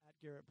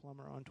Garrett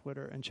Plummer on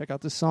Twitter, and check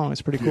out this song.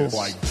 It's pretty cool.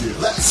 Let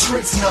the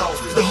streets know,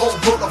 the whole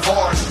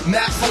boulevard.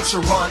 Matt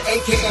Fulcheron,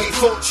 a.k.a.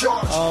 Full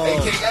Charge,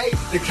 a.k.a.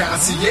 the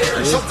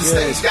concierge. Up the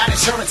stage, got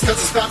insurance because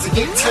it's about to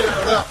get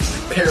teared up.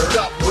 Paired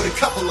up with a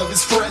couple of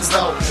his friends,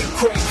 though.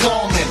 Craig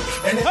Coleman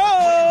and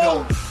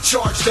Wendell.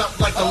 Charged up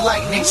like the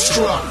lightning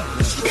struck.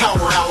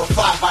 Power Hour,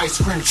 5 ice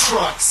cream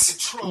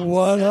trucks.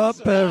 What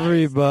up,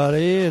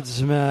 everybody?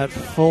 It's Matt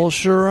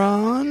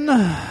Fulcheron,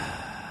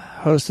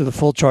 host of the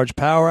Full Charge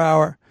Power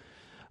Hour.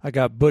 I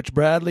got Butch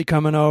Bradley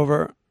coming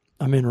over.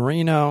 I'm in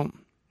Reno.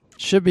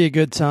 Should be a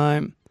good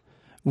time.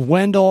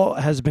 Wendell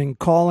has been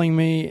calling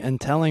me and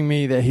telling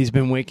me that he's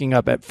been waking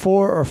up at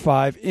 4 or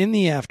 5 in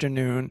the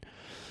afternoon.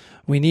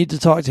 We need to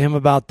talk to him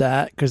about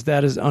that because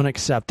that is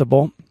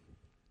unacceptable.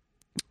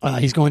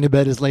 He's going to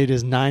bed as late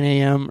as 9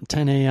 a.m.,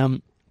 10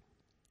 a.m.,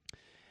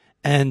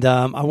 and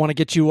I want to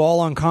get you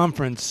all on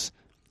conference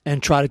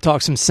and try to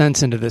talk some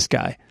sense into this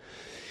guy.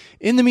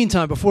 In the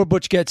meantime, before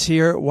Butch gets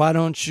here, why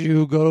don't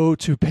you go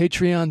to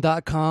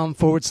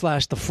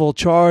patreon.com/the full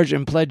charge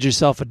and pledge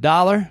yourself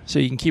 $1 so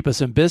you can keep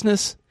us in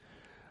business.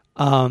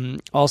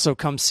 Also,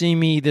 come see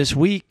me this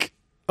week,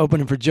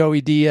 opening for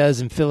Joey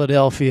Diaz in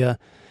Philadelphia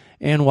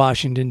and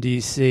Washington,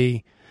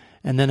 D.C.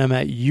 And then I'm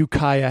at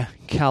Ukiah,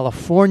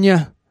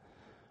 California.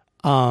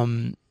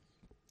 When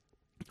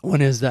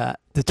is that?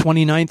 The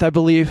 29th, I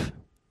believe,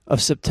 of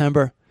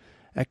September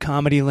at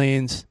Comedy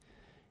Lanes.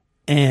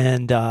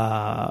 And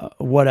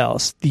what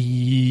else?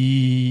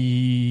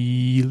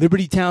 The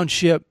Liberty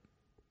Township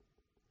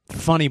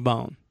Funny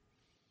Bone.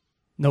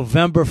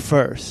 November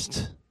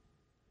 1st.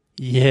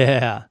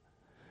 Yeah.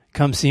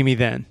 Come see me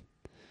then.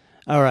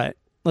 All right.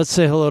 Let's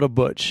say hello to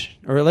Butch.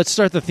 Or let's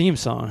start the theme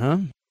song, huh?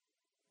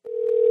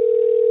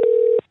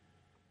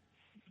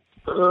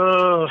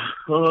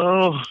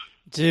 Hello.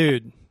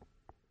 Dude.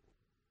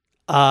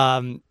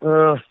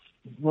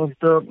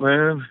 What's up,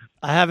 man?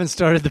 I haven't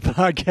started the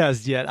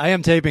podcast yet. I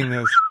am taping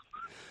this.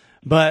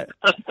 But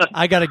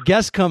I got a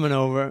guest coming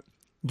over.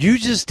 You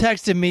just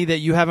texted me that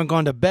you haven't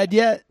gone to bed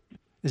yet.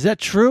 Is that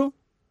true?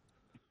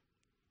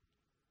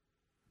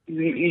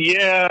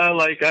 Yeah,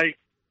 like I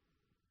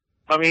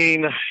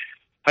mean,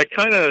 I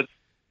kind of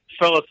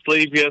fell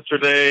asleep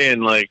yesterday,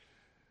 and like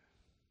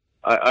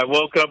I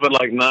woke up at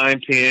like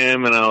 9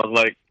 p.m. and I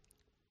was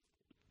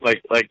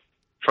like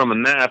from a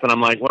nap, and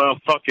I'm like, well,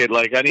 fuck it.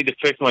 Like, I need to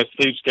fix my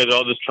sleep schedule.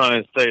 I'll just try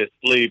and stay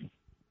asleep.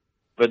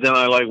 But then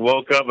I like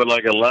woke up at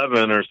like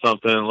 11 or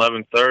something,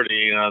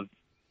 11:30, and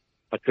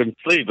I couldn't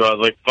sleep. So I was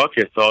like, fuck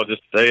it. So I'll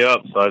just stay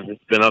up. So I've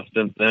just been up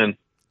since then.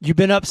 You've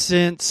been up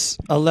since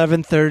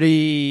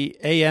 11:30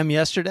 a.m.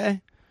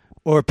 yesterday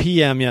or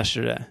p.m.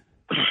 yesterday?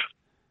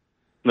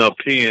 No,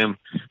 p.m.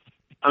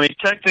 I mean,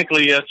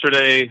 technically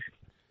yesterday,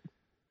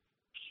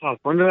 fuck,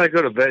 when did I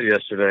go to bed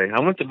yesterday? I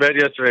went to bed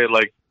yesterday at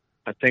like,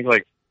 I think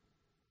like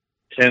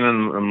 10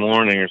 in the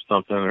morning or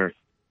something, or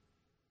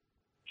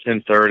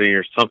 10:30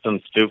 or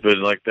something stupid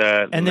like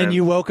that. And then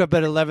you woke up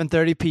at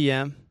 11:30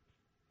 p.m.?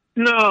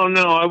 No,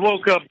 I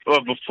woke up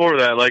before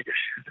that. Like,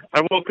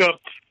 I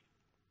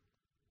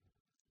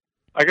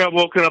got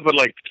woken up at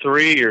like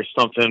 3 or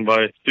something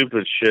by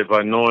stupid shit,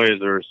 by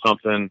noise or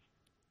something.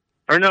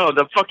 Or no,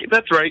 that's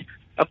right.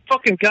 A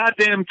fucking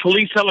goddamn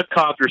police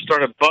helicopter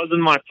started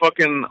buzzing my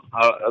fucking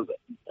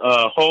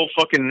whole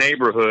fucking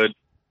neighborhood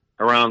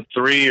around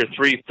 3 or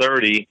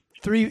 3:30.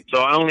 So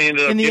I only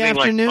ended up getting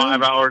afternoon?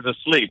 like 5 hours of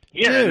sleep.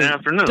 Yeah, Dude, in the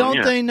afternoon.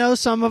 Don't they know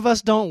some of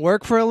us don't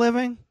work for a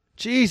living?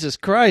 Jesus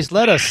Christ,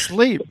 let us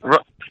sleep.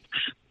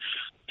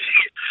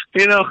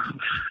 You know,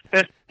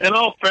 in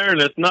all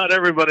fairness, not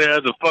everybody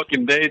has a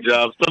fucking day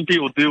job. Some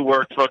people do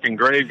work fucking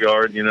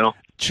graveyard, you know.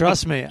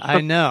 Trust me,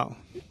 I know.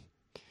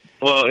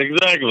 Well,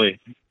 exactly.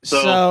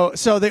 So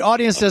the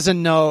audience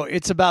doesn't know.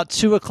 It's about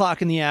 2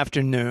 o'clock in the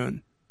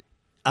afternoon.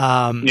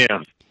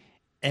 Yeah.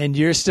 And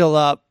you're still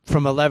up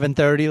from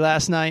 11:30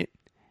 last night.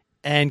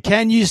 And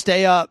can you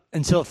stay up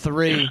until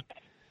 3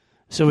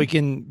 so we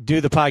can do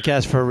the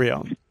podcast for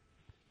real?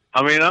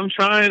 I mean, I'm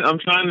trying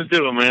to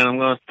do it, man. I'm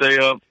going to stay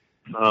up.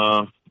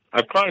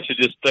 I probably should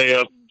just stay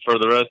up for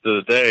the rest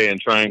of the day and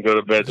try and go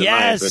to bed tonight.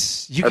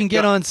 Yes, you can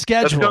get on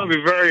schedule. That's going to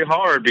be very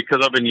hard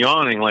because I've been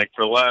yawning like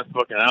for the last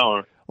fucking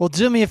hour. Well,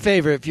 do me a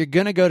favor. If you're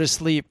going to go to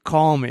sleep,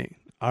 call me.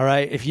 All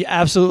right? If you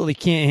absolutely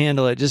can't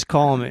handle it, just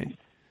call me.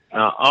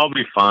 I'll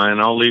be fine.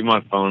 I'll leave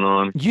my phone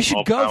on. You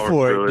should go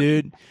for it,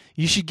 dude.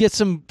 You should get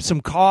some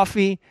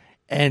coffee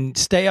and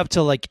stay up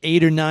till like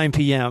 8 or 9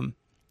 p.m.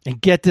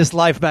 and get this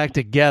life back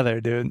together,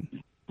 dude.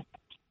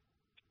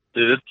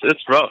 Dude,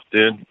 it's rough,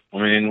 dude. I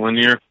mean, when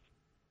you're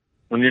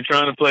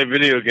trying to play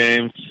video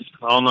games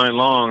all night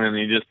long and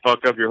you just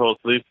fuck up your whole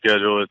sleep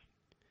schedule, it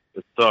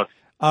sucks.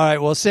 All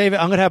right, well, save it.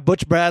 I'm gonna have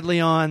Butch Bradley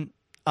on,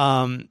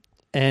 and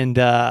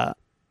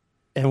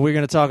we're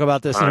gonna talk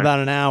about this in about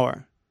an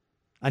hour.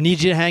 I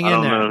need you to hang in there.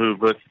 I don't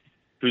know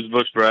who's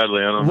Butch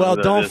Bradley. I don't know. Well, who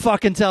that don't is.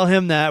 fucking tell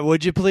him that,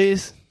 would you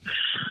please?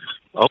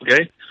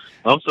 Okay.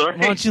 I'm sorry.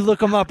 Why don't you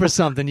look him up or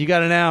something? You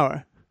got an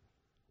hour.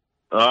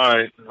 All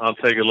right. I'll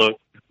take a look.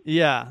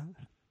 Yeah.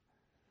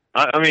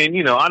 I mean,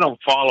 you know, I don't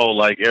follow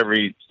like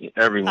everyone.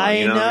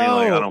 I know. What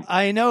I mean? Like,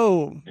 I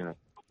know. You know.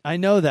 I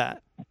know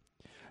that.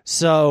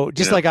 So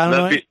just like I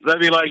don't know.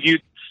 That'd be like you.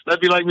 That'd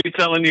be like me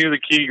telling you the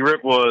key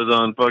grip was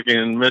on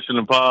fucking Mission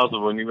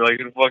Impossible, and you'd be like,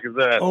 "Who the fuck is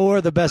that?"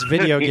 Or the best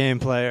video game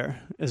player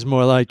is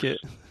more like it.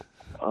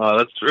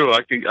 That's true.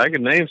 I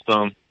can name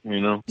some.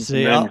 You know.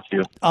 See,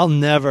 I'll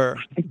never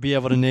be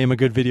able to name a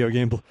good video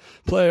game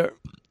player,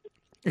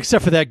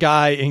 except for that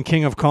guy in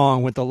King of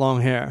Kong with the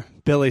long hair,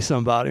 Billy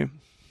somebody.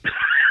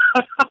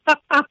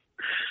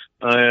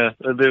 Oh yeah,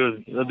 that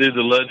dude's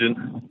a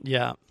legend.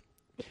 Yeah,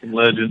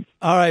 legend.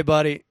 All right,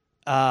 buddy.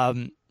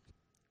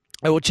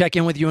 I will check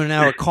in with you in an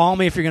hour. Call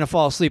me if you're going to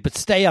fall asleep, but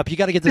stay up. You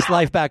got to get this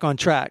life back on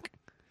track.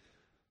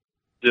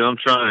 Dude, I'm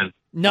trying.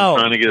 No,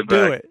 I'm trying to get it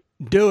back.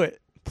 Do it,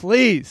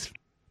 please.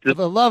 For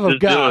the love of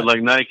God, do it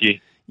like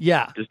Nike.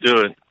 Yeah, just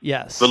do it.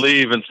 Yes,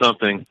 believe in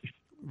something.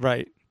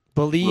 Right.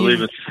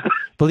 Believe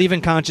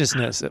in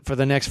consciousness for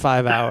the next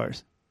 5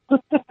 hours.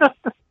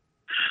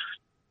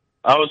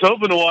 I was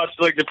hoping to watch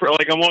like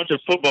I'm watching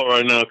football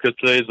right now because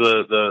today's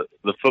the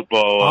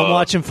football. I'm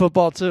watching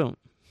football too.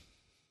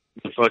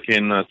 The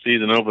fucking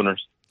season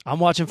openers. I'm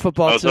watching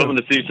football too. I was hoping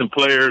to see some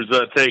players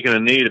taking a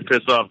knee to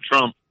piss off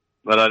Trump,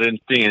 but I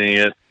didn't see any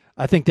yet.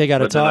 I think they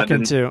got a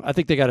talking to. I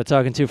think they got a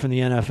talking to from the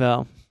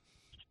NFL.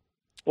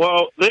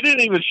 Well, they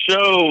didn't even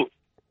show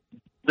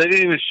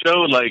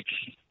like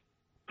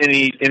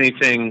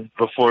anything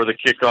before the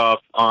kickoff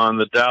on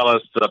the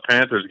Dallas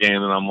Panthers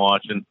game that I'm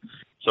watching.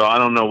 So I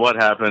don't know what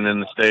happened in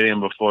the stadium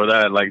before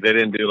that. Like they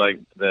didn't do like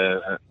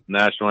the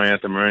national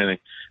anthem or anything.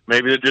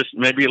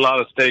 Maybe a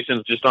lot of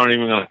stations just aren't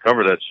even going to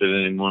cover that shit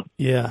anymore.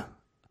 Yeah.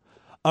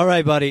 All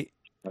right, buddy.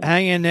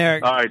 Hang in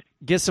there. All right.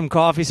 Get some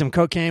coffee, some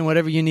cocaine,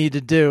 whatever you need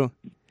to do.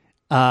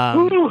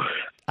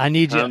 I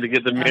need you to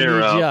get the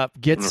mirror out.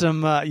 Up. Get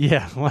some.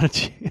 Yeah. Why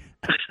don't you?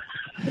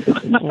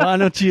 Why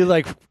don't you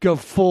like go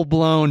full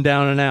blown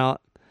down and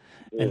out?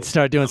 And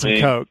start doing some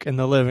coke in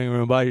the living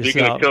room by yourself.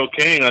 Speaking of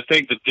cocaine, I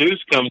think The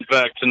Deuce comes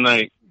back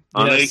tonight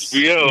on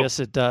HBO. Yes,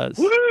 it does.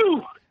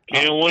 Woo!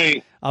 Can't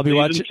wait. I'll be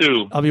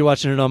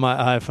watching it on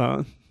my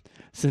iPhone,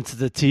 since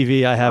the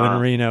TV I have in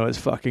Reno is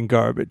fucking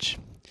garbage.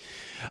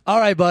 All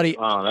right, buddy.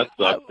 Oh, that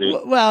sucks,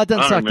 dude. Well, it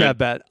doesn't suck that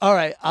bad. All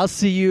right, I'll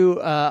see you.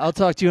 I'll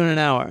talk to you in an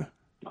hour.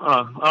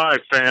 All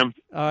right, fam.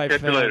 All right,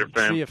 catch you later,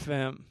 fam. See you,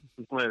 fam.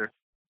 Later.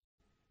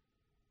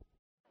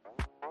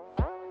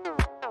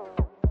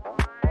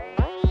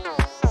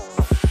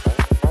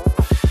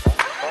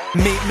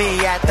 Meet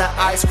me at the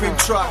ice cream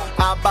truck,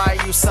 I'll buy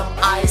you some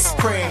ice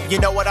cream. You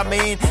know what I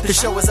mean? The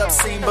show is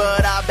obscene,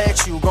 but I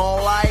bet you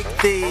gon'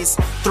 like these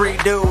three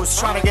dudes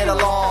trying to get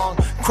along.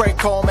 Craig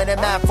Coleman and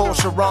Matt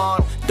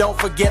Fulcheron. Don't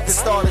forget to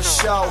start the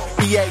show.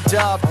 EA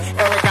Dub,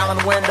 Eric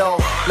Allen Wendell.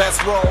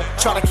 Let's roll,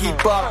 try to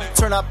keep up.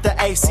 Turn up the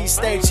AC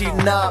stage,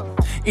 heating up.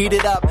 Eat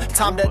it up,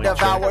 time to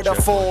devour the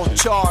full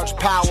charge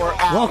power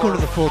hour. Welcome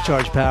to the Full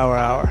Charge Power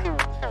Hour.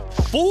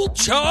 Full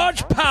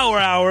Charge Power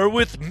Hour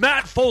with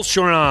Matt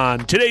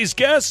Fulcheron. Today's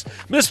guest,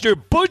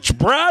 Mr. Butch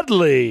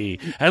Bradley.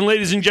 And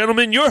ladies and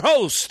gentlemen, your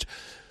host,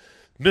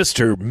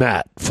 Mr.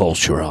 Matt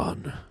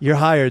Fulcheron. You're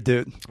hired,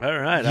 dude. All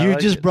right. You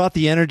just brought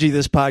the energy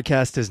this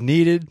podcast has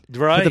needed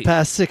for the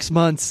past 6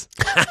 months.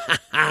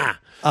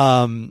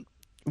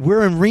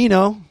 We're in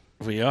Reno.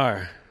 We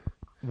are.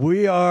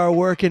 We are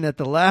working at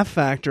the Laugh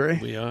Factory.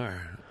 We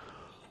are.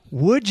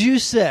 Would you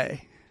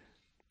say,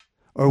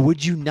 or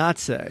would you not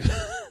say,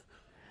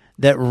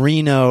 that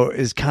Reno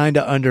is kind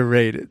of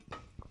underrated?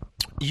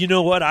 You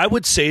know what? I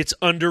would say it's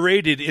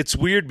underrated. It's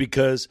weird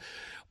because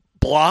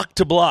block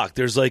to block,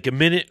 there's like a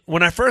minute.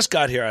 When I first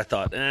got here, I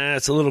thought,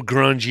 it's a little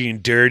grungy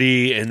and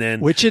dirty. And then,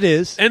 which it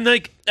is. And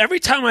like every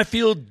time I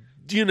feel,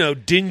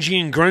 dingy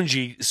and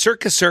grungy,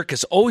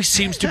 Circus always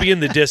seems to be in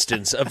the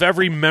distance of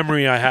every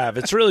memory I have.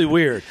 It's really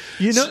weird.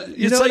 You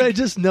know what I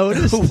just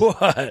noticed?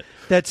 What?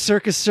 That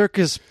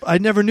Circus, I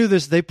never knew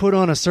this. They put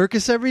on a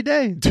circus every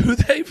day. Do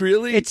they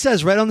really? It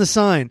says right on the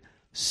sign,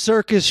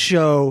 circus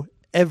show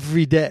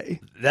every day.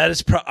 That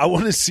is I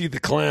want to see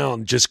the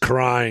clown just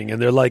crying, and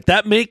they're like,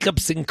 that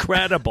makeup's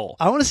incredible.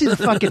 I want to see the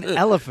fucking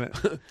elephant.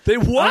 They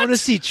what? I want to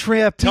see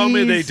trapeze. Tell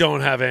me they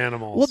don't have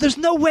animals. Well, there's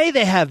no way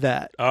they have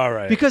that. All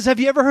right. Because have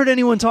you ever heard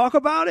anyone talk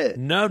about it?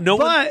 No but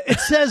one. It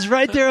says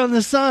right there on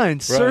the sign,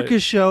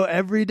 circus show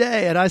every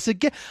day. And I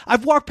said,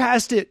 I've walked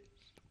past it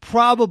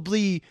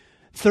probably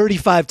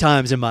 35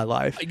 times in my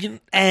life,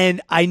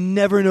 and I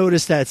never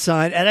noticed that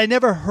sign, and I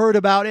never heard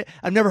about it.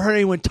 I've never heard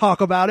anyone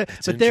talk about it,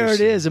 but there it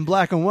is in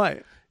black and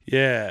white.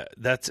 Yeah,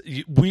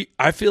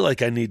 I feel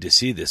like I need to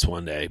see this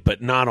one day,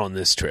 but not on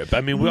this trip.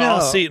 I mean, we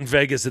all see it in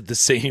Vegas at the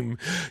same.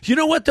 You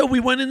know what, though? We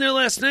went in there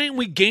last night and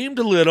we gamed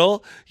a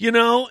little,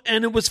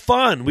 and it was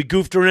fun. We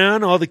goofed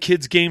around. All the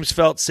kids' games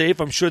felt safe.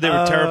 I'm sure they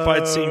were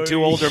terrified seeing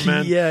two older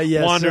men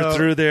wander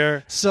through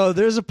there. So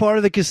there's a part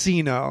of the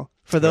casino,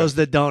 for those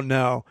that don't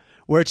know,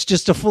 where it's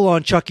just a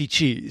full-on Chuck E.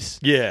 Cheese.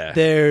 Yeah.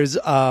 There's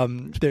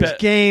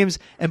games,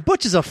 and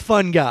Butch is a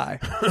fun guy.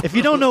 If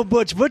you don't know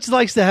Butch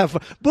likes to have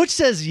fun. Butch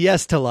says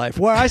yes to life.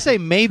 Where I say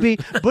maybe,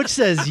 Butch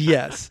says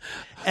yes.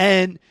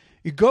 And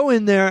you go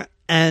in there,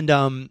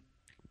 and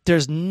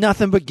there's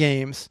nothing but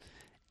games.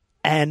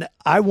 And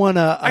I want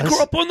to... I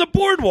grew up on the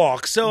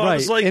boardwalk, so I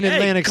was like, in hey,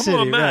 Atlantic come City,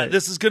 on, Matt, right.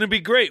 this is going to be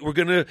great. We're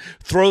going to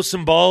throw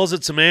some balls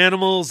at some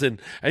animals, and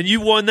you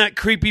won that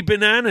creepy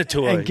banana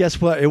toy. And guess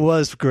what? It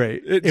was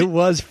great. It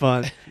was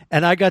fun.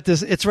 And I got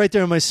this. It's right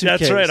there in my suitcase.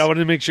 That's right. I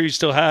wanted to make sure you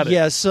still had it.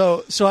 Yeah,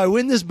 so I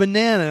win this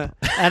banana,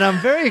 and I'm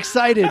very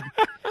excited.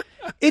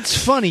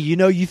 It's funny,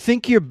 you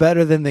think you're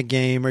better than the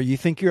game, or you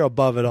think you're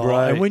above it all.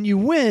 Right. And when you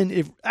win,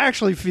 it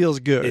actually feels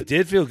good. It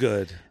did feel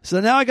good.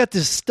 So now I got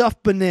this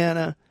stuffed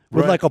banana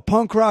with Right. like a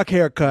punk rock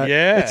haircut.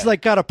 Yeah. It's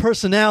like got a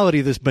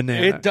personality, this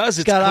banana. It does.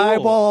 It's got cool.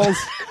 eyeballs.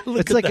 Look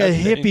It's at like that a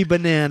thing. hippie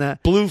banana.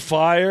 Blue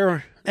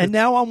fire. And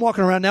now I'm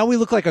walking around. Now we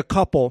look like a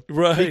couple.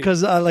 Right.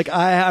 Because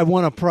I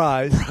won a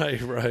prize.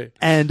 Right.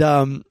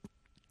 And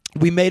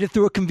we made it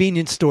through a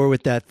convenience store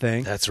with that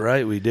thing. That's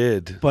right. We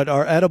did. But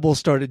our edibles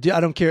started. I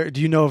don't care. Do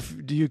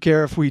you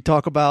care if we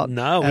talk about?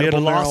 No, we had a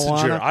edible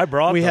lounger. marijuana? I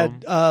brought We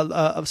them.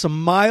 had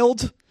some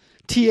mild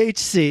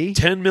THC,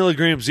 10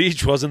 milligrams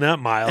each. Wasn't that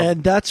mild?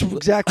 and that's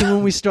exactly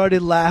when we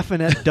started laughing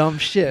at dumb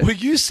shit. Well,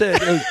 you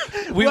said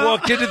we Well-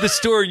 walked into the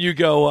store and you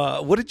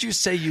go, what did you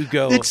say? You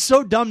go, It's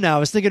so dumb now. I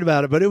was thinking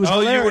about it, but it was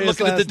Oh, you were hilarious.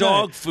 looking at the last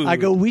dog night. food. I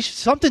go,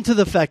 something to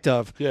the effect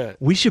of, Yeah.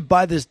 we should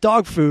buy this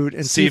dog food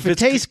and see if it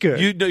it's tastes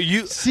good.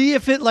 You See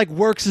if it like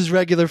works as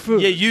regular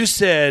food. yeah, you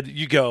said,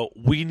 you go,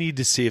 we need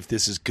to see if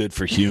this is good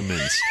for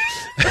humans.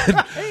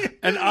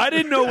 and I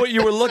didn't know what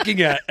you were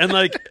looking at. And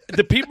like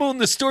the people in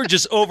the store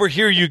just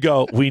overhear you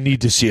go, we need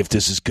to see if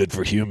this is good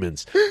for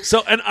humans.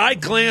 So, and I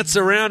glance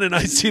around and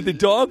I see the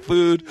dog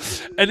food,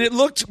 and it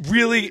looked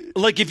really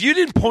like if you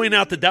didn't point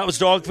out that was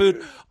dog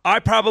food, I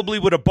probably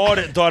would have bought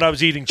it and thought I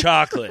was eating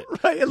chocolate.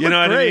 Right, it you know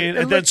looked what great. I mean?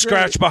 It And then looked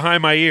scratch great.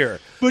 behind my ear.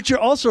 But you're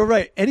also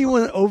right.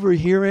 Anyone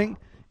overhearing,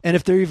 and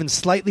if they're even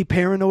slightly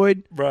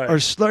paranoid, Right. or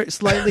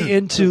slightly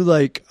into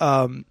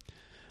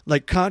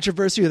like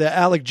controversy or the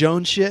Alec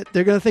Jones shit,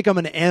 they're gonna think I'm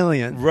an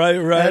alien. Right,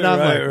 And I'm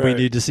like, we right.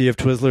 need to see if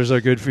Twizzlers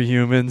are good for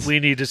humans. We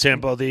need to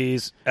sample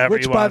these.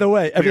 Which, by the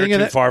way, everything we're in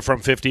too it- far from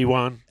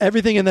 51.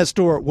 Everything in that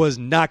store was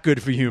not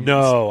good for humans.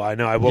 No, I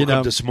know. I woke know?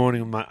 up this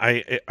morning.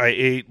 I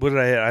ate. What did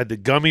I? I had the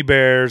gummy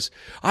bears.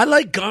 I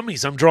like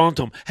gummies. I'm drawn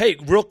to them. Hey,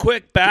 real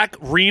quick, back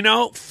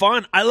Reno,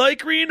 fun. I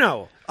like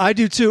Reno. I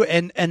do too.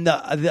 And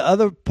the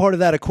other part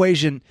of that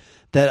equation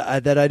that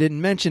I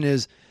didn't mention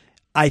is,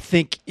 I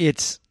think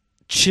it's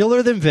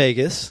chiller than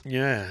Vegas.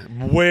 Yeah,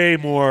 way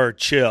more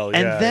chill.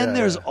 And Yeah, then yeah,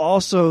 there's yeah.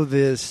 also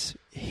this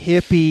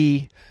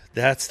hippie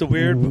That's the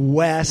weird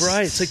West.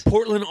 Right, it's like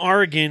Portland,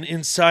 Oregon,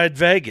 inside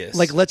Vegas.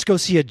 Like, let's go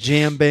see a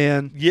jam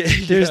band. Yeah,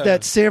 There's yeah.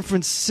 that San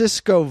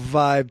Francisco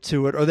vibe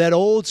to it, or that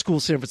old school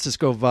San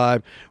Francisco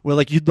vibe, where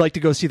like you'd like to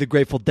go see the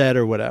Grateful Dead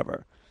or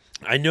whatever.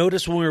 I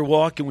noticed when we were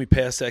walking, we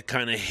passed that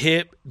kind of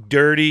hip,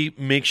 dirty,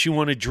 makes you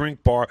want to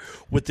drink bar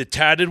with the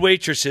tatted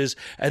waitresses,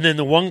 and then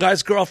the one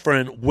guy's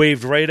girlfriend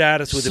waved right at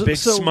us with a big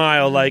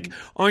smile, like,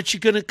 "Aren't you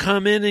going to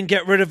come in and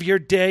get rid of your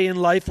day in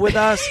life with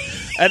us?"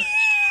 And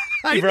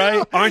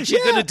right? Aren't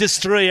you going to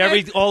destroy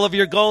all of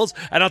your goals?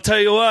 And I'll tell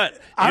you what,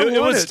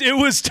 it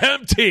was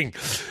tempting.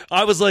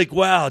 I was like,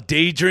 wow,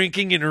 day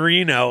drinking in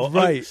Reno,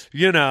 Right.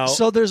 You know.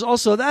 So there's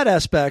also that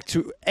aspect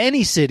to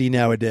any city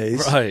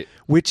nowadays, Right.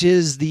 Which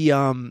is the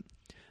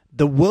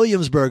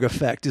Williamsburg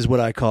effect, is what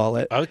I call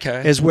it.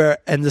 Okay. Is where,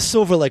 and the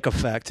Silver Lake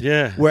effect,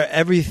 Yeah. where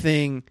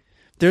everything.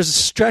 There's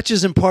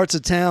stretches in parts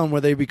of town where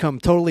they become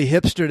totally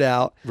hipstered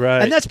out.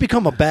 Right. And that's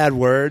become a bad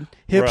word,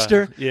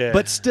 hipster. Right, yeah.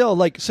 But still,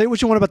 like, say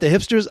what you want about the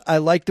hipsters. I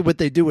like what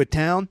they do with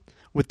town,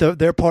 with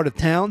their part of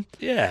town.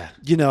 Yeah.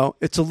 You know,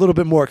 it's a little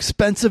bit more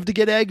expensive to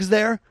get eggs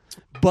there.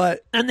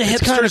 But And the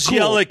it's kinda hipsters cool.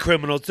 yell at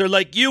criminals. They're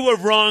like, "You were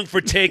wrong for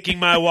taking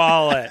my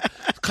wallet.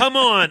 Come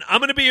on, I'm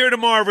going to be here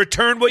tomorrow.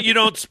 Return what you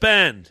don't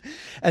spend."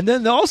 And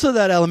then also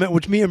that element,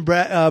 which me and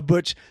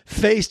Butch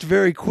faced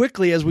very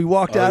quickly as we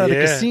walked out of the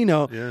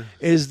casino,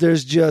 is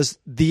there's just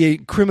the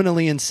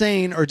criminally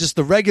insane or just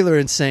the regular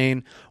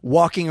insane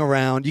walking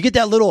around. You get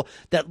that little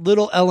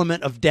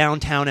element of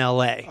downtown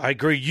LA. I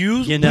agree.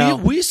 You know?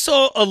 we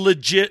saw a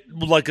legit,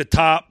 like a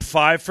top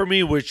 5 for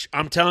me, which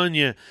I'm telling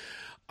you,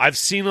 I've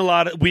seen a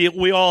lot of,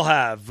 we all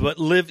have, but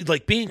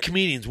being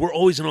comedians, we're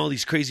always in all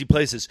these crazy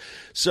places.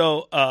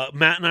 So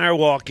Matt and I are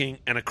walking,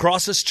 and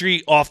across the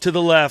street, off to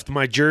the left,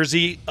 my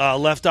Jersey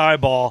left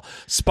eyeball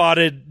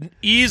spotted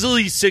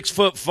easily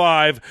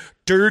 6'5",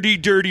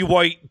 dirty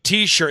white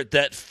T-shirt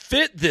that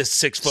fit this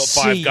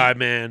 6'5" guy,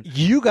 man.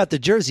 You got the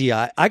Jersey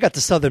eye. I got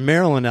the Southern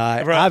Maryland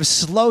eye. Right. I'm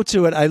slow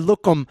to it. I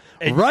look them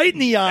right in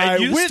the eye.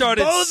 and you with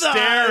started both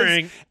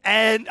staring. eyes,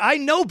 and I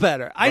know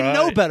better. I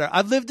know Right. better.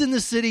 I've lived in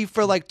the city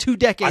for like 2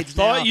 decades. I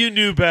thought now. you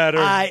knew better.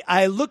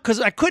 I look,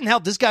 because I couldn't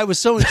help. This guy was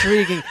so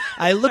intriguing.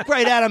 I look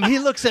right at him. He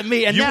looks at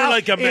me, and You now were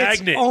like a it's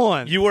magnet.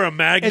 on. You were a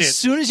magnet. As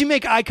soon as you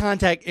make eye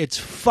contact, it's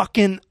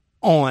fucking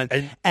on.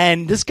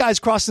 And this guy's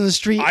crossing the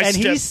street, I and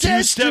he stepped 2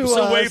 says steps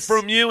to away us,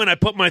 from you, and I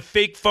put my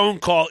fake phone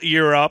call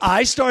ear up.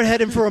 I start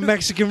heading for a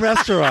Mexican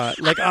restaurant.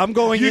 Like, I'm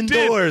going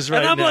indoors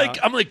right and now.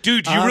 I'm like,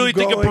 dude, do you really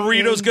think a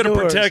burrito's going to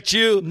protect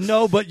you?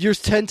 No, but you're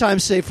 10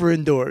 times safer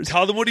indoors.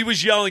 Tell them what he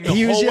was yelling the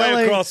whole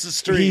way across the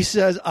street. He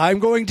says, I'm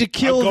going to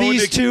kill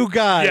these two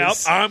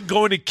guys. Yep, I'm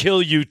going to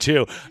kill you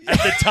two at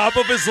the top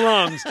of his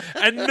lungs.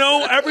 And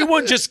no,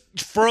 everyone just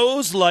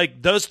froze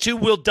like those two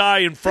will die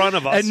in front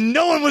of us. And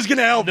no one was going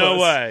to help us. No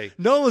way.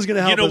 No one was going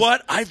to help us. You know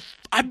what?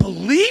 I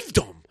believed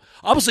him.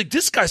 I was like,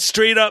 this guy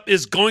straight up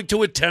is going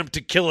to attempt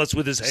to kill us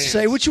with his hands.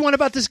 Say what you want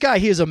about this guy.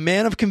 He is a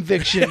man of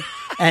conviction,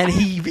 and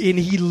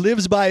he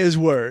lives by his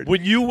word.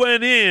 When you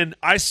went in,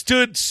 I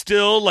stood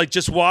still, like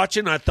just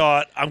watching. I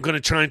thought, I'm going to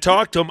try and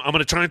talk to him. I'm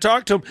going to try and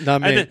talk to him.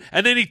 Not me.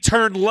 And then he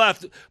turned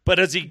left, but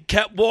as he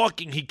kept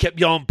walking, he kept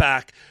yelling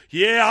back,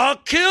 yeah, I'll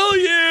kill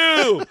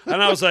you.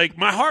 And I was like,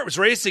 my heart was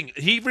racing.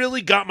 He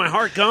really got my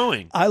heart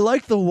going. I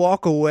like the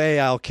walk away,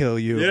 I'll kill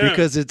you,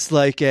 because it's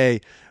like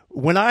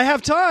when I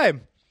have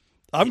time,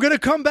 I'm going to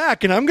come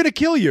back and I'm going to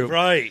kill you.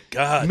 Right.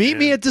 God. Meet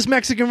me at this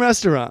Mexican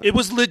restaurant. It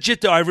was legit,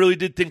 though. I really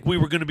did think we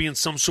were going to be in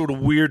some sort of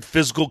weird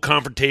physical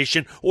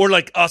confrontation or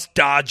like us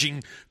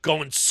dodging,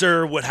 going,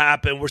 sir, what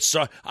happened? We're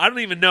sorry. I don't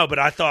even know, but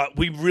I thought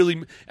we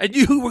really – and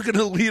you were going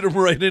to lead him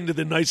right into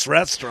the nice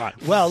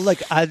restaurant. Well, look,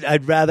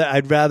 I'd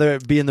rather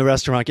be in the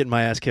restaurant getting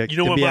my ass kicked you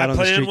know than what be my out on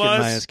the plan street was?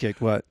 getting my ass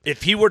kicked. What?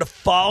 If he were to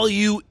follow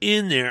you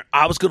in there,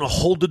 I was going to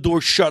hold the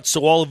door shut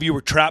so all of you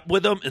were trapped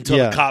with him until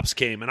the cops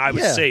came and I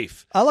was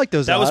safe. I like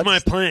those odds. That was my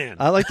plan.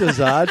 I like those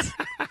odds.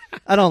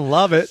 I don't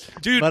love it,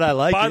 dude. But I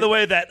like it. By the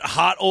way, that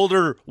hot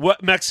older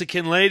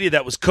Mexican lady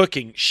that was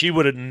cooking, she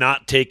would have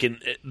not taken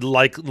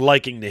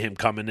liking to him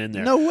coming in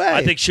there. No way.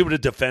 I think she would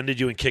have defended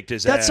you and kicked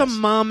his ass. That's a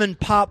mom and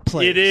pop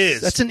place. It is.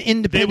 That's an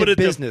independent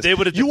business. They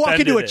would have. You walk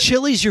into a it.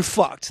 Chili's, you're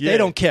fucked. Yeah. They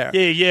don't care.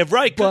 Yeah,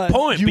 right. Good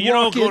point. But you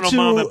don't go to a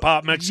mom and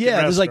pop Mexican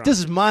restaurant. There's like, this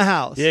is my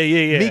house.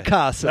 Yeah. Mi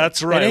casa.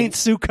 That's right. It ain't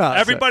su casa.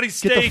 Everybody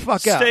Get the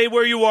fuck out. stay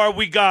where you are.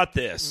 We got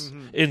this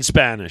in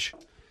Spanish.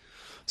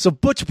 So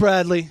Butch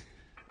Bradley,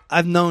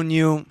 I've known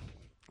you.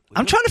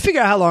 I'm trying to figure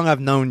out how long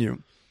I've known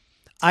you.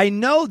 I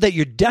know that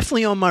you're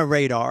definitely on my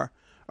radar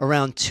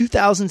around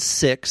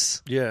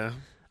 2006. Yeah.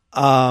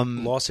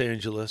 Los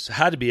Angeles.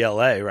 Had to be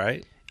L.A.,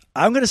 right?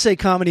 I'm going to say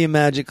Comedy and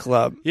Magic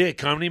Club. Yeah,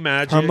 Comedy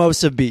Magic.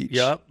 Hermosa Beach.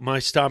 Yep. My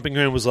stomping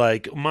ground was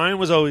like, mine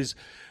was always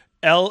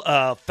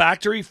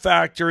Factory,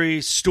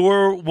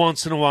 store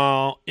once in a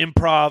while,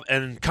 improv,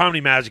 and Comedy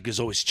Magic is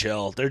always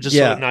chill. They're just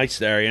so nice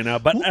there, you know.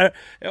 But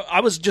I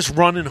was just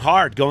running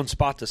hard, going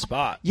spot to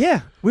spot.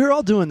 Yeah, we were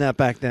all doing that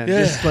back then. Yeah.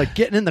 Just like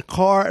getting in the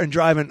car and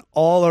driving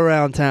all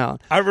around town.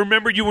 I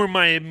remember you were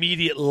my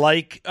immediate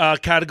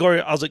category.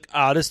 I was like,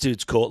 this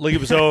dude's cool. Like it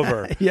was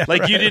over. You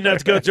didn't have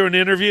to go through an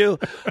interview.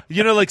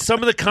 You know, like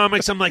some of the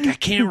comics, I'm like, I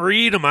can't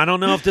read them. I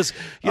don't know if this,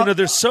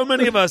 there's so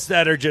many of us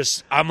that are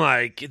just, I'm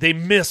like, they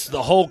miss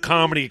the whole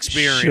comedy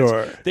experience.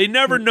 Sure. They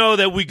never know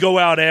that we go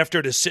out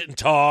after to sit and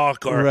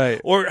talk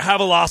or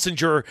have a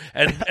lozenge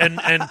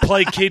and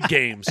play kid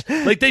games.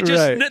 Like they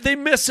just they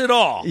miss it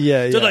all.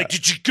 They're like,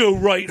 did you go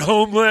right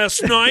home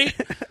last night?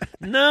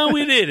 No,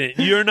 we didn't.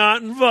 You're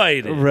not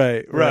invited.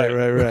 Right.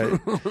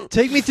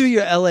 Take me through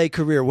your LA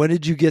career. When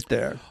did you get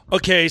there?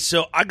 Okay,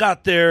 so I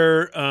got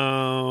there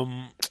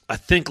I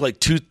think like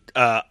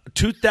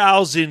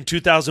 2000,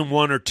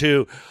 2001 or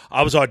 2,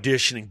 I was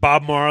auditioning.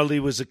 Bob Marley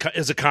is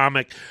a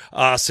comic,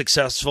 very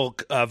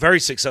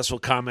successful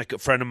comic, a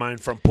friend of mine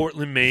from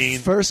Portland, Maine.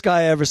 First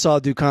guy I ever saw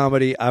do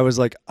comedy, I was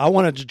like, I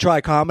wanted to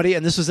try comedy,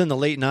 and this was in the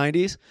late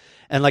 90s.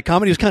 And like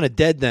comedy was kind of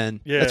dead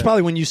then. Yeah. That's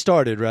probably when you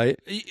started, right?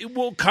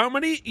 Well,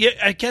 comedy, yeah,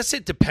 I guess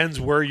it depends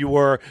where you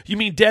were. You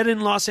mean dead in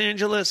Los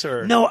Angeles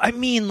or? No, I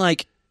mean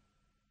like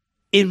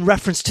in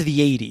reference to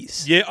the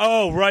 80s. Yeah.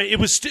 Oh, right. It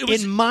was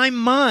in my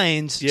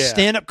mind,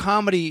 stand-up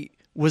comedy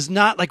was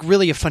not like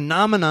really a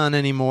phenomenon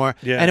anymore.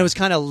 Yeah. And it was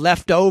kind of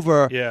left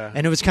over. Yeah.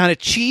 And it was kind of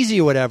cheesy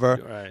or whatever.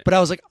 Right. But I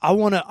was like, I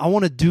want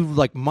to do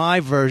like my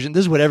version. This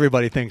is what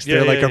everybody thinks.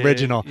 They're like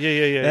original.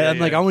 Yeah. And I'm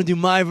like, I want to do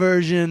my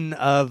version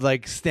of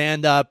like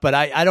stand-up, but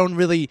I don't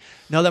really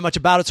know that much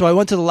about it. So I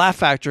went to the Laugh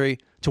Factory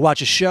to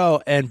watch a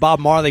show, and Bob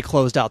Marley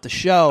closed out the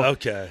show.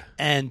 Okay.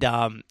 And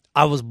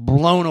I was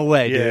blown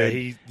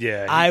away,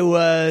 dude. I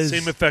was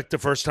same effect the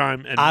first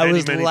time, and I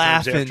was many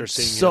laughing times after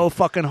seeing so him.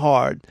 Fucking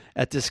hard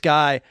at this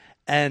guy,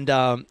 and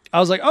I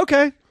was like,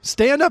 okay,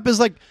 stand up is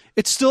like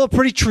it's still a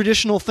pretty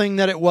traditional thing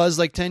that it was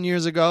like 10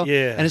 years ago,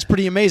 and it's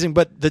pretty amazing.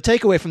 But the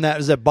takeaway from that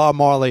is that Bob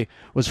Marley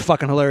was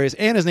fucking hilarious,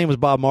 and his name was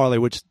Bob Marley,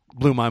 which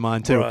blew my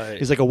mind too. Right.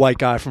 He's like a white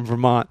guy from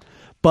Vermont,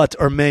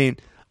 or Maine.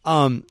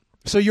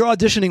 So you're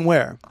auditioning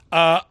where?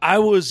 I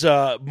was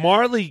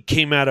Marley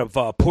came out of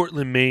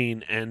Portland,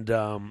 Maine, and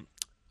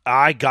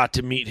I got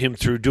to meet him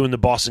through doing the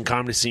Boston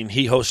comedy scene.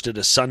 He hosted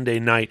a Sunday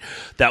night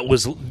that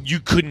was you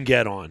couldn't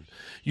get on.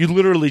 You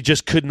literally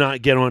just could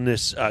not get on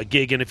this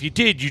gig, and if you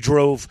did, you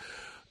drove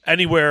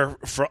anywhere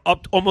for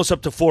almost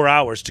up to 4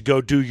 hours to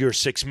go do your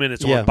 6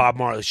 minutes on Bob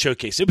Marley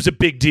showcase. It was a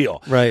big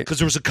deal, right? Because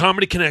there was a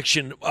Comedy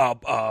Connection,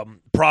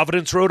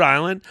 Providence, Rhode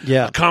Island,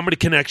 a Comedy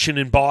Connection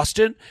in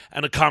Boston,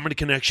 and a Comedy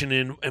Connection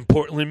in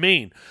Portland,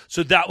 Maine.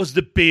 So that was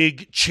the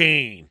big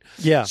chain.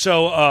 Yeah.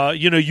 So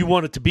you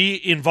wanted to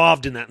be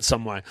involved in that in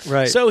some way,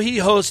 right? So he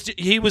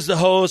was the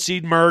host.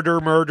 He'd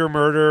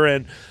murder,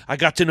 and I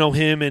got to know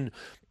him. And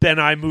then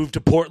I moved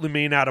to Portland,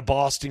 Maine out of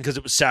Boston because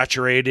it was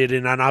saturated,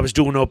 and I was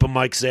doing open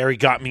mics there. He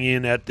got me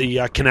in at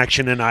the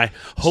Connection, and I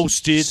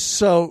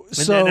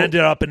hosted. Then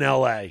ended up in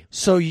L.A.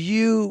 So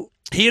he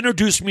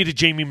introduced me to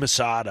Jamie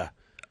Masada.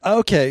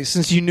 Okay,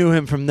 since you knew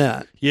him from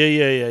that.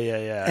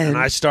 Yeah. And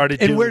I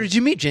started And where did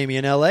you meet Jamie?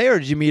 In L.A., or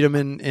did you meet him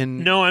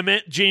in No, I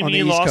met Jamie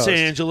in Los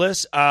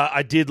Angeles.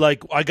 I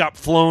got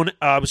flown.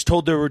 I was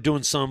told they were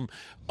doing some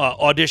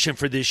audition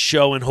for this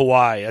show in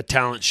Hawaii, a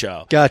talent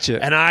show.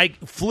 Gotcha. And I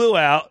flew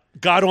out,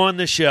 got on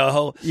the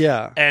show,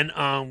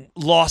 and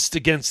lost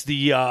against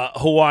the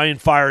Hawaiian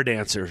fire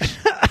dancers.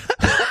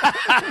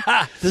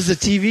 This is a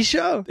TV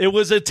show? It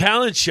was a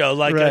talent show,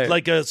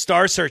 like a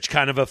Star Search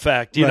kind of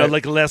effect, you know,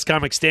 like a Last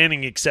Comic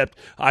Standing, except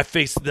I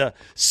faced the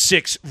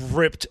 6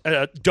 ripped,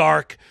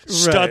 dark,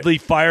 studly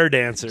fire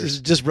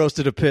dancers. Just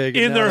roasted a pig.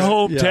 In their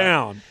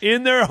hometown. Yeah.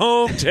 In their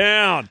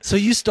hometown. So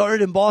you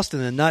started in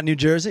Boston and not New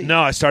Jersey?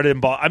 No, I started in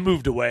Boston. I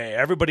moved away.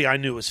 Everybody I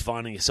knew was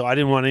funny, so I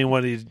didn't want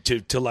anyone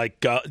to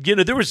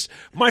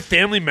my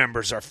family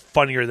members are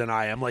funnier than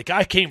I am. Like,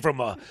 I come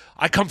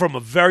from a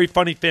very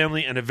funny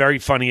family and a very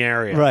funny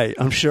area. Right,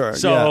 I'm sure.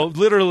 So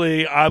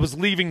literally, I was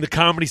leaving the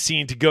comedy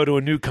scene to go to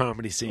a new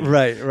comedy scene.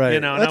 Right. You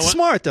know, that's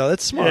smart, though.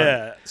 That's smart.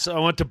 Yeah. So I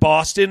went to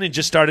Boston and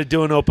just started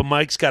doing open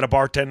mics, got a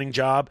bartending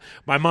job.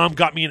 My mom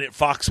got me in at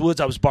Foxwoods.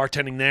 I was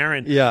bartending there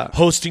and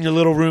hosting a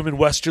little room in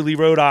Westerly,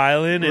 Rhode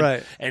Island.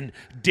 And, and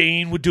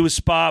Dane would do a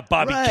spot.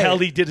 Bobby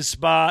Kelly did a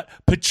spot.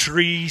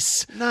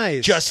 Patrice.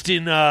 Nice.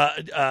 Justin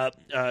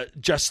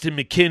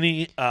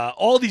McKinney.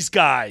 All these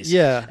guys.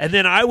 Yeah. And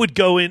then I would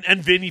go in,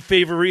 and Vinny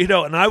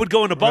Favorito, and I would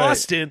go into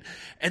Boston,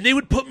 and they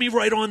would put me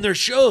right on their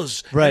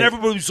shows. Right. And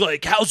everybody was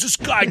like, how's this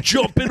guy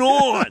jumping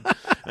on?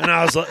 And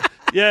I was like,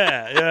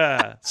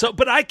 yeah. So,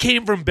 but I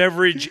came from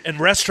beverage and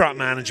restaurant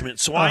management,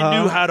 so I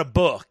knew how to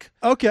book.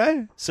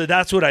 Okay. So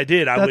that's what I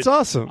did. That's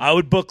awesome. I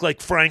would book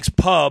like Frank's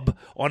Pub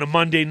on a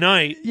Monday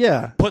night.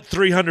 Yeah. Put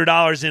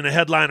 $300 in a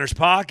headliner's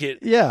pocket.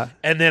 Yeah.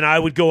 And then I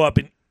would go up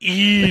and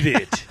eat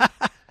it.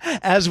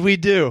 As we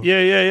do.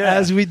 Yeah.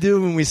 As we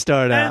do when we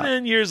start out. And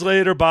then years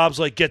later, Bob's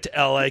like, get to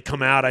L.A.,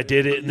 come out. I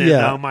did it. And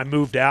then I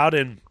moved out.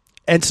 And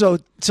so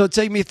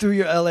take me through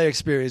your L.A.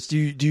 experience. Do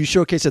you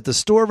showcase at the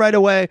store right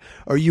away?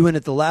 Or are you in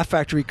at the Laugh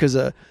Factory because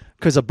of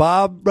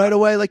Bob right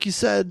away, like you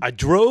said? I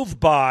drove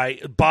by.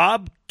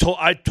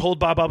 I told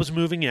Bob I was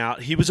moving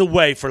out. He was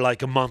away for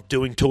like a month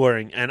doing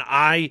touring. And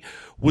I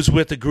was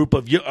with a group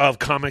of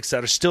comics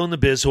that are still in the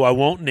biz who I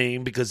won't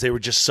name because they were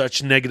just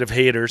such negative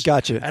haters.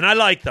 Gotcha. And I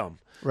like them.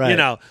 Right. You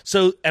know,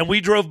 and we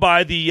drove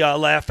by the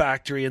Laugh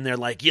Factory, and they're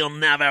like, you'll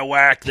never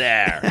work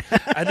there.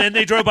 And then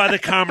they drove by the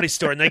Comedy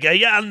Store, and they go,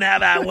 you'll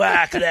never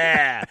work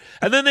there.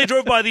 And then they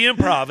drove by the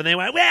Improv, and they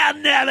went, we'll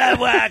never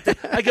work there.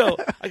 I go,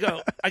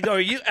 are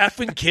you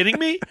effing kidding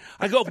me?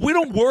 I go, if we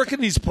don't work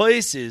in these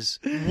places,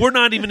 we're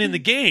not even in the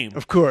game.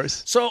 Of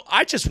course. So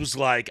I just was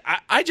like,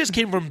 I just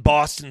came from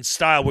Boston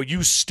style where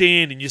you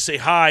stand and you say,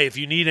 hi, if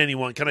you need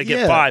anyone, can I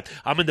get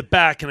 5? I'm in the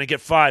back, can I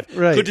get 5?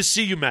 Right. Good to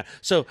see you, Matt.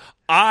 So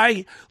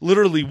I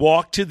literally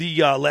walked to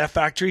the Laugh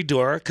Factory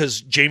door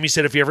because Jamie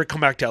said, if you ever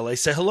come back to LA,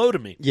 say hello to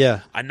me.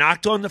 Yeah. I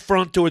knocked on the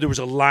front door. There was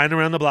a line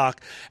around the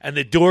block, and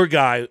the door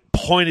guy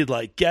pointed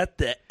like, get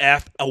the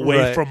F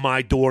away from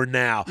my door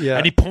now. Yeah.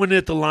 And he pointed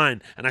at the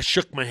line, and I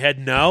shook my head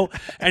no.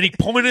 And he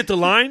pointed at the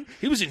line.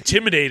 He was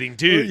intimidating,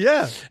 dude.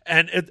 Yeah.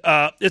 And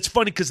it's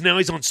funny because now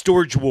he's on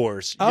Storage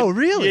Wars. Oh,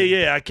 really?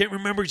 Yeah. I can't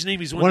remember his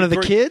name. He's one of the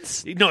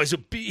kids? No,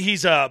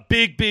 he's a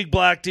big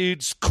black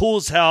dude, cool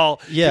as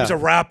hell. Yeah. He's a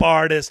rap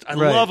artist.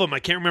 I love him. I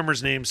can't remember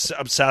his name,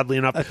 sadly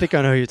enough. I think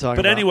I know who you're talking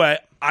about. But anyway,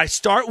 I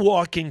start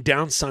walking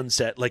down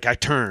Sunset, like I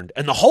turned,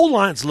 and the whole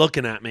line's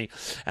looking at me,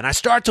 and I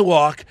start to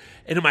walk,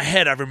 and in my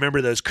head, I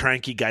remember those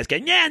cranky guys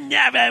going, yeah,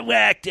 never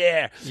worked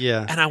there.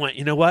 Yeah. And I went,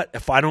 you know what?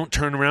 If I don't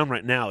turn around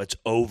right now, it's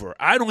over.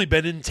 I'd only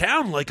been in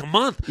town like a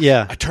month.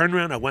 Yeah. I turned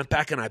around, I went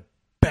back, and I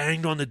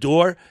banged on the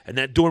door, and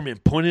that doorman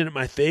pointed at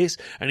my face,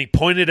 and he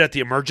pointed at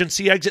the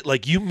emergency exit,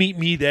 like, you meet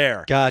me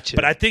there. Gotcha.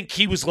 But I think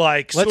he was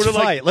like, let's sort of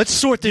fight. like, Let's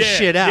sort this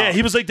shit out. Yeah,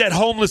 he was like that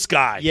homeless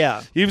guy.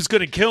 Yeah. He was going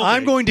to kill me.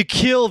 I'm going to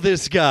kill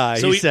this guy,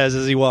 So he says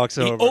as he walks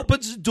over. He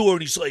opens the door,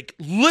 and he's like,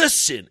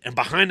 listen. And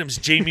behind him is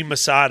Jamie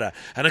Masada.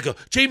 And I go,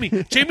 Jamie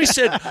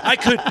said I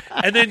could.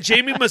 And then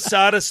Jamie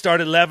Masada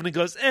started laughing and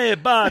goes, hey,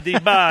 buddy.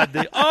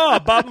 Oh,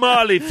 Bob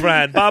Marley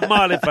friend.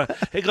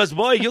 He goes,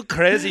 boy, you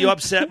crazy. You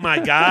upset my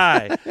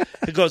guy.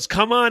 He He goes,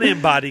 come on in,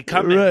 buddy.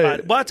 Come in,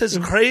 buddy. What's this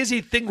crazy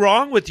thing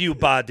wrong with you,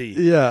 buddy?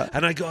 Yeah.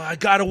 And I go, I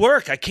got to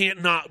work. I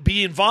can't not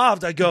be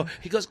involved. I go,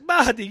 he goes,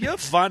 buddy, you're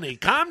funny.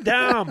 Calm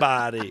down,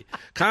 buddy.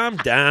 Calm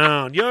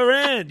down. You're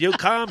in. You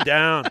calm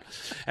down.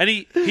 And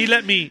he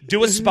let me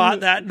do a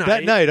spot that night.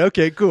 That night.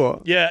 Okay,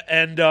 cool. Yeah,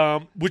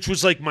 and which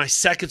was like my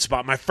second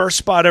spot. My first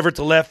spot ever at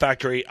the Laugh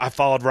Factory, I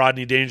followed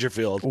Rodney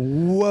Dangerfield.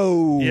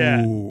 Whoa. Yeah.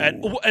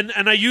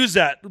 And I use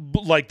that,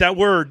 like that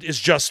word is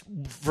just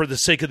for the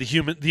sake of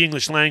the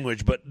English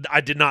language, but I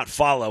did not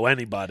follow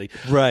anybody.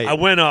 Right. I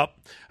went up.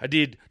 I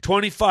did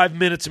 25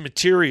 minutes of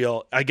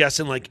material, I guess,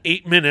 in like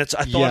 8 minutes.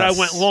 I thought I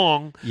went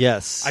long.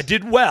 Yes. I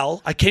did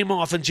well. I came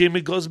off, and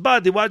Jamie goes,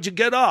 buddy, why'd you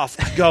get off?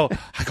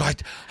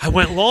 I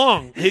went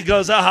long. He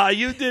goes,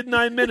 you did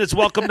 9 minutes.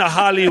 Welcome to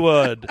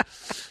Hollywood.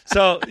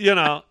 So,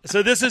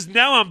 this is,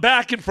 now I'm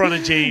back in front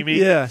of Jamie.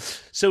 Yeah.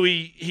 So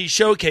he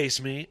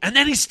showcased me, and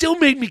then he still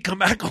made me come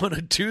back on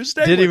a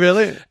Tuesday. Did he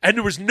really? And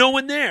there was no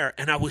one there,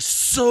 and I was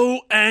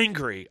so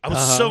angry.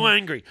 So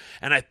angry.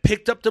 And I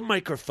picked up the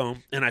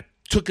microphone, and I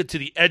took it to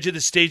the edge of the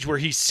stage where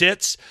he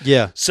sits.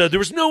 Yeah. So there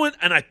was no one,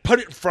 and I put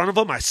it in front of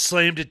him. I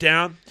slammed it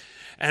down,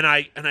 and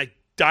I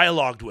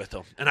dialogued with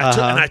him, and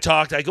I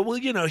talked. I go,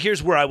 well,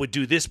 here's where I would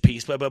do this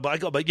piece, blah blah blah. I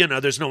go, but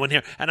there's no one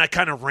here, and I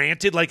kind of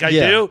ranted like I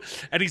do,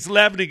 and he's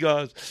laughing. He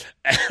goes,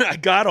 and I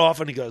got off,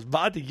 and he goes,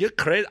 buddy, you're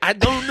crazy. I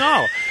don't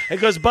know. He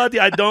goes, buddy,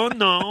 I don't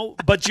know,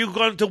 but you're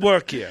going to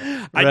work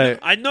here.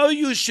 I know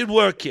you should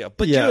work here,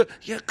 but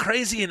you're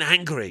crazy and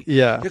angry.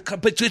 Yeah,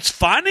 but it's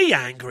funny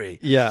angry.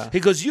 Yeah. He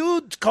goes,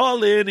 you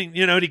call in,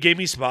 and he gave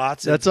me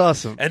spots. That's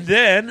awesome. And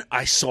then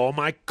I saw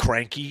my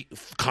cranky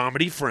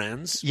comedy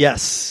friends.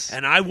 Yes.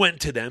 And I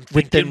went to them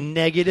with the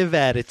negative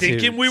attitude,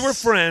 thinking we were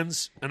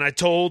friends, and I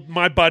told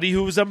my buddy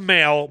who was a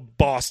male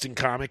Boston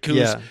comic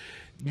who's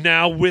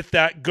now with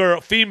that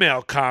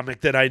female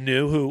comic that I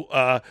knew who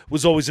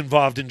was always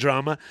involved in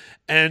drama,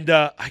 and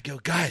I go,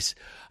 guys,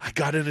 I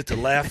got in at the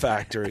Laugh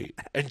Factory,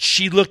 and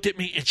she looked at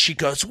me and she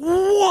goes,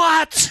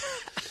 what?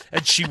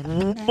 And she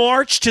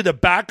marched to the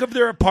back of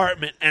their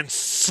apartment and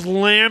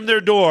slammed their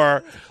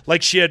door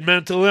like she had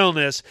mental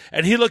illness.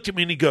 And he looked at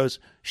me and he goes,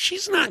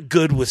 she's not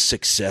good with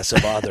success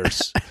of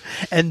others.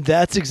 And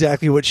that's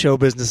exactly what show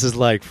business is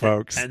like,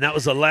 folks. And that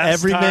was the last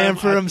Every time. man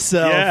for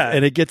himself,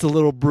 and it gets a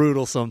little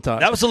brutal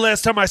sometimes. That was the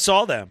last time I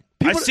saw them.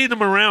 I see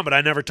them around, but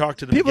I never talked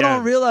to them People again.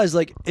 don't realize,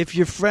 like, if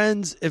your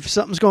friends, if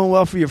something's going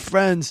well for your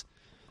friends,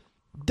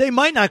 they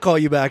might not call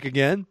you back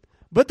again.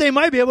 But they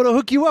might be able to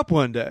hook you up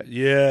one day.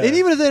 Yeah. And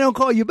even if they don't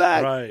call you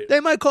back,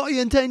 they might call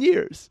you in 10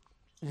 years.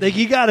 Like,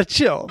 you got to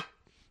chill.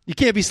 You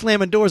can't be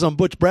slamming doors on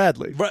Butch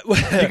Bradley. Right.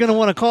 You're going to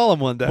want to call him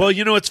one day. Well,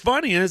 what's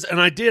funny is,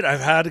 and I've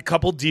had a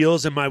couple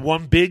deals, and my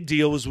one big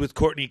deal was with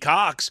Courtney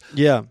Cox.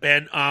 Yeah.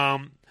 And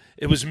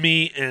it was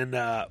me and...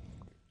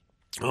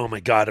 oh my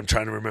God, I'm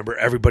trying to remember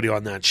everybody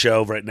on that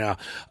show right now.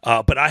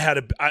 But I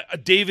had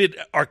David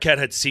Arquette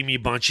had seen me a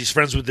bunch. He's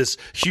friends with this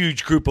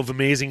huge group of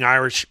amazing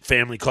Irish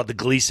family called the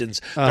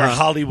Gleasons. They're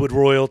Hollywood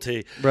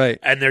royalty. Right.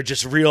 And they're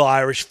just real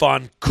Irish,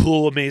 fun,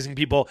 cool, amazing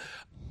people.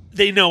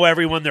 They know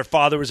everyone. Their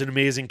father was an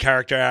amazing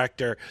character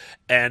actor,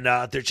 and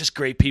they're just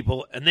great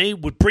people. And they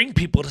would bring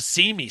people to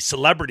see me,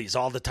 celebrities,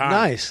 all the time.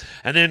 Nice.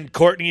 And then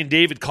Courtney and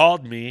David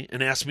called me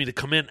and asked me to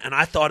come in, and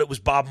I thought it was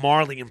Bob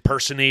Marley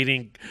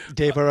impersonating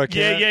Dave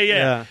Arquette.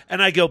 Yeah.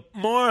 And I go,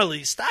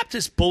 Marley, stop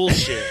this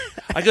bullshit.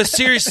 I go,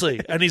 seriously.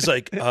 And he's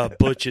like,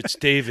 Butch, it's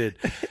David.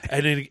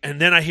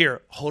 And then I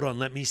hear, hold on,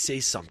 let me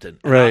say something.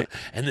 Right.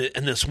 And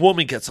this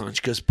woman gets on.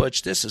 She goes,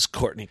 Butch, this is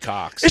Courtney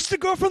Cox. It's the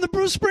girl from the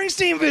Bruce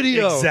Springsteen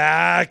video.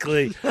 Exactly.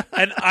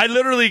 And I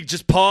literally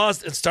just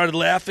paused and started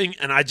laughing,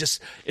 and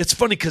it's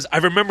funny because I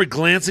remember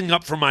glancing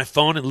up from my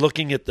phone and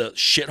looking at the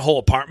shithole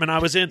apartment I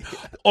was in,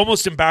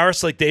 almost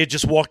embarrassed, like they had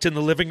just walked in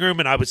the living room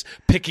and I was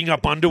picking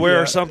up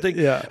underwear or something.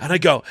 Yeah. And I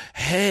go,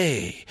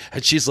 hey.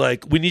 And she's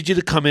like, we need you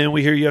to come in.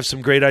 We hear you have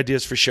some great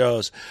ideas for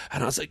shows.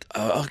 And I was like,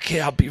 okay,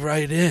 I'll be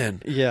right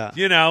in. Yeah.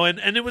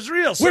 And it was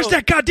real. Where's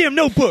that goddamn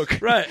notebook?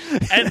 Right.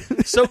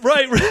 And so,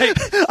 right.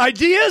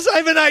 Ideas? I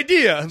have an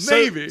idea.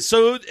 Maybe.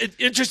 So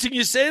interesting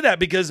you say that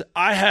because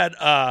I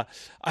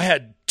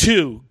had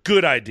two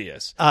good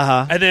ideas,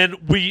 and then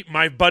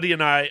my buddy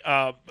and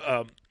I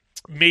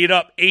made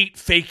up 8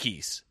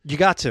 fakies. You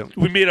got to.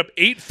 We made up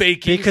 8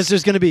 fakies because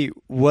there's going to be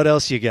what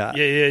else you got.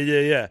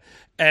 Yeah.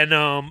 And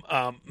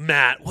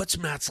Matt, what's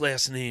Matt's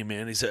last name,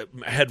 man? He's a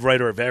head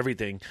writer of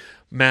everything.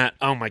 Matt,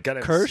 oh my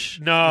God. Kirsch?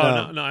 No.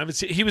 I haven't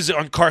seen, he was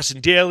on Carson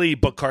Daly, he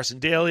booked Carson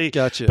Daly.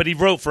 Gotcha. But he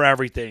wrote for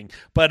everything.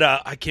 But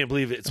I can't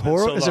believe it. It's been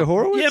so long. Is it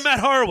Horowitz? Yeah, Matt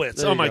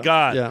Horowitz. There Oh my go.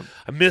 God. Yeah.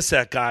 I miss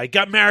that guy. He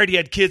got married, he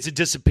had kids, and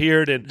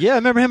disappeared. And yeah, I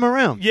remember him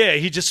around. Yeah,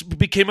 he just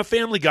became a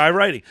family guy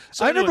writing.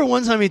 So I remember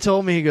one time he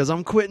told me, he goes,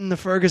 I'm quitting the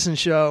Ferguson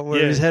show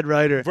where he was head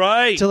writer.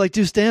 Right. To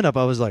do stand-up.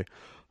 I was like,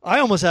 I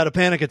almost had a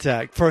panic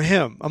attack for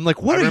him. I'm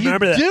like, what are you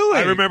doing?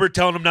 I remember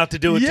telling him not to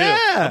do it, too.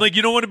 I'm like,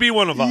 you don't want to be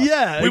one of us.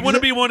 Yeah. We want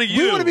to be one of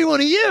you. We want to be one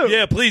of you.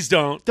 Yeah, please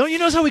don't. Don't you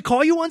notice how we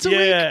call you once a week?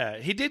 Yeah,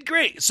 he did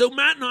great. So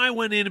Matt and I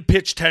went in and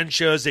pitched 10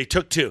 shows. They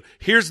took 2.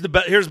 Here's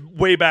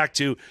way back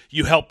to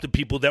you helped the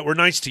people that were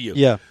nice to you.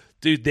 Yeah.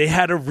 Dude, they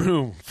had a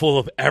room full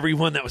of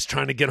everyone that was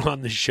trying to get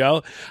on the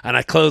show, and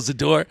I closed the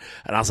door,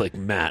 and I was like,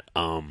 Matt,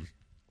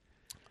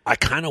 I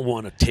kind of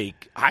want to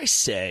take, I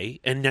say,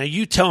 and now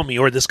you tell me,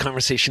 or this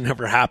conversation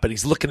never happened.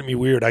 He's looking at me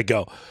weird. I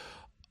go,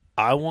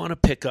 I want to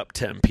pick up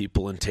 10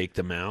 people and take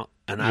them out,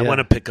 and I want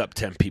to pick up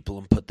 10 people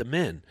and put them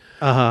in.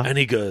 And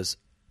he goes,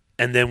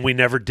 and then we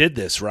never did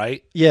this,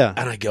 right? Yeah.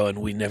 And I go, and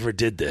we never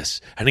did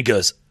this. And he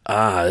goes,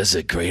 this is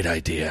a great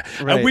idea.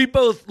 Right. And we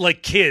both,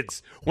 like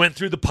kids, went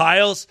through the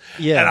piles,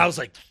 and I was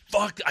like,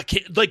 fuck, I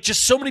can't, like,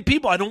 just so many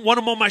people. I don't want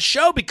them on my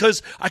show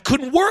because I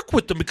couldn't work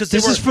with them because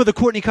this is for the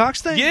Courtney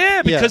Cox thing?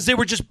 Yeah, because they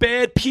were just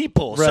bad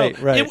people. Right,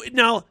 so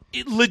right.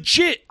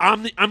 Legit,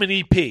 I'm an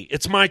EP.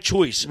 It's my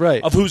choice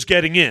of who's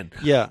getting in.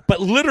 Yeah. But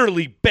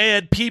literally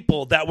bad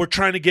people that were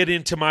trying to get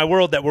into my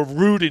world that were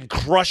rude and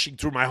crushing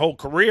through my whole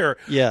career.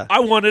 Yeah.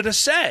 I wanted to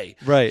say.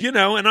 Right. You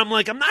know, and I'm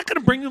like, I'm not going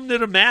to bring them to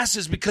the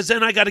masses because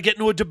then I got to get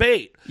into a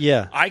debate.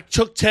 Yeah. I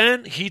took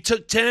 10, he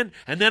took 10,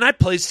 and then I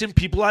placed in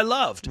people I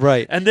loved.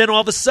 Right. And then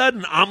all of a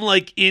sudden, I'm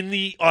like in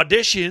the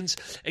auditions,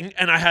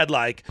 and I had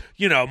like,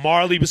 you know,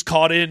 Marley was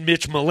called in,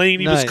 Mitch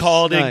Mulaney was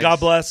called in, God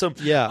bless him.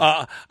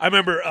 Yeah. I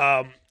remember,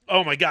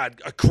 oh my God,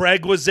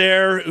 Craig was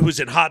there, who was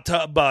in Hot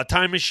Tub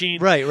Time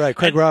Machine. Right,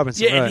 Craig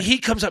Robinson. Yeah, right. and he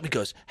comes up and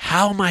goes,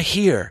 how am I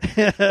here?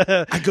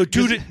 I go,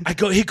 dude,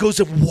 he goes,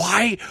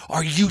 why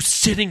are you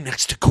sitting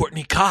next to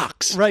Courtney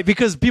Cox? Right,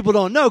 because people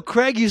don't know,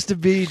 Craig used to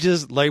be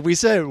just, like we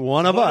said,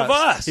 one of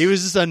us. He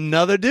was just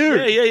another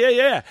dude.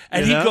 Yeah.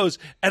 And he goes,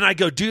 and I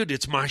go, dude,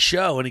 it's my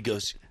show. And he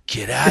goes,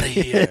 get out of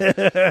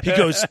here. He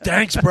goes,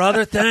 thanks,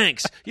 brother,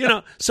 thanks. You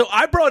know, so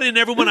I brought in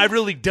everyone I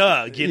really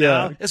dug, you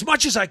know, as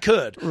much as I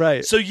could.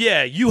 Right. So,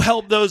 yeah, you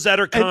help those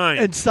that are kind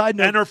and side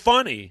note, and are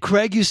funny.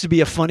 Craig used to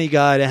be a funny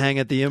guy to hang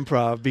at the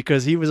Improv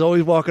because he was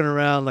always walking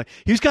around like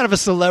he was kind of a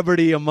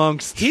celebrity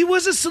amongst. He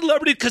was a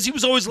celebrity because he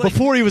was always like.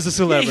 Before he was a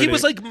celebrity. Yeah, he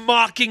was like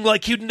mocking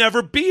like he'd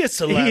never be a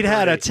celebrity. He'd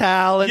had a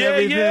towel and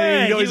everything.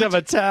 Yeah, He'd always have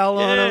a towel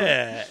on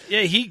him.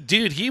 Yeah,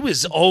 he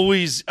was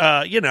always,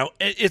 you know,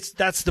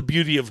 that's the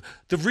beauty of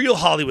the real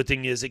Hollywood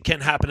thing is it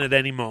can happen at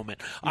any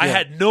moment. I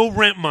had no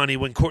rent money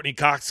when Courtney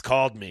Cox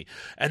called me.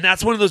 And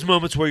that's one of those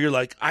moments where you're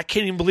like, I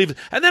can't even believe it.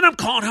 And then I'm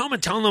calling home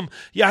and telling them,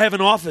 yeah, I have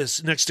an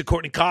office next to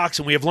Courtney Cox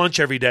and we have lunch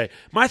every day.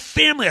 My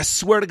family, I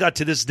swear to God,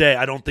 to this day,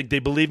 I don't think they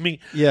believe me.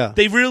 Yeah.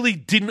 They really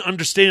didn't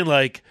understand,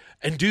 like,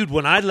 and dude,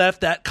 when I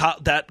left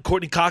that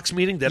Courtney Cox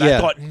meeting that I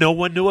thought no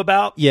one knew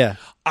about,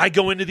 I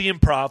go into the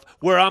Improv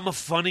where I'm a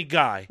funny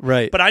guy.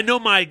 Right. But I know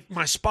my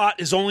spot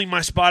is only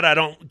my spot. I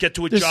don't get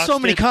to adjust. There's so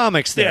many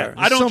comics there.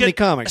 I don't so get many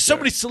comics. So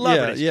many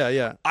celebrities.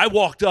 Yeah. I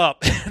walked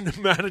up and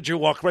the manager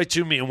walked right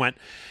to me and went,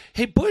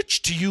 hey,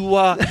 Butch, do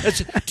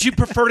you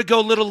prefer to go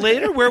a little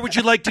later? Where would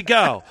you like to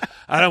go?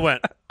 And I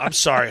went, I'm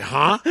sorry,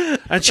 huh?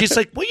 And she's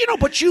like, well, you know,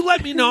 but you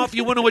let me know if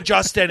you want to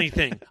adjust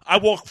anything. I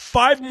walked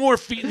 5 more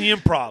feet in the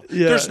Improv.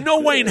 Yeah. There's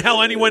no way in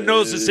hell anyone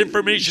knows this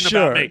information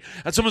about me.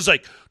 And someone's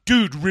like,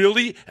 dude,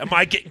 really? Am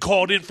I getting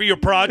called in for your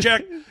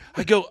project?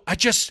 I go, I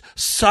just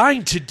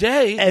signed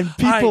today. And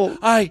people...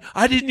 I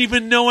didn't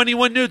even know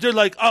anyone knew. They're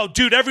like, oh,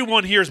 dude,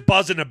 everyone here is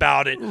buzzing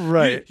about it.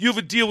 Right. You have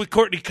a deal with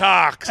Courtney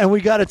Cox. And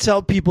we got to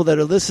tell people that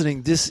are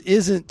listening, this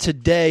isn't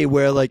today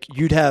where, like,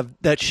 you'd have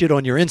that shit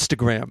on your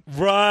Instagram.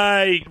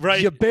 Right.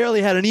 You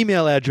barely had an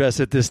email address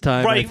at this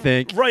time, I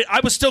think. Right.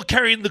 I was still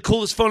carrying the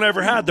coolest phone I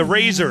ever had, the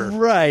Razor.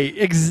 Right,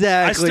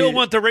 exactly. I still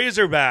want the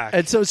Razor back.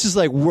 And so it's just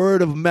like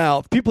word of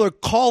mouth. People are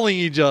calling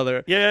each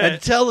other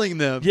and telling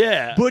them,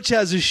 Butch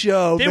has a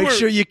show. Make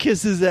sure you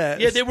kiss his ass.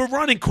 Yeah, they were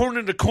running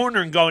corner to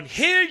corner and going,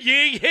 hear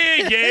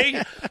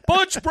ye,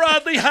 Butch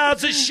Bradley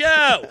has a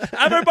show.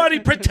 Everybody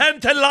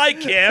pretend to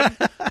like him.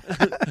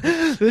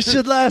 This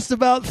should last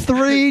about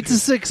 3 to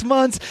 6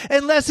 months,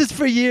 unless it's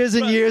for years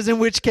and years, in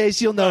which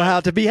case you'll know how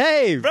to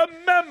behave.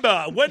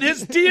 Remember, when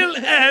his deal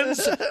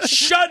ends,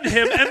 shun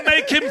him and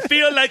make him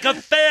feel like a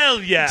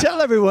failure.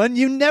 Tell everyone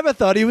you never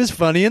thought he was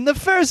funny in the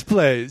first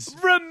place.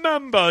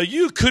 Remember,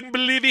 you couldn't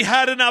believe he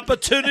had an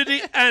opportunity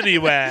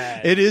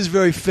anyway. It is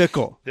very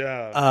fickle.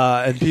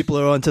 Yeah. And people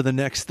are on to the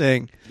next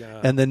thing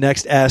and the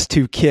next ass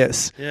to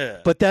kiss. Yeah.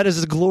 But that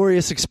is a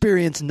glorious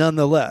experience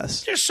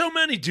nonetheless. There's so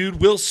many,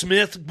 dude. Will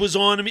Smith was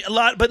on me a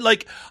lot. But,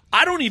 like,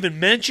 I don't even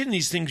mention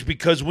these things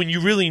because when you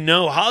really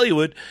know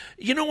Hollywood,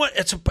 you know what?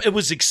 It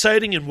was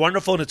exciting and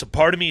wonderful, and it's a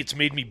part of me. It's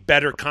made me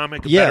better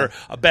comic,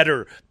 a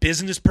better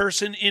business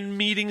person in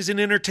meetings and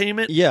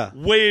entertainment. Yeah.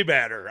 Way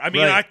better. I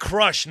mean, I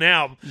crush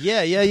now.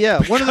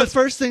 Yeah. One of the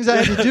first things I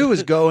had to do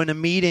was go in a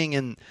meeting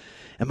and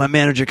my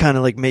manager kind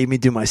of like made me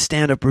do my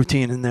stand-up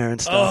routine in there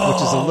and stuff,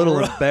 which is a little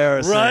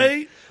embarrassing.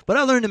 Right? But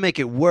I learned to make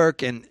it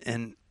work,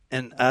 and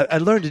I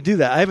learned to do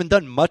that. I haven't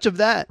done much of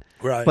that.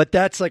 Right. But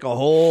that's like a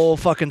whole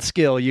fucking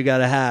skill you got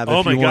to have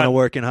if you want to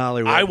work in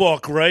Hollywood. I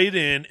walk right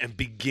in and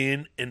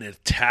begin an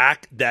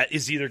attack that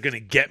is either going to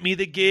get me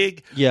the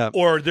gig,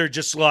 or they're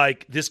just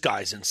like, this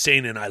guy's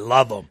insane and I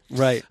love him.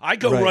 Right. I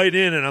go right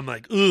in and I'm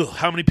like, ooh,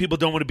 how many people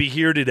don't want to be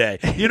here today?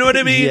 You know what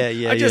I mean?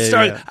 Yeah. I just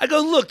start. I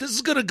go, look, this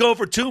is going to go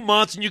for 2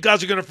 months and you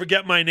guys are going to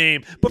forget my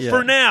name. But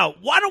for now,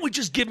 why don't we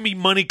just give me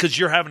money because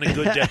you're having a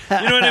good day?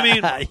 You know what I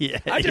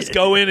mean? I just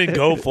go in and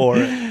go for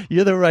it.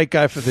 You're the right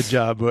guy for the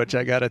job, Butch.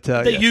 I got to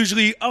tell you. They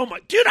usually, oh my,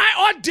 dude,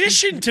 I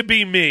auditioned to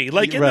be me.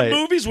 Like in the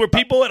movies where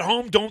people at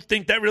home don't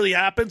think that really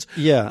happens.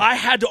 Yeah. I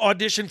had to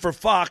audition for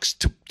Fox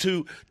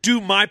to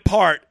do my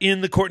part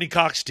in the Courtney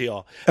Cox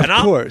deal. Of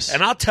course.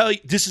 And I'll tell you,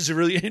 this is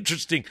really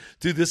interesting.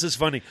 Dude, this is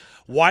funny.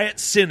 Wyatt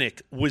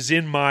Cenac was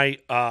in my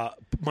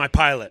my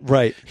pilot.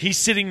 Right. He's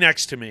sitting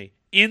next to me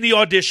in the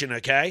audition,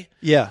 okay?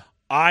 Yeah.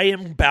 I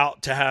am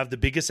about to have the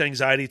biggest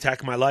anxiety attack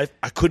of my life.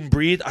 I couldn't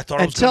breathe. I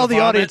thought I was going to tell the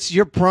vomit. audience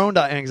you're prone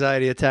to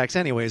anxiety attacks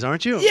anyways,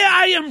 aren't you? Yeah,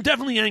 I am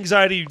definitely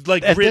anxiety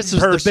ridden this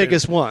was person. the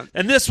biggest one.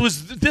 And this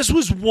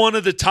was one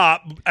of the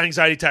top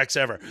anxiety attacks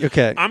ever.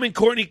 Okay. I'm in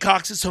Courtney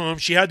Cox's home.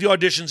 She had the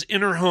auditions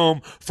in her home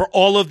for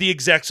all of the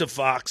execs of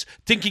Fox,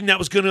 thinking that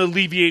was going to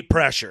alleviate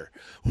pressure.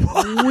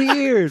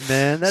 Weird,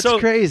 man. That's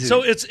crazy.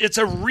 So it's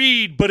a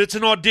read, but it's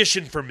an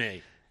audition for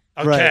me.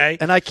 Okay. Right.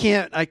 And I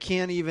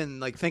can't even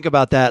like think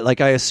about that.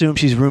 Like I assume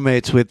she's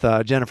roommates with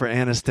Jennifer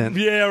Aniston.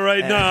 Yeah,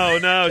 right.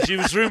 No. She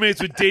was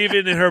roommates with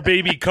David and her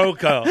baby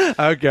Coco.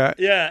 Okay.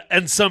 Yeah,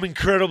 and some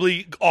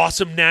incredibly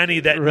awesome nanny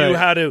that knew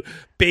how to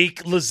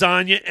bake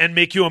lasagna and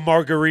make you a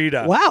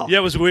margarita. Wow. Yeah,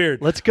 it was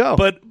weird. Let's go.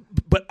 But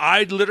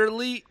I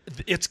literally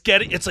it's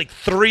like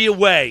 3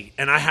 away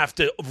and I have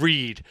to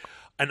read.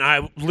 And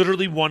I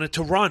literally wanted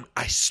to run.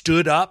 I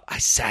stood up. I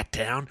sat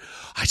down.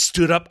 I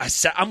stood up. I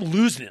sat. I'm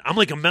losing it. I'm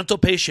like a mental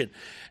patient.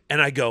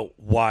 And I go,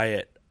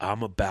 Wyatt,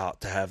 I'm about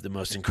to have the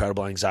most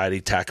incredible anxiety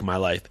attack of my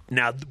life.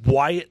 Now,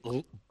 Wyatt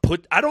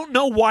I don't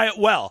know Wyatt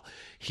well.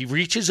 He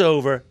reaches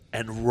over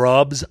and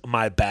rubs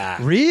my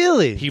back.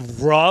 Really? He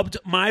rubbed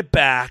my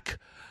back.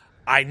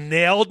 I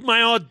nailed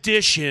my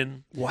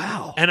audition.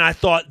 Wow. And I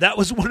thought that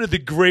was one of the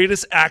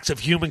greatest acts of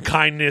human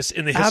kindness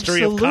in the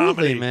history of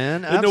comedy.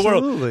 Man. In the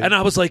world. And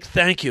I was like,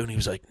 thank you. And he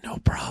was like, no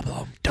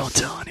problem. Don't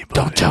tell anybody.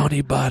 Don't tell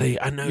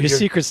anybody. I know your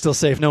secret's still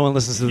safe. No one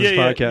listens to this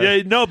podcast.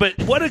 Yeah, no, but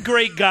what a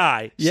great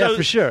guy. Yeah,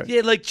 for sure.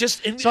 Yeah, like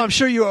just. So I'm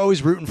sure you were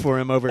always rooting for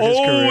him over his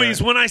career.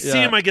 Always. When I see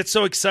him, I get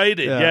so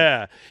excited.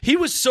 Yeah. He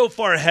was so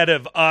far ahead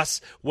of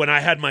us when I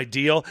had my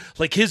deal.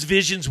 Like his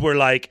visions were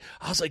like,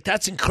 I was like,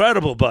 that's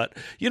incredible. But,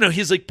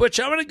 he's like, Butch,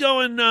 I want to go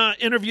and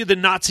interview the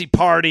Nazi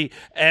party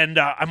and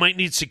I might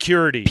need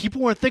security.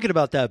 People weren't thinking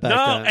about that back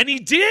then. No, and he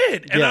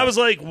did. And I was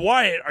like,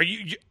 Wyatt, are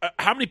you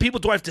how many people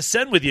do I have to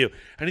send with you?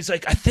 And he's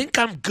like, I think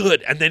I'm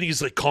good. And then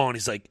he's like calling.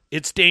 He's like,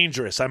 it's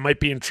dangerous. I might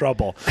be in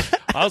trouble.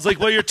 I was like,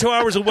 well, you're 2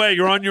 hours away.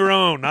 You're on your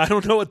own. I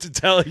don't know what to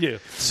tell you.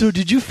 So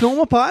did you film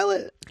a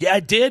pilot? Yeah, I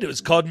did. It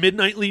was called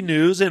Midnightly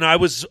News, and I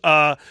was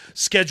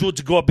scheduled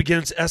to go up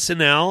against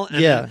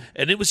SNL.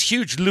 And it was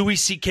huge. Louis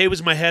C.K.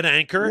 was my head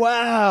anchor.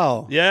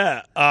 Wow.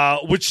 Yeah,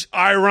 which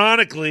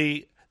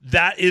ironically,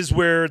 that is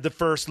where the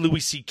first Louis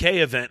C.K.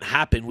 event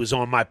happened, was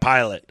on my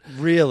pilot.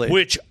 Really?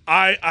 Which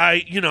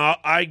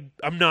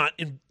I'm not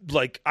in.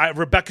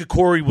 Rebecca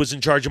Corey was in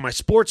charge of my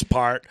sports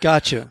part.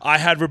 Gotcha. I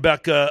had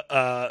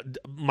Rebecca.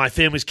 My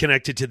family's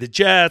connected to the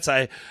Jets.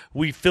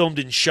 We filmed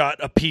and shot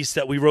a piece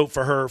that we wrote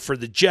for her for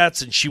the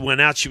Jets, and she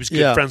went out. She was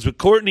good friends with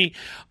Courtney.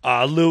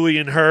 Louis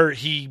and her.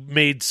 He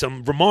made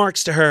some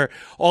remarks to her.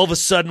 All of a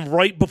sudden,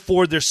 right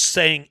before they're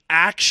saying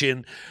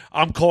action,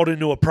 I'm called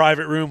into a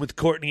private room with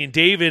Courtney and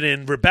David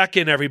and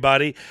Rebecca and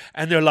everybody,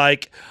 and they're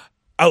like,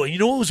 "Oh, you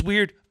know what was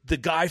weird? The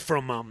guy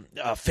from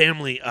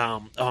Family.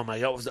 Oh my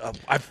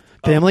God,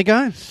 Family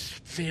Guy?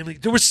 Family.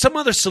 There were some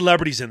other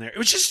celebrities in there. It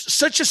was just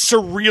such a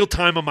surreal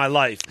time of my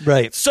life.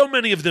 Right. So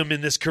many of them in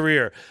this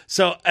career.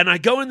 So, and I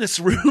go in this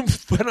room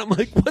and I'm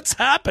like, what's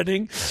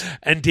happening?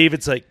 And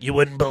David's like, you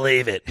wouldn't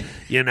believe it,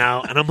 And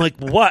I'm like,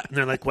 what? And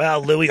they're like,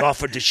 well, Louis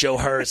offered to show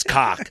her his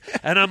cock.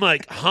 And I'm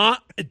like, huh?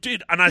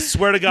 Dude, and I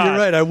swear to God. You're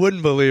right. I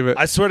wouldn't believe it.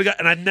 I swear to God.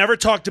 And I never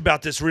talked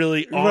about this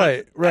really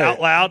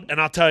out loud.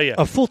 And I'll tell you.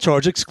 A full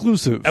charge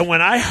exclusive. And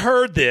when I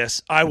heard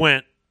this, I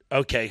went,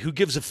 okay, who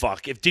gives a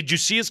fuck? Did you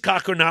see his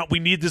cock or not? We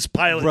need this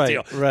pilot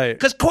deal. Right.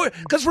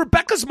 Because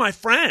Rebecca's my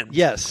friend.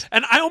 Yes.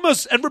 And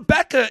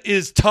Rebecca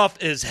is tough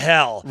as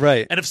hell.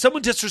 Right. And if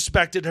someone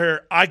disrespected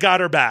her, I got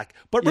her back.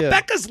 But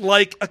Rebecca's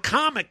like a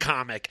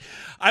comic.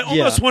 I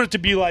almost wanted to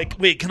be like,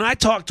 wait, can I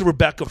talk to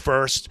Rebecca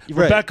first?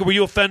 Right. Rebecca, were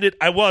you offended?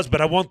 I was,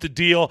 but I want the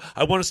deal.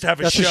 I want us to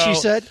have a show. That's what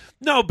she said?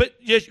 No, but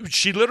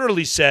she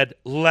literally said,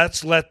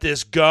 let's let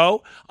this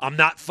go. I'm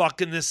not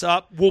fucking this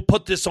up. We'll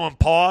put this on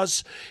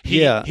pause.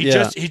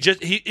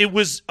 It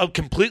was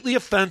completely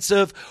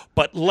offensive,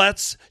 but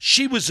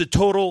it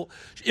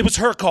was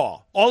her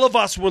call. All of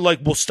us were like,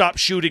 we'll stop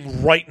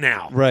shooting right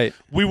now. Right.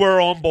 We were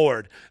on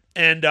board.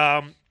 And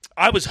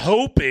I was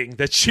hoping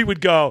that she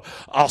would go,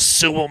 I'll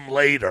sue him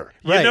later.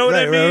 You know what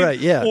I mean? Right,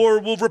 yeah. Or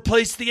we'll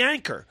replace the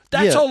anchor.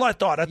 That's all I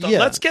thought. I thought,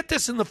 let's get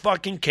this in the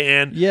fucking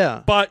can.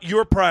 Yeah. But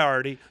your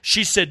priority.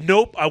 She said,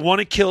 nope, I want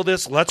to kill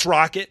this. Let's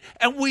rock it.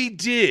 And we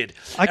did.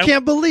 I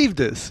can't believe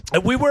this.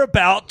 And we were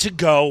about to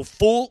go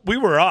full. We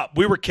were up.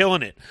 We were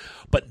killing it.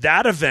 But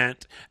that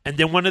event, and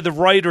then one of the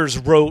writers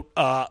wrote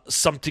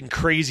something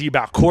crazy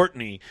about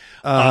Courtney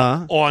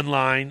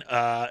online,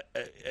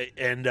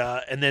 and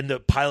then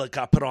the pilot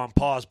got put on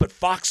pause. But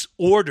Fox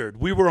ordered.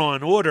 We were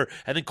on order,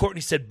 and then Courtney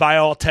said, buy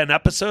all 10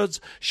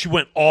 episodes. She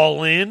went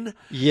all in.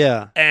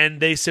 Yeah. And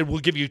they said, we'll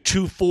give you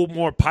 2 full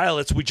more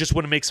pilots. We just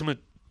want to make some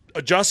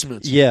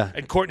adjustments. Yeah.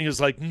 And Courtney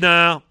was like,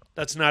 no,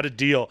 that's not a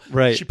deal.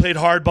 Right. She played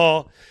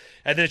hardball.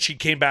 And then she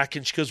came back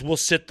and she goes, "We'll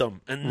sit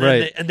them." And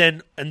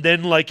then, and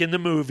then, like in the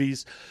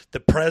movies, the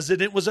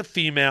president was a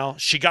female.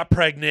 She got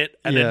pregnant,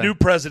 and a new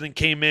president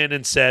came in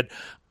and said,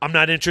 "I'm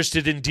not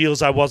interested in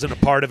deals I wasn't a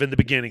part of in the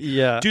beginning."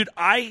 Yeah, dude,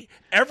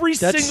 every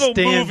single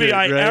movie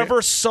I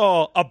ever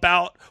saw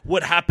about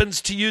what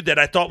happens to you that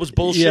I thought was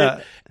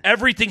bullshit.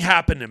 Everything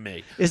happened to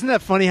me. Isn't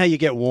that funny how you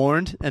get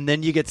warned and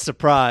then you get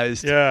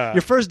surprised? Yeah.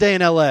 Your first day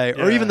in L.A.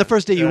 or even the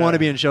first day you want to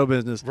be in show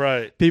business.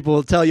 Right. People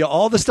will tell you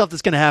all the stuff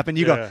that's going to happen.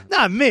 You go,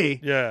 not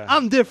me. Yeah.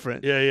 I'm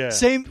different. Yeah.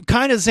 Same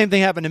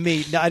thing happened to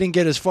me. I didn't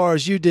get as far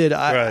as you did.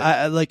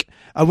 I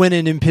went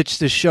in and pitched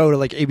this show to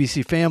like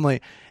ABC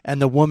Family,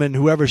 and the woman,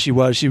 whoever she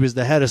was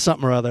the head of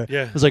something or other.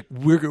 Yeah. Was like,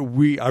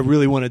 I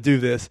really want to do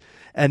this,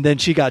 and then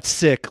she got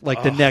sick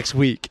like the next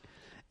week.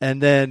 And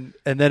then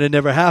it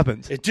never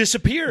happens. It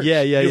disappears.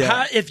 Yeah.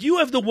 If you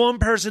have the one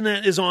person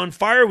that is on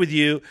fire with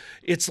you,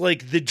 it's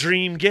like the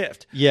dream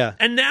gift. Yeah.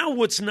 And now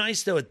what's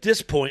nice, though, at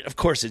this point, of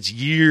course, it's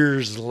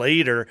years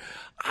later,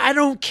 I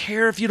don't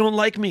care if you don't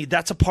like me.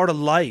 That's a part of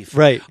life.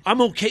 Right. I'm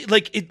okay.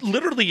 Like, it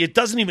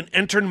doesn't even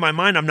enter into my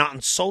mind. I'm not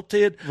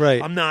insulted.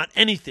 Right. I'm not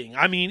anything.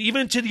 I mean,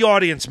 even to the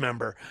audience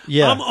member,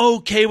 yeah. I'm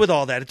okay with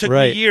all that. It took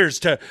me years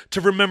to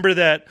remember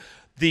that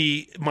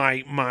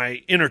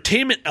my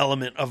entertainment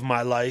element of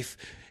my life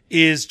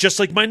is just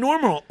like my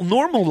normal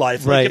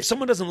life. Like if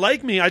someone doesn't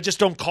like me, I just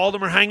don't call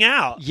them or hang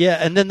out. Yeah,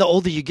 and then the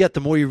older you get, the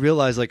more you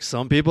realize like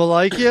some people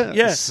like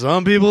you,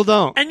 some people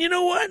don't. And you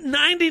know what?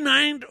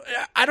 99,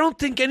 I don't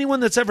think anyone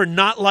that's ever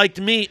not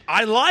liked me,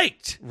 I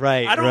liked.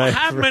 Right. I don't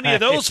have many of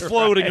those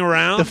floating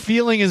around. The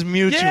feeling is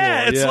mutual.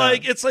 Yeah,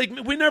 it's like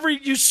we never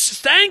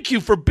thank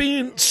you for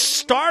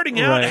starting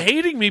out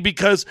hating me,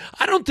 because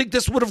I don't think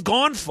this would have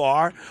gone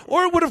far,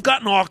 or it would have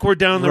gotten awkward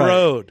down the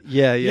road.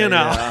 Yeah, you know?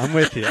 I'm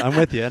with you.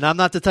 And I'm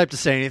not the type to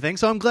say anything,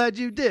 so I'm glad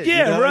you did.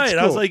 Yeah, you know, right. cool.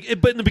 I was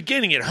like, but in the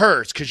beginning it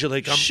hurts because you're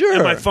like,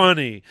 am I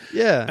funny?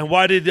 Yeah. And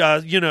why did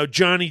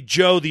Johnny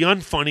Joe, the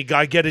unfunny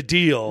guy, get a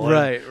deal?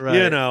 Right.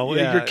 You know,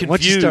 you're confused.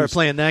 Once you start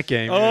playing that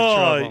game, you're in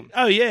trouble.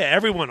 Oh yeah,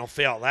 everyone will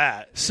fail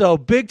that. So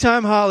big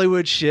time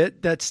Hollywood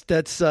shit that's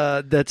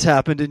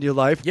happened in your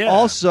life. Yeah.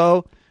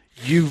 Also,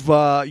 you've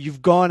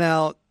gone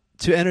out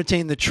to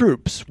entertain the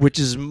troops, which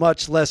is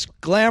much less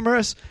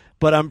glamorous,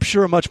 but I'm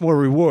sure much more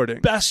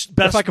rewarding. Best.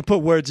 If I could put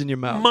words in your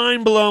mouth.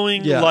 Mind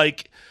blowing. Yeah.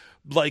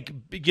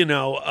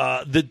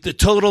 The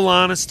total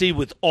honesty,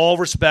 with all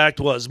respect,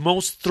 was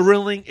most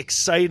thrilling,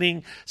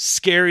 exciting,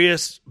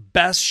 scariest,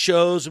 best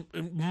shows,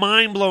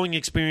 mind blowing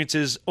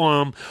experiences.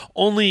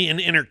 Only an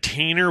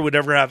entertainer would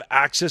ever have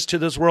access to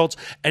those worlds,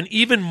 and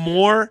even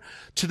more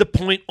to the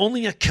point,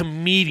 only a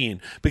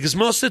comedian. Because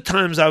most of the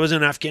times I was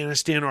in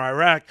Afghanistan or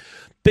Iraq,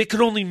 they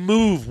could only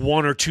move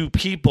 1 or 2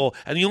 people,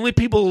 and the only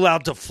people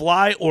allowed to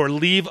fly or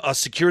leave a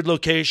secured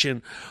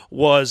location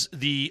was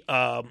the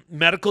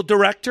medical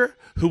director,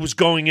 who was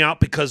going out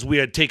because we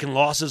had taken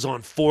losses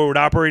on forward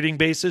operating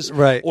bases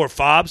or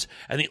FOBs,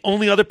 and the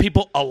only other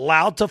people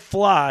allowed to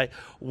fly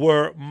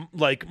were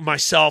like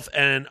myself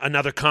and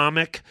another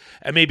comic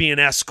and maybe an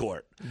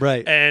escort.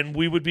 Right. And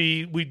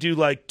we do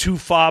like 2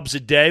 FOBs a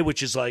day,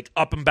 which is like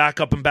up and back,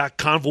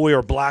 convoy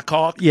or Black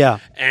Hawk. Yeah.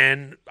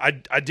 And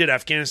I did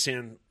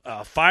Afghanistan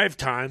 5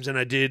 times, and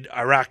I did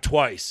Iraq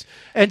twice.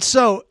 And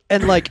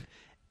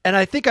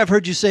I think I've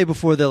heard you say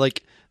before that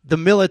like the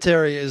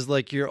military is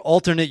like your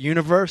alternate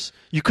universe.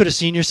 You could have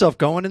seen yourself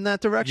going in that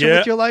direction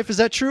with your life. Is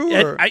that true?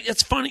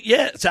 It's funny.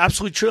 Yeah, it's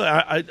absolutely true.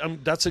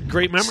 That's a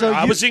great memory.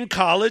 I was in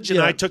college, and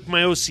I took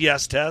my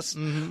OCS test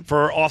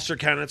for officer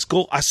candidate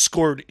school. I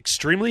scored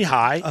extremely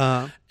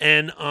high,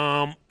 and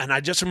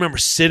I just remember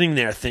sitting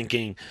there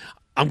thinking,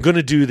 I'm going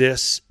to do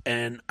this,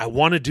 and I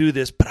want to do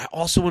this, but I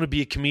also want to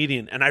be a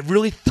comedian. And I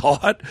really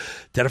thought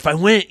that if I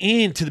went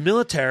into the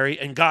military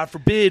and, God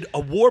forbid, a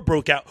war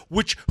broke out,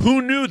 which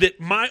who knew that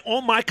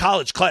all my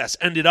college class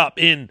ended up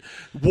in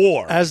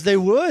war. As they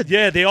would.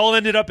 Yeah, they all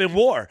ended up in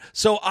war.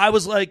 So I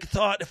was like,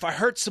 thought if I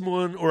hurt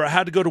someone or I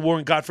had to go to war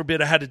and, God forbid,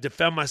 I had to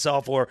defend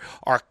myself or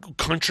our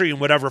country in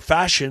whatever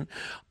fashion,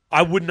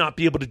 I would not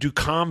be able to do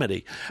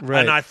comedy.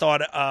 Right. And I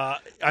thought I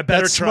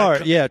better That's try.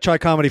 smart. Yeah, try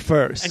comedy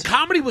first. And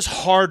comedy was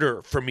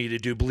harder for me to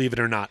do, believe it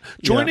or not.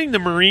 Joining the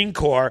Marine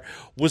Corps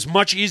was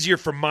much easier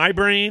for my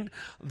brain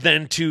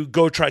than to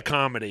go try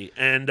comedy.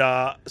 And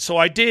so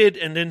I did,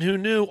 and then who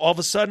knew? All of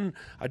a sudden,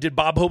 I did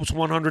Bob Hope's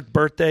 100th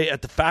birthday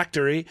at the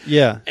factory.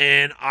 Yeah.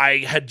 And I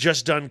had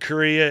just done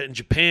Korea and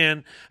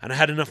Japan, and I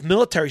had enough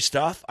military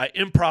stuff. I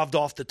improv'd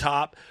off the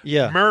top,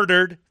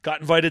 murdered,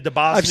 got invited to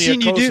Bosnia. I've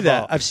seen you Kosovo. do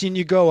that. I've seen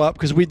you go up,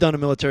 because we've done a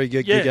military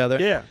gig together.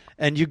 Yeah.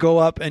 And you go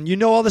up, and you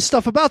know all this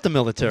stuff about the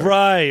military.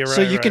 Right.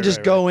 So you can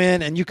just go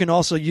in, and you can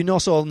also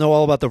know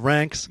all about the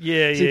ranks.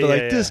 Yeah, so you're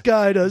like, this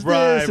guy does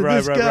this, and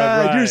this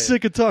guy. Right. You're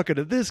sick of talking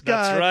to this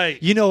guy. That's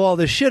right. You know all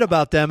this shit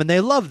about them, and they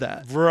love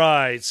that.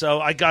 Right.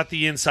 So I got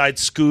the inside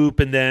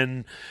scoop, and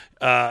then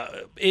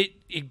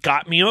it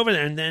got me over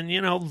there. And then,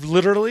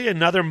 literally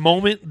another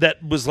moment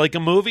that was like a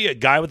movie, a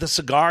guy with a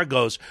cigar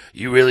goes,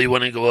 "You really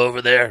want to go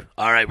over there?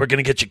 All right, we're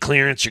going to get you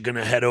clearance. You're going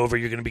to head over.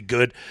 You're going to be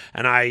good."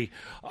 And I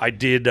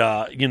did,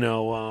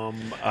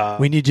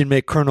 we need you to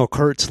make Colonel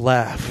Kurtz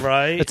laugh.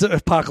 Right. It's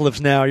Apocalypse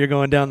Now. You're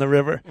going down the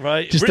river.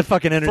 Right. Just to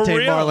fucking entertain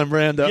Marlon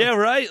Brando. Yeah,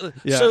 right.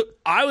 Yeah. So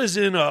I was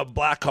in a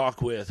Black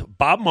Hawk with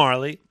Bob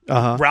Marley,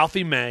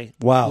 Ralphie May,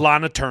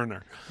 Lana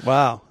Turner.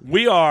 Wow.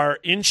 We are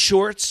in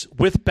shorts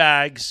with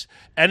bags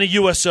and a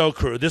USO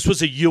crew. This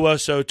was a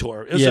USO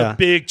tour. It was a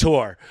big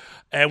tour.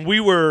 And we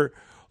were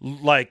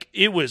like,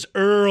 it was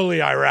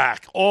early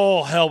Iraq.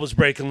 All hell was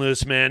breaking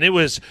loose, man. It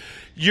was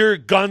your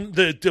gun,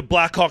 the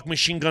Black Hawk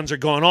machine guns are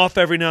going off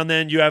every now and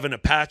then. You have an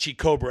Apache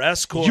Cobra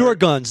Escort. Your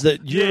guns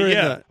that you're in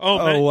the...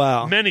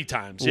 wow. Many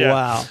times, yeah.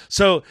 Wow.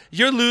 So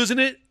you're losing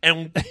it,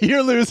 and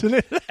you're losing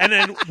it. And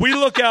then we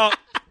look out.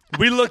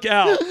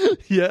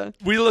 Yeah.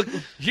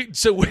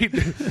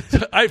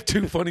 I have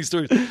two funny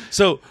stories.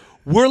 So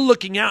we're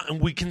looking out, and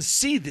we can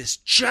see this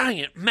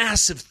giant,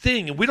 massive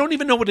thing, and we don't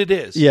even know what it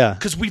is. Yeah.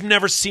 Because we've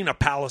never seen a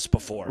palace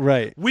before.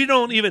 Right. We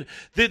don't even...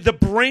 The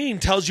brain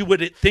tells you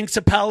what it thinks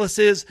a palace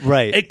is.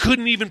 Right. It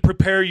couldn't even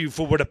prepare you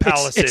for what a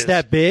palace is. It's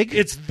that big?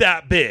 It's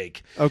that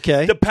big.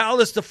 Okay. The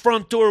palace, the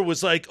front door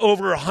was like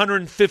over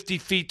 150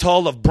 feet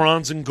tall of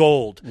bronze and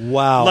gold.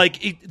 Wow.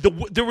 Like,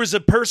 there was a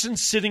person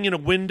sitting in a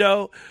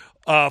window...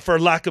 for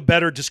lack of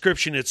better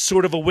description, it's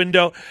sort of a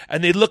window,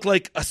 and they look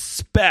like a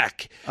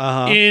speck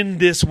in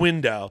this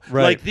window.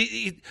 Right.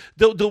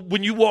 Like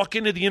when you walk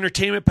into the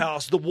entertainment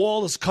palace, the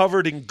wall is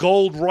covered in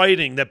gold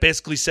writing that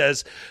basically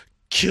says,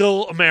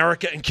 "Kill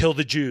America and kill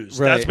the Jews."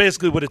 Right. That's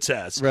basically what it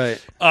says.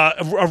 Right.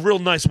 A real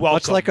nice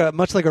welcome.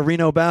 Much like a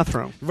Reno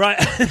bathroom. Right.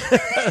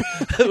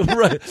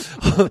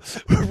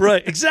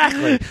 Right.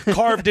 Exactly.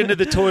 Carved into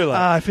the toilet.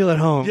 I feel at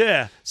home.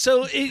 Yeah.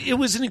 So it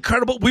was an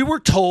incredible... We were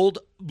told...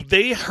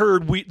 They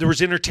heard there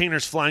was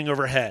entertainers flying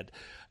overhead.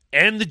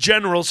 And the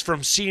generals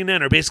from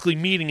CNN are basically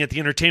meeting at the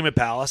entertainment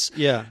palace.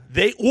 Yeah.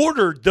 They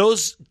ordered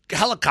those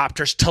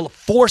helicopters to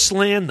force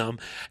land them,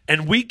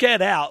 and we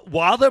get out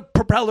while the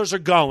propellers are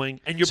going.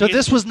 And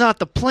this was not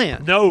the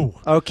plan? No.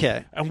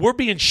 Okay. And we're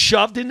being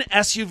shoved in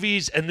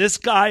SUVs, and this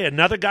guy,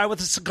 another guy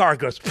with a cigar,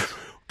 goes,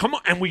 "Come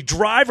on." And we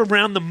drive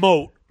around the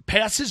moat,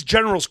 past his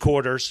general's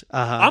quarters.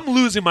 I'm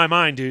losing my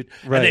mind, dude.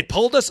 Right. And they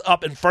pulled us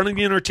up in front of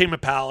the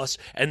entertainment palace,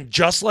 and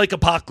just like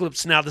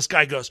Apocalypse Now, this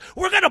guy goes,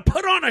 "We're going to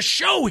put on a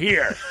show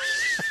here."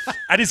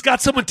 And he's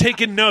got someone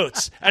taking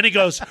notes, and he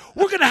goes,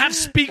 "We're going to have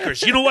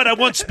speakers. You know what? I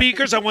want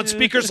speakers. I want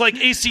speakers like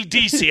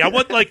AC/DC. I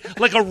want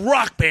like a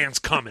rock band's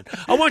coming.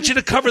 I want you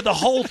to cover the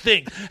whole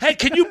thing. Hey,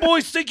 can you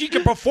boys think you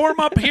can perform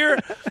up here?"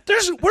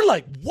 We're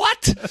like,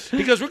 "What?"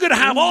 He goes, "We're going to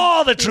have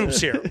all the troops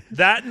here."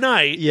 That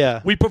night,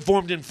 we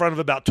performed in front of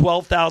about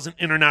 12,000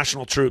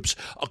 international troops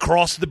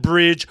across the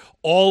bridge,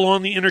 all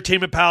on the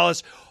entertainment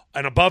palace,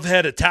 and above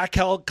head attack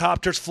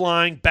helicopters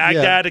flying,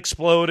 Baghdad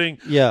exploding,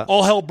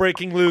 all hell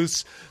breaking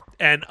loose.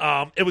 And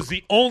it was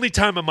the only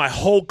time in my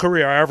whole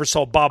career I ever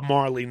saw Bob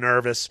Marley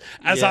nervous,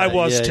 as I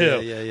was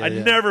too. I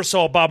never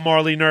saw Bob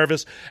Marley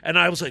nervous. And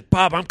I was like,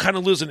 "Bob, I'm kind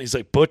of losing." He's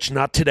like, "Butch,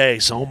 not today,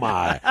 so am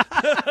I."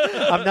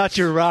 I'm not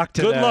your rock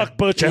today. Good luck,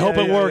 Butch. I hope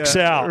it works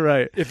out.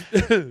 Right.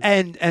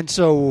 And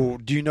so,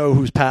 do you know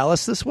whose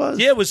palace this was?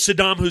 Yeah, it was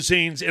Saddam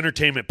Hussein's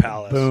entertainment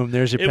palace. Boom,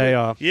 there's your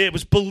payoff. It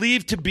was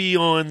believed to be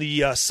on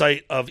the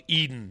site of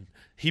Eden.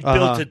 He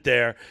built it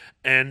there.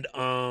 And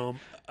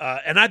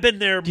I've been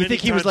there. Do you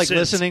think he was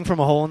listening from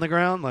a hole in the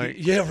ground?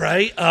 Yeah,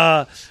 right.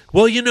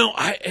 Well,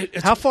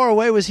 how far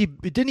away was he?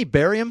 Didn't he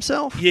bury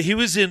himself? Yeah, he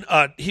was in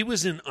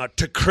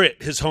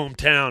Tikrit, his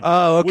hometown.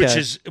 Oh,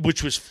 okay.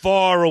 Which was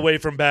far away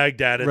from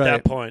Baghdad at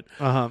that point.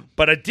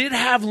 But I did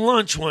have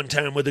lunch one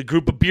time with a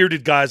group of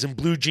bearded guys in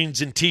blue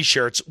jeans and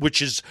t-shirts,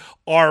 which is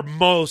our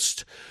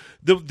most.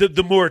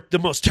 The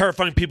most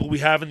terrifying people we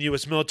have in the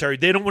U.S. military.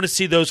 They don't want to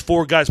see those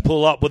four guys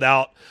pull up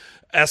without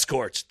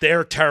escorts.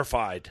 They're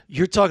terrified.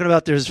 You're talking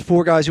about there's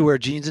 4 guys who wear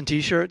jeans and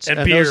T-shirts, and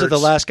those are the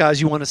beards. last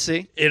guys you want to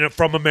see?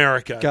 From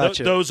America.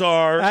 Gotcha. Those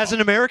are... As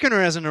an American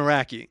or as an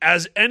Iraqi?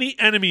 As any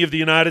enemy of the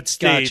United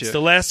States, Gotcha.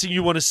 the last thing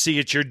you want to see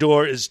at your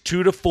door is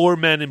 2 to 4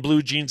 men in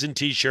blue jeans and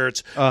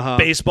T-shirts,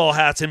 baseball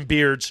hats and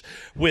beards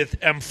with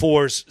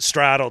M4s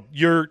straddled.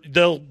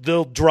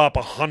 They'll drop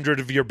 100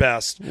 of your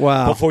best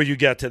before you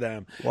get to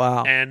them.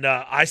 Wow. And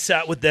I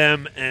sat with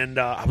them, and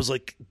I was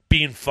like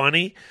being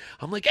funny.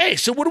 I'm like, hey,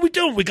 so what are we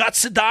doing? We got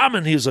Saddam.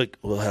 And he was like,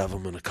 we'll have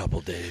him in a couple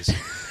days.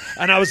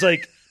 And I was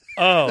like,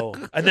 oh.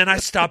 And then I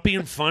stopped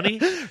being funny.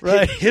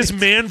 Right. His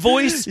man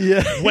voice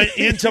went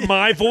into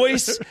my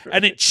voice,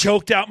 and it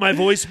choked out my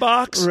voice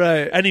box.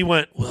 Right. And he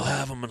went, we'll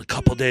have him in a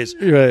couple days.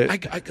 Right.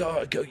 I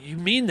go, you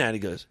mean that? He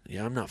goes,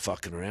 yeah, I'm not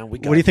fucking around.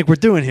 What do you think we're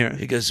doing here?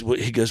 He goes,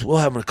 we'll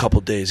have him in a couple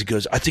days. He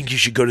goes, I think you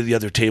should go to the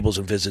other tables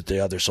and visit the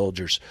other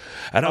soldiers.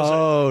 And I was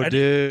like,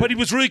 dude. But he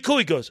was really cool.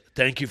 He goes,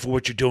 thank you for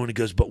what you're doing. He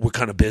goes, but we're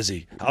kind of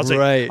busy. I was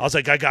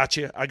like, I got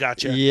you.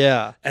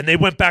 Yeah. And they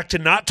went back to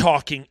not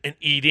talking and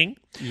eating.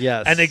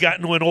 Yes. And they got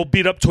into an old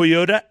beat-up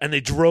Toyota, and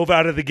they drove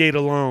out of the gate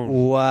alone.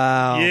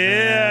 Wow. Yeah.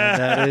 Man,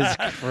 that is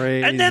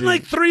crazy. And then,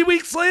 like, 3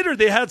 weeks later,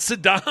 they had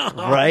Saddam.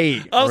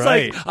 Right. I was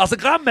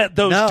like, I met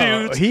those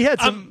dudes. He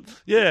had some.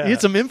 He had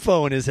some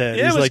info in his head.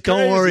 Yeah, He's like, crazy.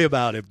 don't worry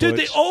about it, Butch. Dude,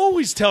 they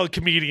always tell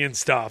comedian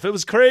stuff. It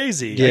was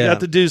crazy. Yeah. I got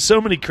to do so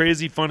many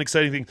crazy, fun,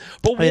 exciting things.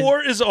 But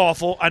war is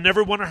awful. I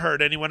never want to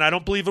hurt anyone. I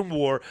don't believe in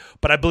war,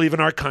 but I believe in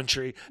our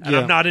country. And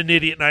I'm not an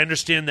idiot, and I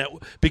understand that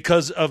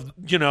because of,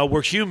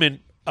 we're human.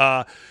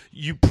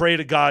 You pray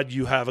to God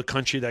you have a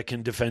country that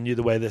can defend you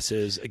the way this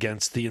is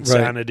against the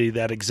insanity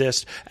that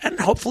exists. And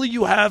hopefully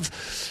you have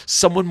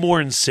someone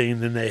more insane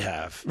than they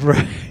have.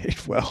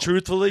 Right. Well,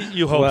 truthfully,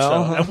 you hope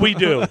so. And we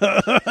do. Do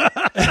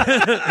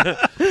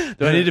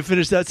I need to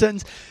finish that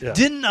sentence? Yeah.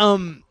 Didn't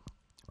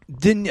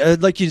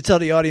I'd like you to tell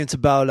the audience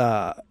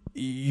about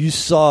you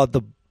saw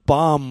the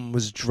bomb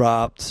was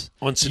dropped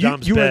on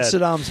Saddam's you bed. were in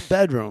Saddam's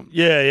bedroom.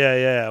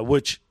 Yeah.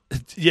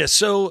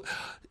 So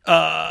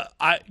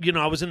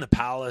I was in the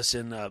palace,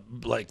 and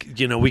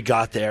we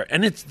got there,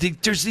 and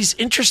there's these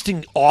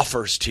interesting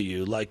offers to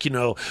you,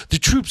 the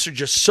troops are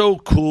just so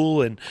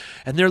cool, and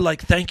they're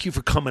like, thank you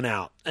for coming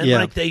out,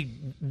 and they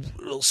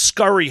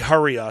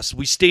hurry us.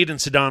 We stayed in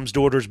Saddam's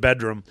daughter's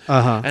bedroom,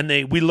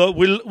 and we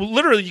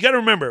literally, you got to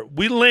remember,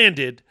 we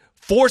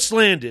forced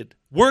landed.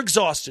 We're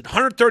exhausted,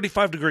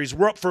 135 degrees.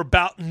 We're up for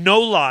about, no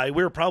lie,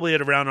 we were probably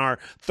at around our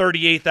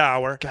 38th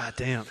hour. God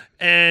damn.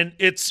 And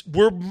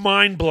we're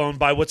mind blown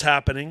by what's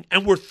happening,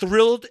 and we're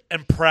thrilled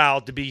and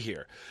proud to be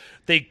here.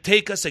 They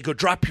take us, they go,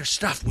 drop your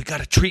stuff. We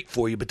got a treat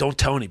for you, but don't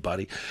tell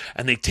anybody.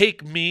 And they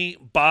take me,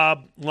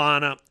 Bob,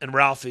 Lana, and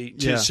Ralphie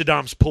to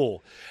Saddam's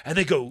pool. And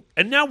they go,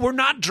 and now we're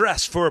not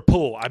dressed for a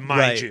pool,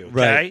 mind you. Okay?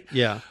 Right.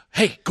 Yeah.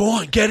 Hey, go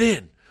on, get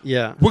in.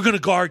 Yeah. We're going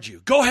to guard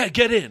you. Go ahead,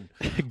 get in.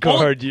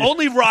 Guard you.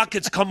 Only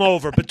rockets come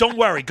over, but don't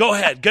worry. Go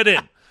ahead, get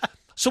in.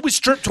 So we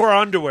strip to our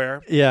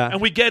underwear. Yeah. And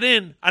we get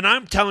in. And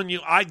I'm telling you,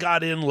 I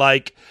got in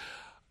like,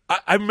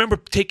 I remember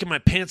taking my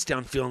pants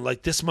down feeling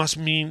like this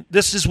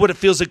is what it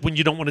feels like when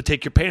you don't want to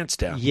take your pants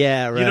down.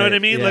 Yeah, right. You know what I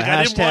mean? Yeah. Like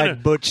I didn't want to.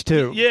 Butch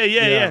too.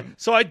 Yeah.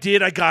 So I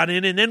did. I got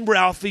in. And then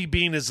Ralphie,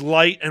 being as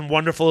light and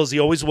wonderful as he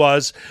always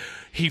was,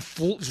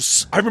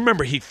 I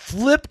remember he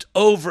flipped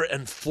over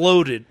and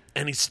floated,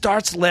 and he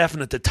starts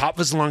laughing at the top of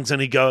his lungs,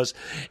 and he goes,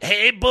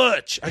 hey,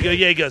 Butch. I go,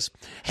 yeah. He goes,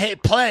 hey,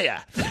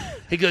 player.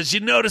 He goes, you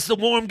notice the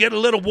warm get a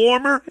little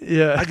warmer?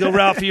 Yeah. I go,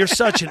 Ralphie, you're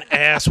such an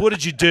ass. What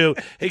did you do?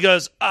 He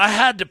goes, I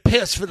had to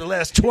piss for the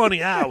last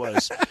 20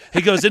 hours.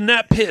 He goes, and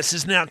that piss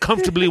is now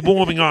comfortably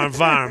warming our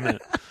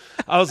environment.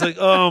 I was like,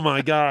 oh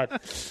my God.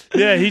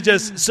 Yeah,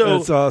 that's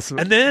awesome.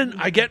 And then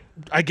I get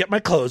my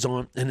clothes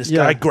on, and this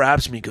guy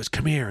grabs me, goes,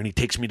 come here, and he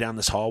takes me down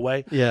this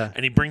hallway. Yeah.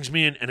 And he brings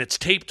me in, and it's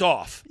taped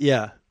off.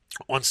 Yeah.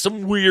 On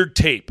some weird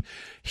tape.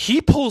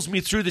 He pulls me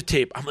through the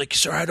tape. I'm like,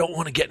 sir, I don't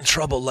want to get in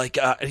trouble. And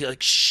he's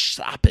like, shh,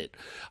 stop it.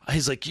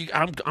 He's like,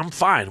 I'm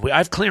fine. I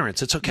have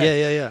clearance. It's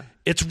okay. Yeah.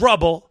 It's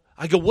rubble.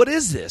 I go, what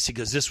is this? He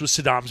goes, this was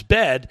Saddam's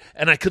bed.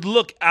 And I could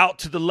look out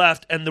to the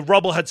left, and the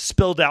rubble had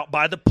spilled out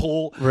by the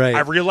pool. Right.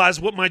 I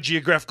realized what my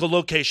geographical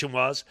location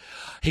was.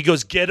 He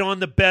goes, get on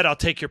the bed. I'll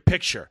take your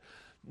picture.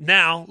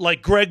 Now,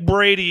 like Greg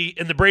Brady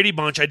in the Brady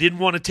Bunch, I didn't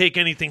want to take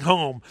anything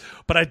home,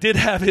 but I did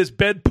have his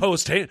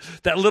bedpost,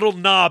 that little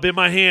knob in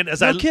my hand.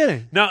 No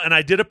kidding. No, and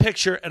I did a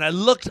picture, and I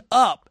looked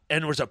up,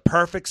 and there was a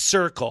perfect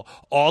circle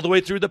all the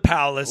way through the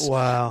palace,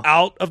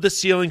 out of the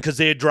ceiling, because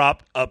they had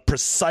dropped a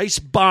precise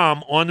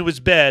bomb onto his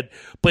bed,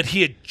 but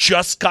he had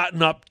just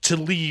gotten up to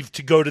leave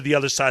to go to the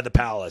other side of the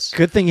palace.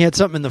 Good thing he had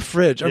something in the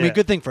fridge. I Yeah. mean,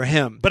 good thing for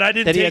him. But I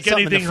didn't take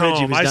anything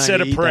home. I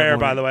said a prayer,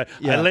 by the way.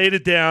 Yeah. I laid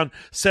it down,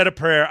 said a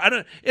prayer.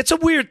 It's a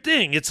weird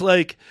thing. It's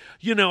like,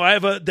 I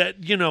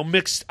have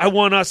mixed. I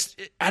want us.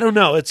 I don't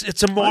know. It's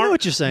a I know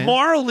what you're saying.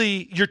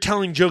 Morally, you're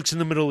telling jokes in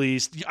the Middle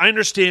East. I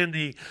understand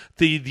you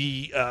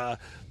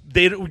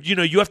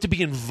have to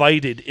be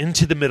invited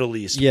into the Middle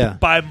East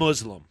by a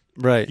Muslim.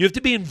 Right. You have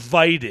to be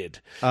invited.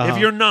 If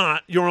you're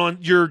not,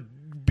 you're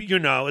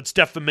it's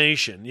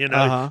defamation.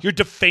 You're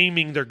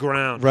defaming their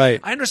ground. Right.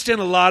 I understand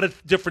a lot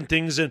of different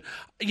things, and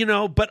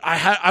but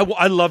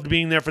I loved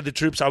being there for the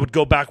troops. I would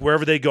go back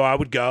wherever they go. I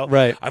would go.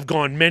 Right. I've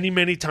gone many,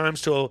 many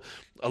times to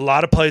a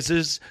lot of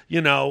places,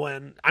 and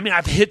I mean,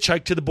 I've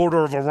hitchhiked to the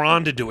border of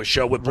Iran to do a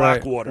show with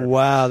Blackwater.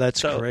 Wow,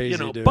 that's crazy,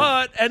 dude.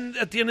 And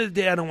at the end of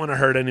the day, I don't want to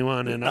hurt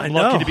anyone, and I'm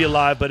lucky to be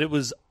alive, but it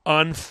was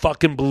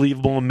unfucking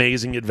believable,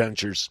 amazing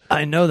adventures.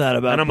 I know that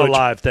about And I'm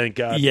alive, thank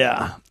God.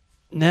 Yeah.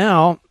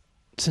 Now,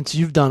 since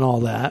you've done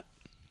all that,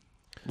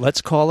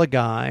 let's call a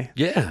guy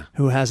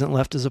who hasn't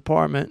left his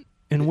apartment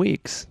in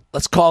weeks.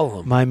 Let's call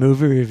him. My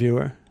movie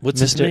reviewer. What's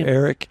his Mr. name?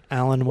 Eric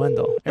Allen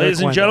Wendell. Ladies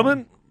and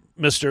gentlemen,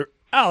 Mr.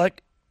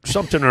 Alec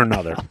something or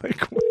another.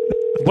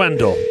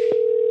 Wendell.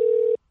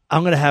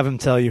 I'm going to have him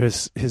tell you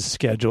his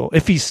schedule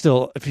if he's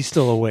still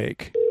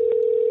awake.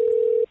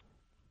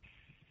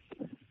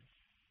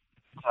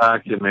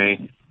 Talk to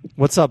me.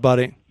 What's up,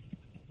 buddy?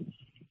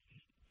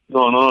 What's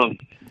going on?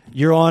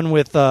 You're on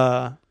with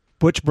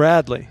Butch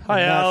Bradley.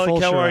 Hi,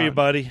 Alec. How are you,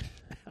 buddy?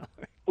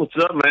 What's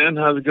up, man?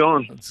 How's it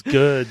going? It's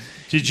good.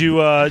 Did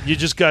you you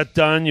just got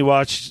done? You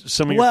watched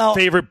some of your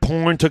favorite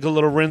porn, took a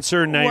little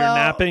rinser, and now you're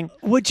napping?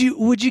 Would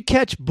you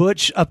catch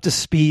Butch up to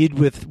speed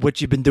with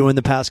what you've been doing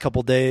the past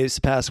couple days,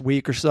 past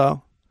week or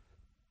so?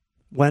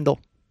 Wendell?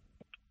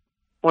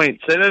 Wait,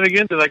 say that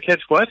again. Did I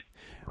catch what?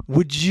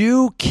 Would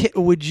you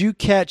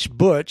catch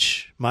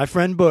Butch, my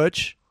friend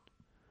Butch,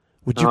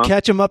 would you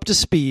catch him up to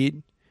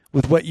speed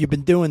with what you've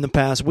been doing the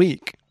past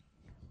week?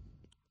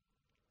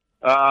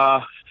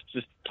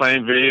 Just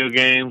playing video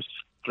games,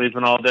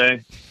 sleeping all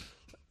day.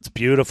 It's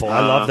beautiful. I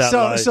love that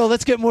life. So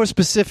let's get more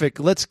specific.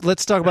 Let's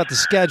talk about the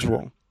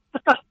schedule.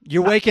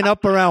 You're waking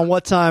up around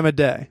what time of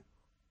day?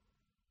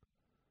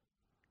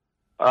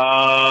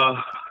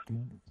 About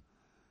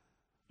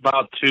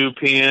 2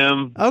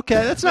 p.m.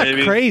 Okay, that's not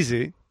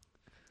crazy.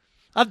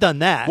 I've done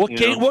that.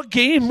 What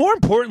game? More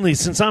importantly,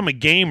 since I'm a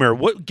gamer,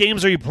 what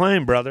games are you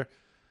playing, brother?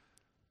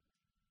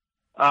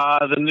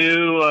 The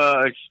new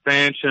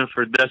expansion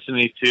for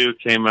Destiny 2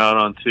 came out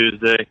on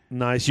Tuesday.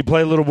 Nice. You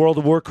play a little World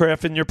of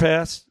Warcraft in your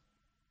past?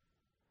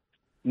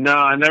 No,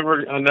 I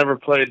never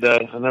played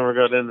that. I never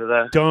got into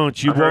that.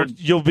 Don't you?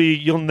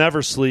 You'll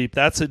never sleep.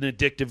 That's an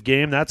addictive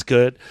game. That's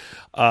good.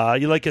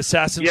 You like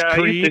Assassin's Creed?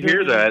 Yeah, I used to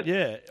hear that.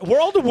 Yeah,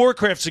 World of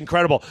Warcraft's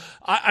incredible.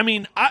 I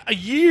mean,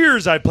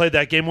 years I played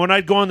that game. When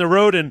I'd go on the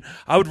road and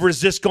I would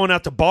resist going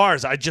out to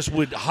bars, I just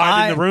would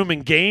hide in the room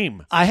and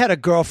game. I had a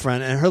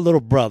girlfriend and her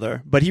little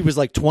brother, but he was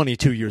like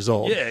 22 years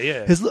old.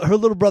 Yeah. Her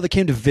little brother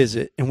came to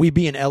visit, and we'd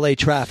be in L.A.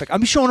 traffic.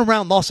 I'm showing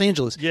around Los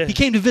Angeles. Yeah. He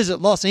came to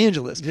visit Los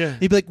Angeles. Yeah.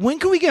 He'd be like, "When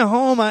can we get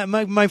home?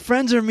 My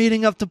friends are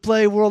meeting up to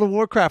play World of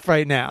Warcraft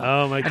right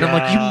now." Oh my God! And I'm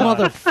like, "You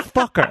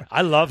motherfucker!"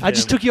 I love him. I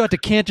just took you out to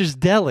Cantor's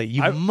Deli.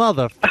 You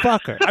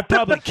motherfucker! I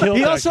probably killed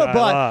that guy a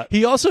lot.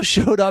 He also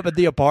showed up at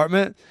the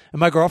apartment, and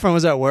my girlfriend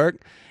was at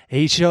work.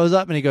 He shows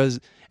up and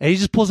he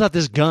just pulls out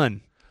this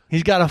gun.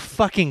 He's got a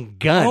fucking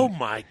gun. Oh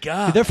my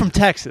God! They're from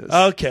Texas.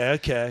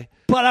 Okay.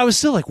 But I was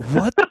still like,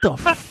 what the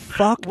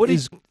fuck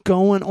is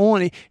going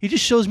on? He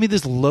just shows me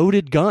this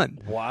loaded gun.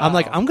 Wow. I'm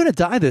like, I'm going to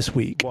die this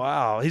week.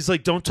 Wow. He's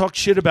like, don't talk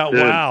shit about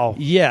Dude. WoW.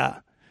 Yeah.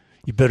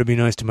 You better be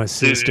nice to my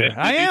sister. Did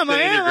I you am.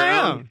 stand your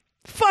ground?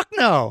 Fuck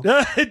no.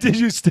 Did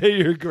you stay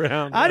your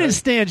ground? I didn't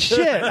stand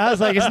shit. I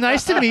was like, it's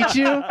nice to meet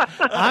you.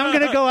 I'm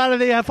going to go out of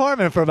the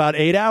apartment for about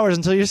 8 hours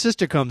until your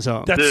sister comes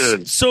home. That's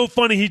Dude. so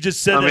funny he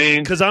just said that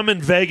because I'm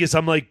in Vegas.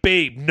 I'm like,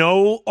 babe,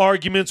 no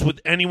arguments with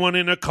anyone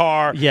in a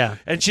car. Yeah.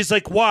 And she's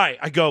like, why?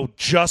 I go,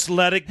 just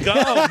let it go,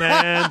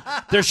 man.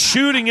 They're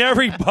shooting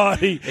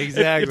everybody.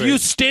 Exactly. If you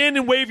stand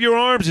and wave your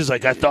arms, he's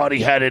like, I thought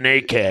he had an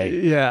AK.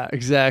 Yeah,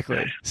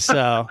 exactly.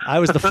 So I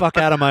was the fuck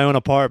out of my own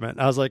apartment.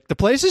 I was like, the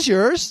place is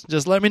yours.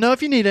 Just let me know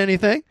if you need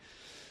anything.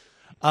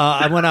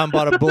 I went out and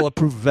bought a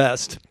bulletproof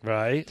vest.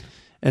 Right.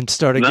 And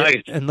started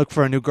and look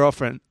for a new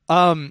girlfriend.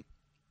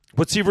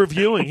 What's he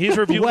reviewing? He's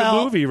reviewing a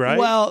movie, right?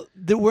 Well,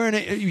 we're in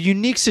a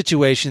unique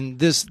situation.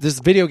 This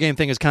video game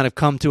thing has kind of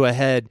come to a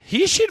head.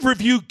 He should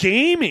review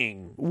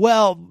gaming.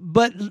 Well,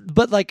 but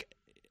like,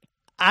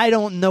 I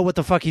don't know what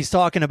the fuck he's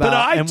talking about. But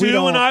I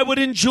do, and I would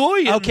enjoy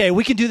it. Okay,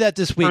 we can do that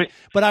this week.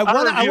 But I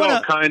want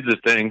all kinds of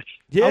things.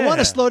 Yeah. I want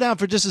to slow down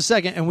for just a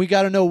second, and we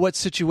got to know what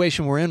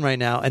situation we're in right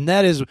now, and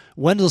that is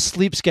Wendell's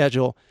sleep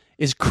schedule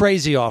is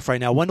crazy off right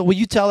now. Wendell, will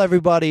you tell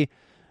everybody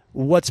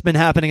what's been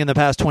happening in the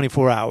past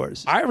 24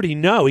 hours? I already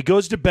know. He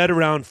goes to bed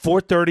around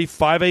 4:30,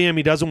 5 a.m.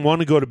 He doesn't want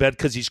to go to bed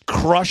because he's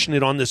crushing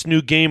it on this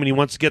new game and he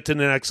wants to get to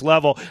the next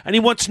level. And he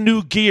wants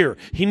new gear.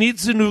 He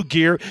needs the new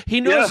gear. He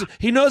knows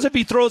if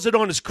he throws it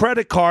on his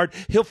credit card,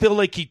 he'll feel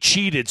like he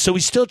cheated. So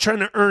he's still trying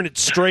to earn it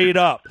straight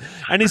up.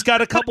 And he's got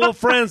a couple of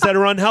friends that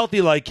are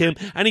unhealthy like him,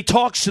 and he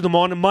talks to them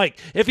on the mic.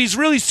 If he's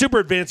really super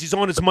advanced, he's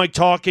on his mic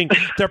talking.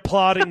 They're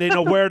plotting. They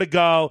know where to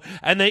go.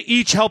 And they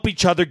each help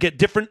each other get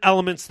different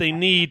elements they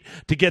need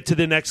to get get to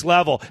the next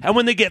level. And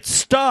when they get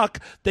stuck,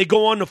 they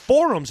go on the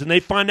forums and they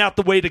find out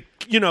the way to,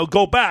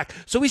 go back.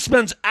 So he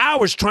spends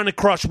hours trying to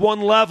crush one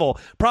level,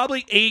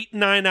 probably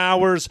 8-9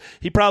 hours.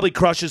 He probably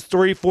crushes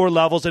 3-4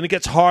 levels, and it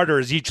gets harder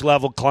as each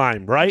level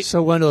climbs, right?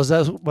 So, Wendell,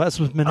 that's what's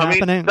been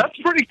happening? That's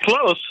pretty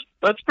close.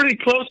 That's pretty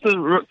close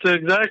to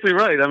exactly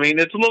right. I mean,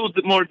 it's a little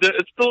bit more.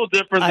 It's still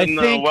different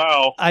than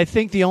WoW. I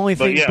think the only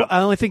thing. Yeah. I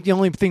only think the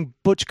only thing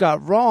Butch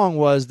got wrong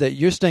was that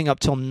you're staying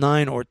up till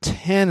 9 or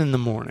 10 in the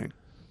morning.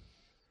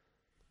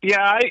 Yeah,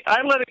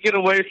 I let it get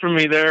away from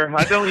me there.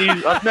 I've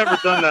never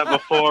done that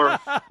before.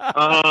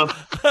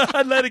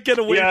 I let it get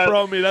away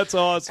from me. That's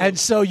awesome. And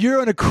so you're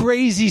on a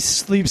crazy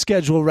sleep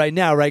schedule right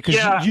now, right?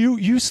 Because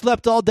you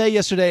slept all day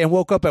yesterday and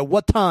woke up at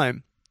what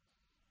time?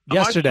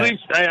 Yesterday.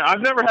 I've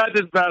never had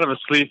this bad of a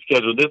sleep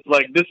schedule.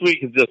 This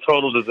week is a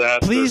total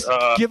disaster. Please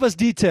give us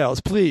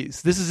details,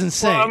 please. This is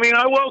insane. Well, I mean,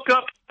 I woke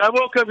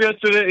up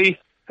yesterday.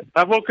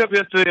 at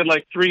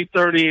like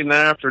 3:30 in the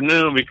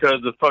afternoon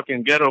because the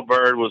fucking ghetto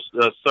bird was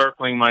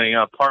circling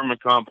my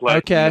apartment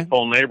complex in the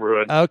whole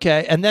neighborhood.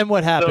 Okay, and then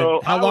what happened?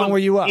 So How long were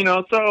you up?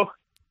 So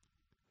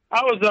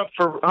I was up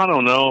for, I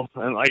don't know,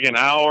 like an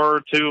hour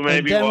or two,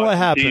 maybe. And then what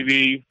happened?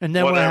 TV, and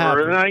then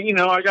whatever. what happened?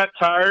 And I got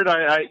tired.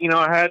 I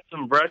had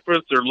some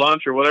breakfast or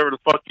lunch or whatever the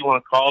fuck you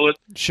want to call it.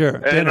 Sure.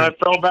 And dinner. I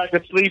fell back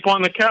asleep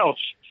on the couch.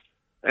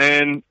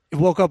 And you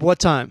woke up what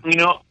time?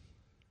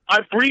 I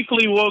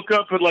briefly woke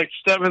up at like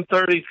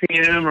 7:30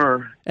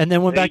 p.m. and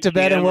then went back to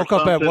bed and woke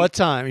up at what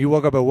time? You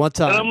woke up at what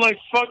time? And I'm like,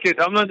 fuck it.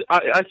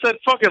 I said,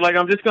 fuck it. Like,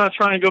 I'm just going to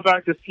try and go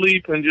back to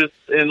sleep and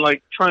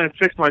try and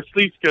fix my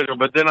sleep schedule.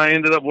 But then I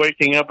ended up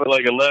waking up at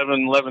like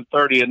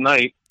 11:30 at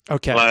night.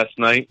 Okay. Last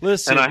night.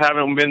 Listen, and I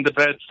haven't been to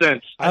bed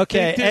since.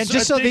 Okay. And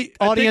just so the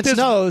audience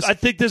knows. I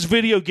think this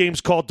video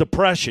game's called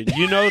depression.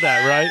 You know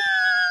that, right?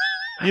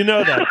 You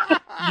know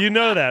that. You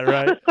know that,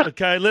 right?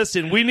 Okay,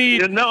 listen, we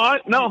need... I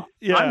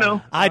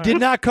know. I did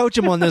not coach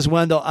him on this,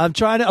 Wendell. I'm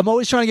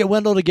always trying to get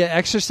Wendell to get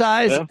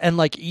exercise and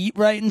eat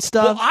right and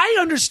stuff. Well, I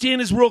understand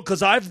his rule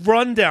because I've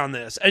run down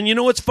this. And you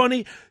know what's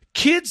funny?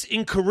 Kids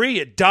in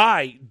Korea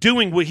die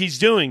doing what he's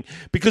doing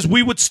because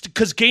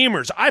because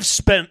gamers,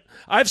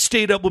 I've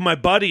stayed up with my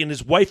buddy, and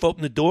his wife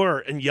opened the door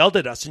and yelled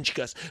at us, and she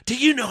goes, "Do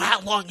you know how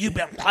long you've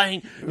been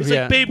playing?" He's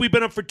like, "Babe, we've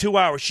been up for 2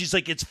 hours." She's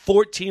like, "It's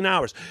 14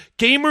 hours."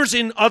 Gamers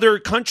in other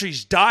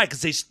countries die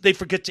because they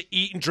forget to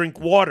eat and drink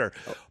water.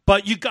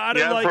 But you got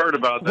to I've heard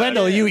about that.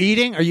 Wendell, are you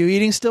eating? Are you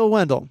eating still,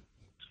 Wendell?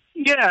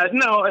 Yeah,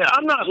 no,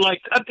 I'm not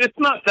like, it's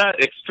not that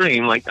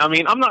extreme. Like, I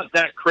mean, I'm not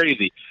that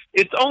crazy.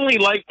 It's only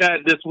like that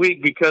this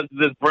week because of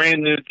this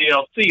brand new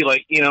DLC.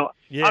 Like,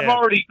 I've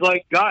already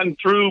gotten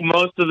through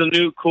most of the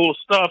new cool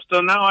stuff, so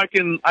now I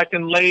can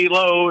lay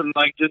low and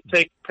just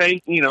take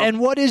pace. And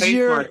what is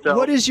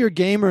your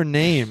gamer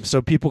name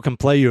so people can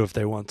play you if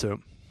they want to?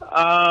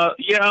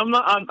 I'm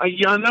not.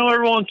 I know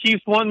everyone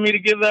keeps wanting me to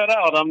give that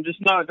out. I'm just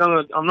not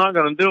gonna. I'm not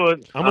gonna do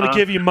it. I'm gonna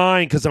give you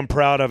mine because I'm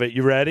proud of it.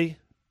 You ready?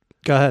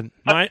 Go ahead.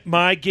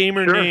 My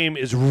gamer name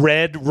is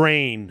Red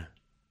Rain.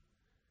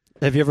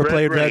 Have you ever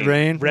played Red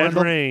Rain? Red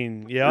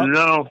Rain, yeah.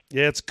 No.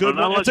 Yeah, it's good.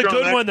 It's a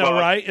good one, though,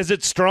 right? Is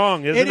it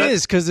strong? It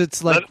is, because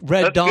it's like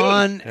Red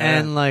Dawn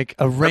and like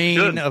a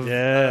rain of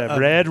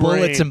red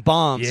bullets rain. and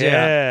bombs.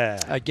 Yeah,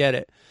 I get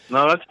it.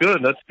 No, that's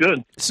good. That's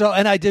good. So,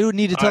 and I do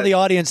need to tell the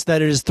audience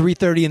that it is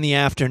 3:30 in the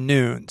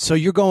afternoon. So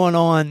you're going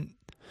on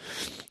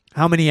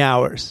how many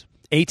hours?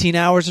 18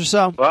 hours or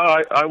so?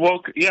 Well, I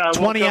woke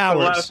 20 up hours.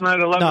 Last night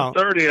at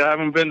 11:30. I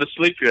haven't been to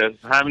sleep yet.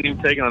 I haven't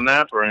even taken a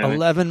nap or anything.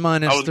 11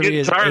 minus 3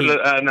 is 8. I was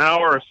getting tired an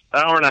hour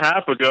and a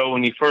half ago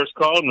when you first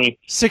called me.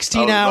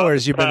 16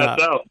 hours you've been up.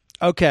 Out.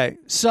 Okay,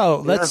 so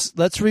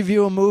let's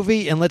review a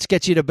movie and let's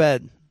get you to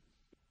bed.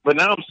 But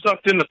now I'm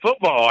sucked into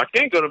football. I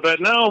can't go to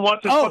bed now. I'm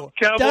watching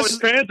Cowboys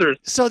Panthers.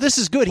 So this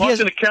is good.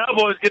 Watching the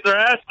Cowboys get their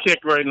ass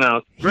kicked right now.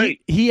 It's great.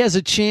 He has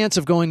a chance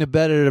of going to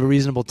bed at a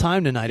reasonable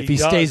time tonight if he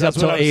stays up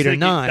till 8 or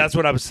 9. That's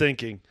what I was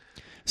thinking.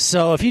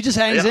 So if he just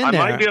hangs in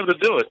there. I might be able to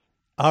do it.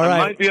 All right.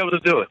 I might be able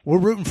to do it. We're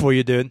rooting for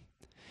you, dude.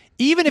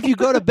 Even if you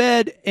go to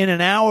bed in an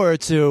hour or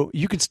two,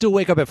 you can still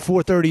wake up at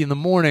 4:30 in the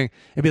morning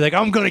and be like,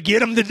 I'm going to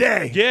get him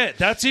today. Yeah,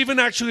 that's even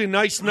actually a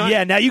nice night.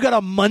 Yeah, now you got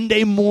a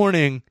Monday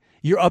morning.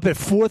 You're up at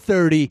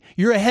 4:30.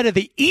 You're ahead of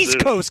the East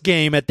Coast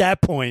game at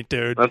that point,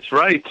 dude. That's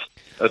right.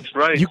 That's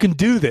right. You can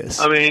do this.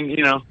 I mean,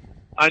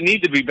 I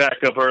need to be back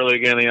up early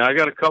again. I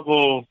got a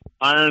couple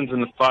irons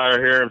in the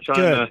fire here. I'm trying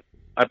to.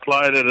 I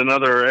applied at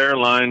another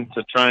airline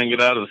to try and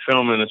get out of the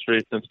film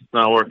industry since it's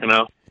not working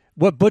out.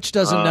 What Butch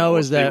doesn't know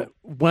is that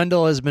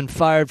Wendell has been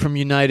fired from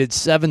United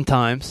 7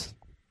 times.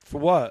 For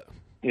what?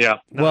 Yeah.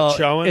 Not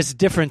showing? It's a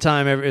different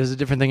time. It's a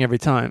different thing every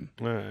time.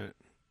 All right.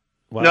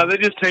 Wow. No, they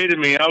just hated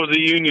me. I was a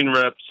union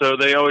rep, so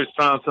they always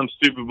found some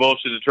stupid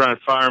bullshit to try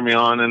and fire me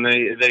on, and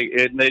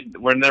they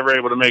were never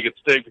able to make it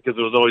stick because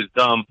it was always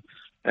dumb.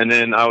 And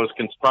then I was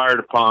conspired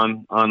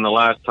upon on the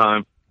last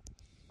time,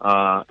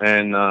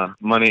 and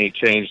money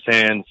changed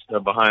hands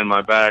behind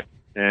my back,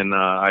 and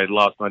I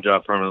lost my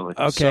job permanently.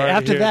 Okay, Sorry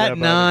after that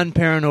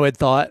non-paranoid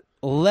thought,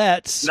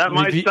 That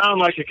might sound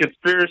like a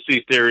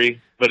conspiracy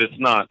theory, but it's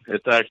not.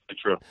 It's actually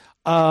true.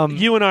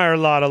 You and I are a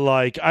lot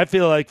alike. I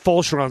feel like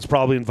Fulcheron's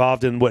probably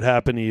involved in what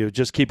happened to you.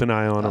 Just keep an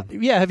eye on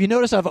him. Yeah, have you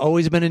noticed I've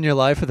always been in your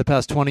life for the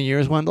past 20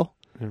 years, Wendell?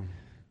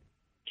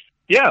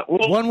 Yeah.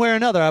 Well, one way or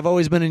another, I've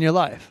always been in your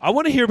life. I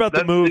want to hear about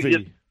the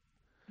movie.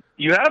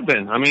 You have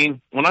been. I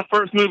mean, when I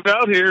first moved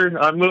out here,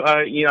 I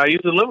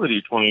used to live with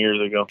you 20 years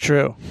ago.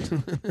 True.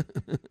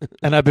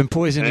 And I've been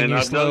poisoning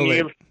you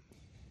slowly.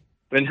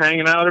 Been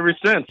hanging out ever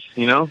since,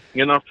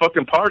 getting our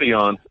fucking party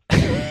on.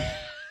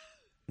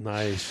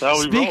 Nice.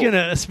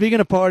 Speaking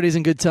of parties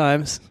and good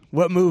times,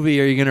 what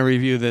movie are you going to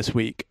review this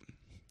week?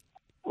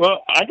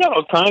 Well, I got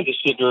all kinds of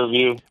shit to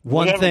review.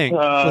 One thing.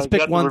 Let's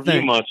pick one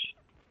thing. Much.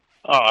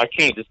 Oh, I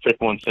can't just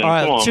pick one thing. All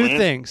right, Come on, two man.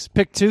 things.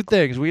 Pick two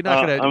things. We're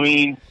not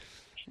going to.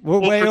 We're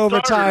way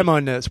over time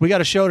on this. We got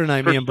a show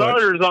tonight, me and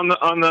Butch. For starters,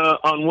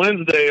 on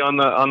Wednesday on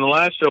the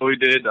last show we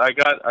did, I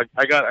got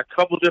a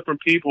couple different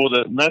people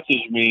that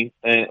messaged me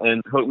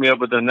and hooked me up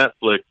with their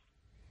Netflix.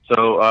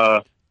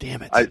 So,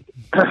 damn it!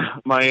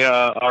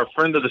 Our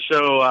friend of the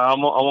show, I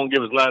won't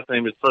give his last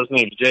name. His first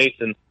name is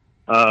Jason.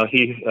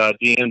 He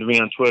DM'd me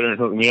on Twitter and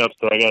hooked me up.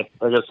 So I got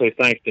to say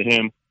thanks to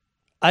him.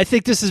 I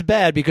think this is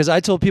bad because I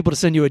told people to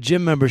send you a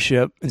gym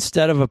membership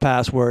instead of a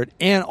password,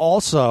 and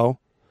also.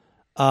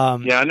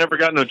 Yeah, I never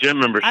got no gym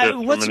membership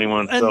from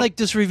anyone. And like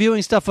just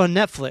reviewing stuff on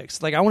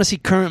Netflix. Like I want to see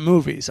current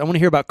movies. I want to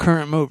hear about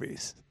current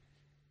movies.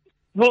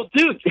 Well,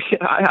 dude,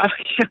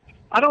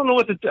 I don't know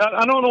what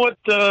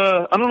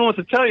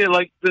to tell you.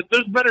 Like,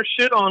 there's better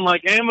shit on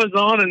like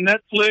Amazon and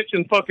Netflix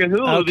and fucking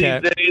Hulu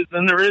these days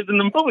than there is in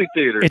the movie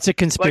theater. It's a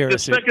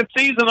conspiracy. Like the second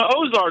season of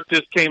Ozark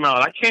just came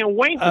out. I can't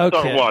wait to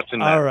start watching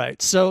that. All right,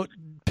 so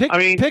pick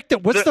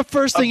what's the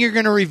first thing you're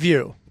going to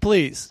review,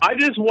 please? I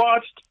just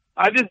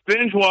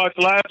binge watched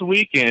last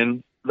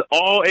weekend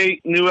all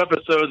 8 new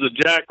episodes of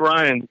Jack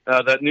Ryan,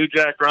 that new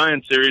Jack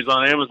Ryan series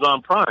on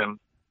Amazon Prime.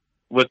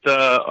 With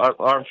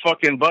our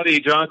fucking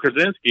buddy John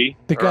Krasinski,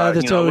 the guy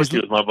that's always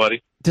was my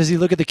buddy. Does he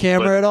look at the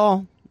camera at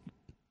all?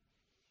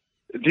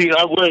 Dude,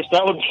 I wish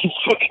that would be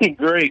fucking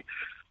great.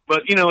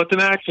 But it's an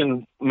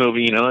action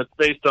movie. It's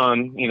based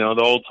on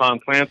the old Tom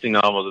Clancy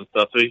novels and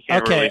stuff. So you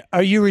can't really.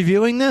 Are you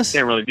reviewing this?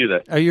 Can't really do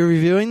that. Are you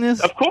reviewing this?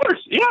 Of course,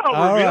 yeah.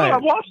 I'll review it. I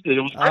watched it.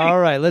 It was great. All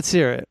right, let's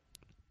hear it.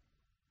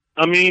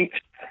 I mean,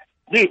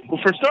 dude.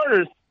 For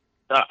starters,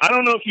 I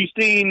don't know if you've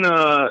seen.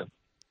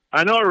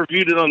 I know I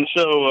reviewed it on the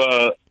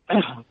show.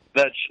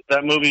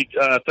 That movie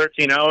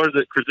 13 Hours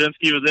that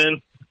Krasinski was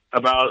in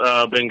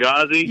about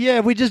Benghazi. Yeah,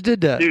 we just did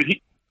that. Dude,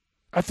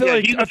 I feel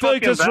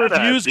like this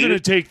review's going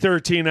to take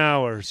 13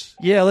 hours.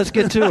 Yeah, let's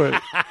get to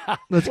it.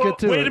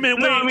 Wait a minute.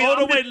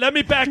 Wait. Let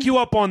me back you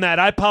up on that.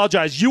 I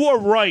apologize. You are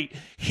right.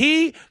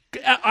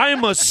 I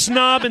am a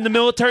snob in the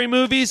military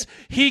movies.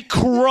 He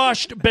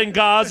crushed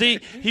Benghazi.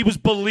 He was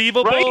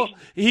believable. Right?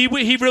 He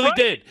really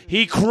did.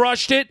 He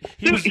crushed it.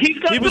 He was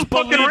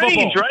believable.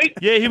 Range, right?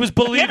 Yeah, he was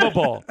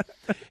believable.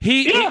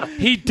 Yeah.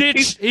 He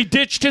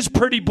ditched his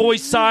pretty boy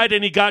side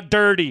and he got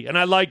dirty, and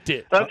I liked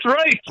it. That's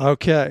right.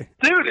 Okay,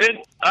 dude.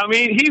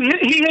 He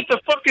hit the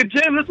fucking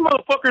gym. This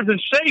motherfucker's in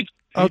shape.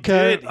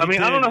 Okay. I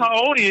don't know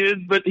how old he is,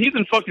 but he's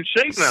in fucking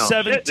shape now.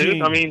 17. Shit,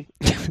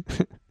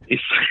 dude.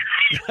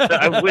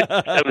 I wish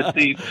I was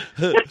seen.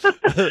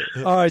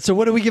 All right, so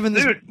what are we giving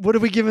this? Dude, what are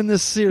we giving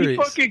this series? He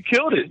fucking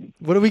killed it.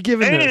 What are we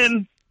giving this?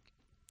 And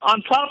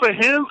on top of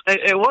him,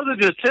 it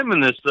wasn't just him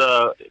in this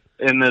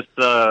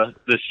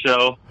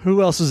show.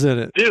 Who else is in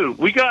it? Dude,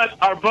 we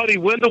got our buddy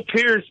Wendell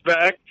Pierce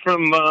back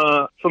from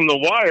The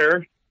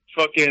Wire,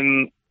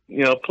 fucking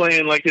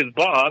playing like his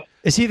boss.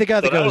 Is he the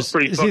guy that goes?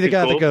 Is he the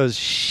guy that goes?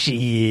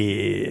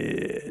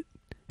 Shit.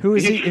 Who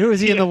is he? Who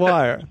is he in The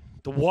Wire?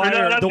 The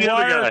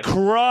Wire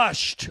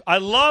crushed. I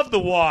love The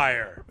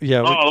Wire. Yeah.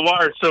 The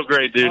Wire's so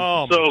great, dude.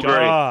 Oh, so my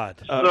God.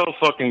 Great. So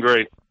fucking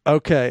great.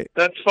 Okay.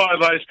 That's 5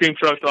 ice cream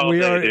trucks all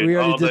day, dude. We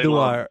already did The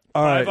Wire.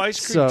 All right. 5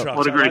 ice cream trucks.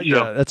 What a great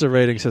show. Yeah, that's a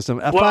rating system.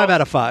 5 out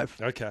of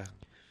 5. Okay.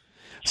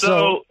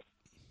 So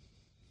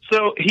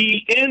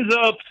he ends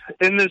up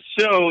in this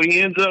show. He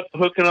ends up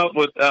hooking up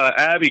with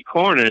Abby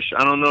Cornish.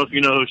 I don't know if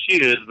you know who she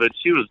is, but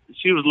she was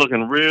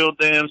looking real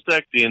damn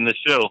sexy in this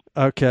show.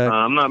 Okay.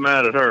 I'm not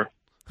mad at her.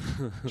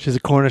 She's a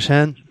Cornish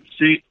hen?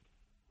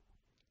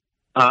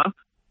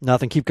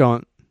 Nothing. Keep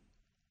going.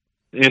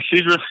 Yeah,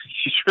 she's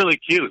really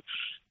cute.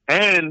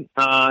 And,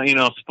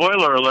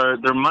 spoiler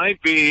alert, there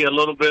might be a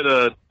little bit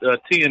of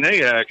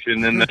TNA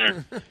action in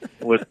there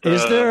with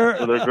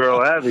her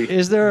girl Abby.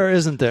 Is there or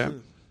isn't there?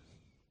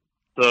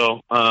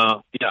 So,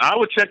 I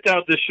would check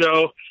out this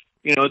show.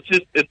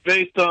 It's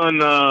based on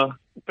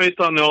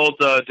the old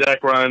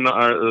Jack Ryan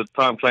or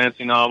Tom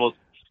Clancy novels.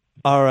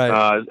 All right.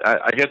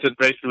 I guess it's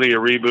basically a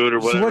reboot or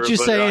whatever. So what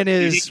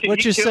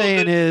you're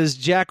saying is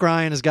Jack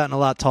Ryan has gotten a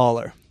lot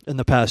taller in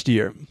the past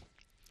year.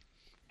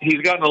 He's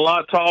gotten a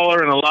lot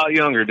taller and a lot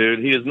younger, dude.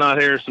 He is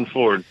not Harrison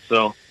Ford.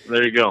 So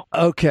there you go.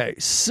 Okay,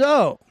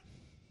 so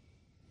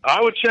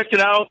I would check it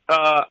out.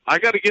 I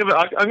got to give it.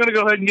 I'm going to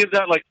go ahead and give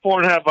that like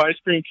 4.5 ice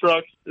cream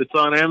trucks. It's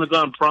on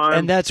Amazon Prime,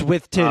 and that's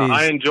with titties.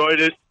 I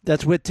enjoyed it.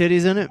 That's with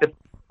titties in it.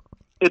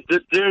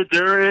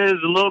 There is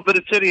a little bit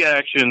of titty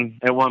action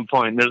at one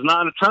point. There's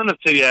not a ton of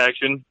titty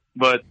action,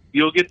 but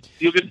you'll get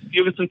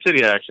some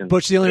titty action.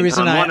 Butch, the only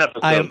reason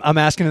I'm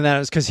asking him that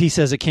is because he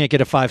says it can't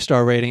get a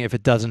 5-star rating if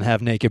it doesn't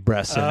have naked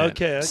breasts in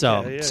it. Okay.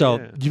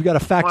 So you've got to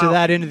factor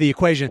that into the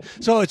equation.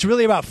 So it's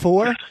really about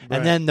 4,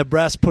 and then the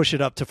breasts push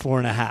it up to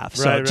 4.5.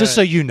 So just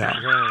so you know,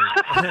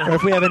 or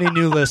if we have any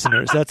new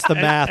listeners, that's the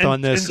math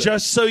on this. And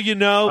just so you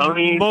know,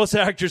 most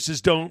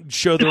actresses don't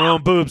show their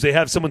own boobs; they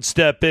have someone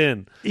step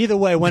in. Either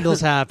way,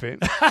 Wendell's happy.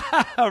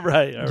 All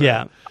right.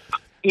 Yeah.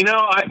 You know,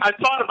 I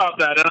thought about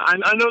that,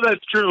 and I know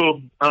that's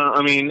true.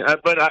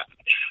 But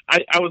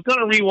I was going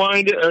to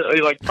rewind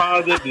it, like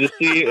pause it to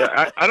see.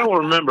 I don't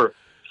remember.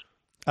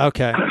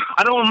 Okay.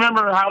 I don't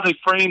remember how they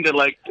framed it.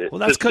 Like, well,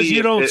 that's because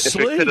you don't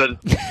sleep.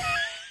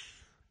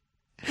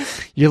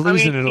 You're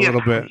losing it a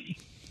little bit.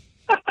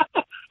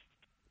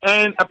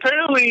 And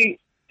apparently,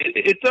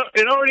 it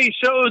already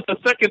shows the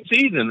second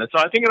season, so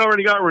I think it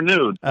already got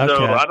renewed. Okay.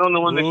 So I don't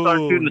know when they start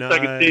shooting the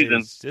second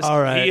season. All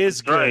right, he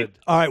is good. Right.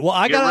 All right, well,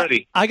 I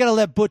gotta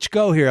let Butch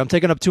go here. I'm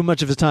taking up too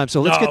much of his time,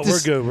 so let's get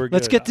this. We're good.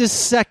 Let's get this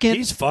second.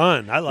 He's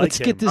fun. I like him. Let's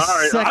get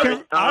this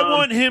second. I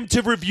want him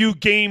to review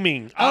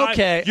gaming.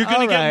 Okay, you're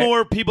going to get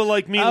more people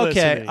like me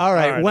listening. All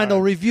right,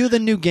 Wendell, review the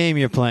new game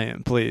you're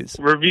playing, please.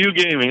 Review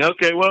gaming.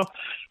 Okay, well,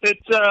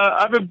 it's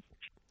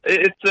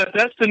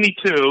Destiny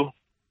 2.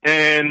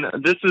 And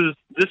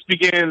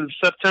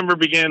September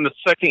began the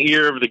second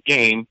year of the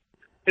game.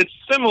 It's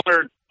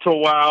similar to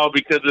WoW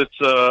because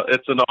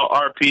it's an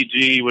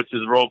RPG, which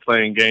is a role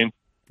playing game.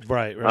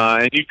 Right.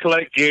 And you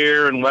collect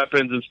gear and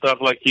weapons and stuff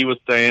like he was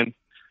saying.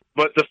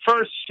 But the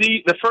first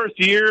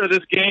year of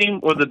this game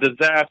was a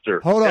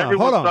disaster.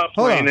 Everyone stopped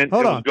playing it. It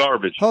was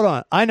garbage. Hold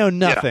on. I know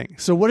nothing. Yeah.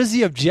 So what is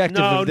the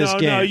objective of this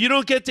game? No, you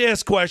don't get to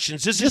ask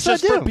questions. This is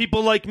just for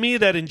people like me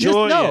that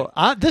enjoy it.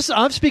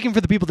 I'm speaking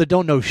for the people that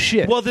don't know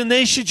shit. Well, then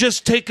they should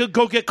just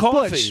go get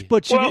coffee.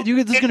 Butch, this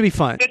is going to be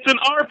fun. It's an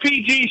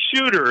RPG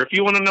shooter, if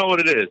you want to know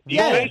what it is.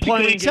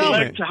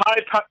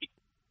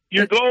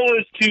 Your goal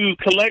is to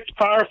collect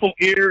powerful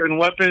gear and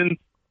weapons.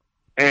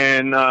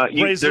 And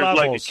there's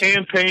like a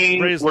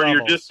campaign where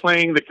you're just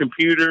playing the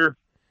computer.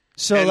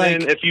 So, and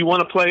then if you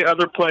want to play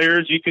other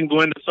players, you can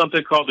go into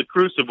something called the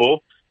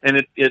Crucible,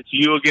 and it's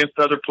you against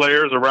other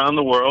players around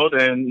the world,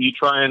 and you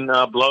try and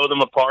blow them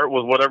apart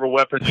with whatever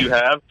weapons you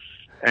have.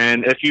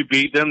 And if you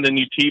beat them, then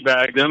you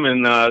teabag them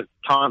and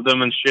taunt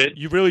them and shit.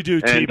 You really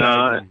do teabag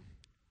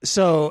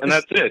them. And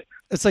that's it.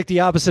 It's like the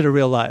opposite of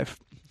real life.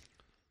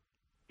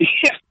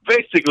 Yeah,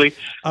 basically.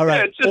 All right.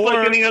 Yeah, it's just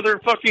like any other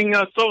fucking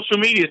social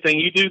media thing.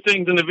 You do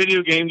things in a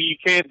video game that you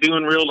can't do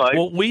in real life.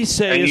 What we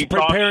say is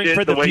preparing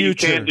for the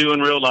future. You can't do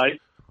in real life.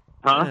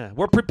 Huh? Yeah,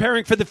 we're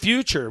preparing for the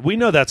future. We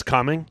know that's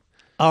coming.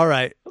 All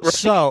right.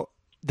 So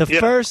the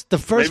first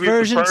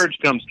version Purge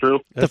comes true.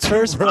 The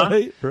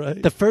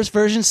first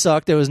version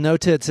sucked. There was no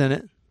tits in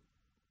it.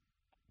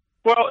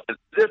 Well,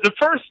 the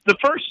first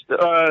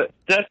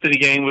Destiny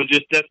game was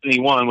just Destiny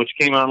 1, which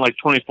came out in like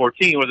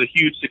 2014, was a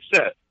huge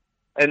success.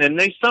 And then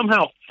they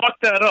somehow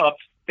fucked that up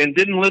and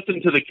didn't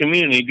listen to the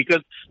community,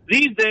 because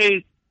these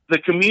days the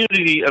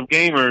community of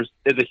gamers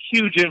is a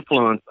huge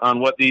influence on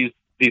what these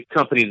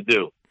companies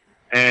do.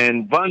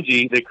 And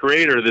Bungie, the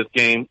creator of this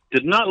game,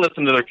 did not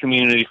listen to their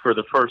community for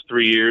the first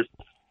 3 years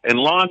and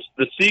launched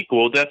the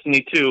sequel,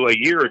 Destiny 2, a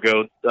year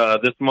ago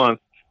this month,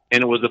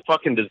 and it was a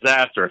fucking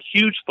disaster, a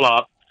huge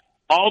flop.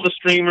 All the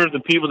streamers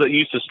and people that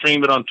used to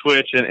stream it on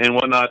Twitch and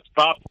whatnot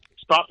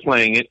stopped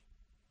playing it,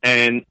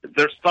 and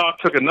their stock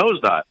took a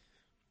nosedive.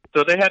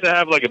 So they had to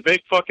have like a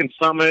big fucking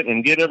summit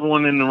and get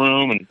everyone in the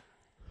room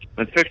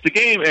and fix the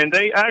game. And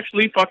they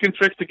actually fucking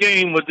fixed the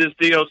game with this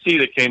DLC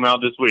that came out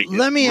this week.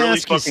 Let me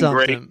ask you something.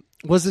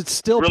 Great. Was it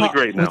still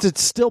great now. Was it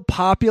still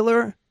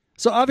popular?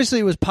 So obviously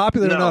it was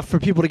popular enough for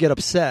people to get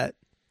upset.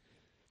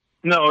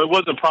 No, it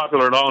wasn't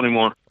popular at all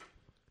anymore.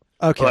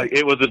 Okay. Like,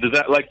 it was a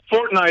disaster. Like,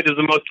 Fortnite is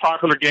the most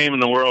popular game in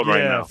the world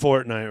right now. Yeah,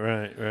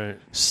 Fortnite, right.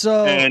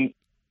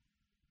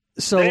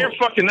 So they're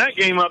fucking that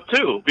game up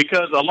too,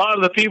 because a lot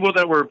of the people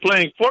that were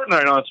playing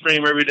Fortnite on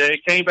stream every day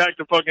came back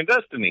to fucking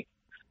Destiny.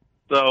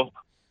 So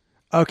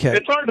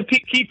it's hard to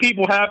keep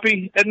people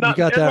happy, and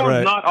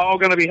everyone's not all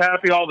going to be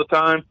happy all the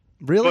time.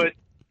 Really,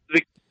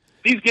 but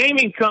these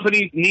gaming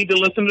companies need to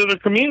listen to their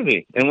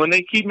community, and when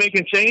they keep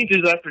making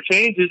changes after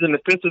changes, and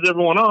it pisses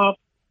everyone off,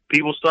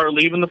 people start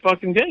leaving the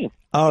fucking game.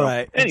 All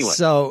right. Anyway,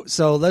 so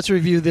let's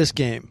review this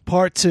game,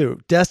 Part 2,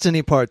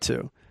 Destiny Part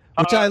 2,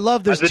 which I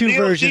love. There's two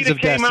versions of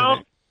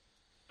Destiny.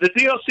 The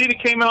DLC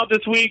that came out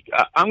this week,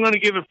 I'm going to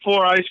give it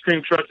 4 ice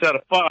cream trucks out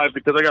of 5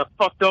 because I got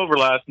fucked over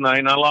last night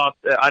and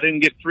I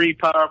didn't get 3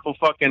 powerful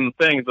fucking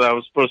things that I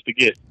was supposed to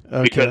get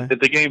because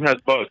the game has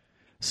bugs.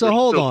 So There's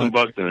hold still on. some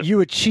bugs in it. You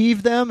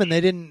achieved them, and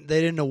they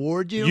didn't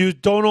award you. You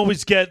don't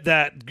always get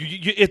that.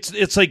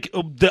 It's like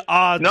the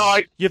odds. No,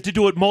 you have to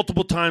do it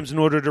multiple times in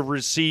order to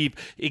receive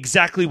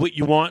exactly what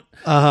you want.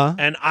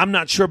 And I'm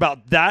not sure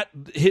about that.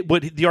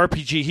 What the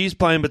RPG he's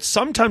playing, but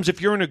sometimes if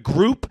you're in a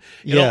group,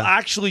 it'll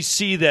actually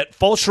see that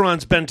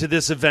Fulcheron's been to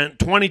this event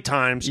 20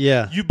 times.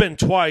 Yeah, you've been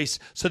twice,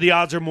 so the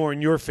odds are more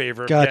in your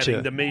favor of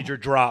getting the major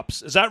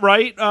drops. Is that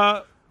right,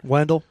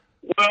 Wendell?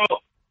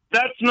 Well,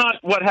 that's not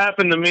what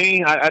happened to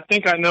me. I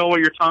think I know what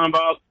you're talking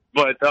about,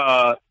 but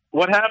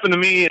what happened to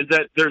me is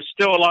that there's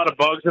still a lot of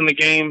bugs in the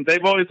game.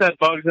 They've always had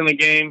bugs in the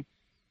game.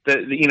 That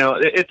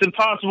it's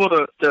impossible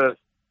to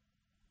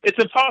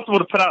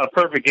put out a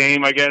perfect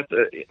game. I guess,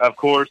 of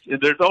course,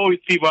 there's always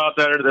people out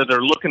there that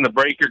are looking to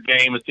break your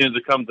game as soon as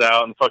it comes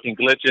out and fucking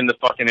glitch into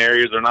fucking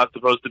areas they're not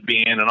supposed to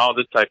be in and all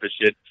this type of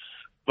shit.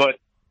 But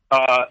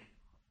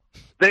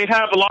they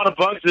have a lot of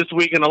bugs this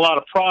week and a lot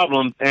of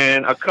problems,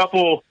 and a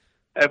couple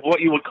of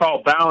what you would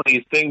call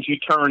bounties, things you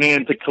turn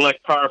in to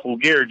collect powerful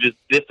gear, just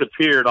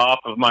disappeared off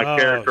of my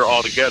character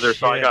altogether.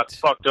 So I got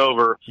fucked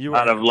over you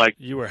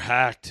were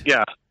hacked.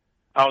 Yeah,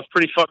 I was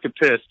pretty fucking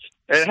pissed.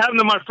 And it happened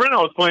to my friend I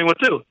was playing with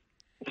too.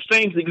 The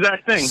same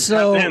exact thing.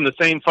 So, happened to him the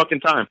same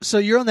fucking time. So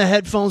you're on the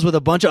headphones with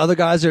a bunch of other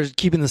guys that are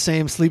keeping the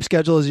same sleep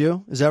schedule as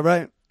you? Is that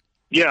right?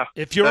 Yeah.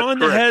 If you're on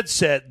the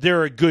headset,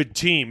 they're a good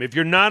team. If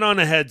you're not on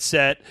a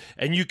headset,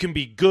 and you can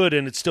be good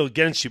and it's still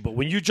against you, but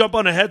when you jump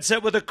on a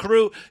headset with a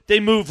crew, they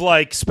move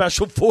like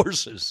special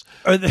forces.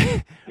 Are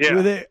they?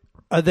 Yeah.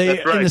 Are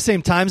they in the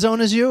same time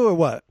zone as you, or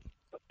what?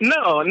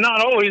 No,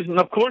 not always, and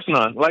of course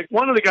not. Like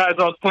one of the guys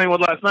I was playing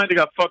with last night that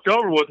got fucked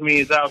over with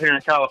me is out here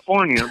in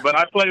California, but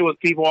I play with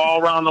people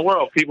all around the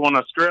world. People in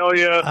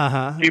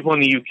Australia, people in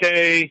the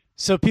UK.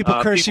 So people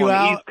curse people you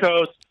on out? the East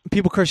Coast.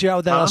 People curse you out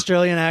with that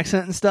Australian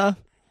accent and stuff?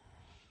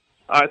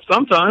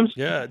 Sometimes.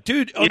 Yeah,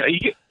 dude. Yeah,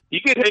 you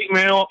get hate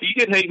mail. You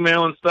get hate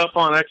mail and stuff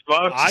on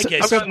Xbox. I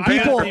get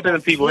people hate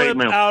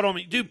mail out on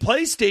me, dude.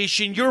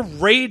 PlayStation, you're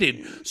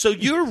rated, so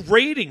you're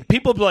rating.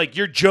 People be like,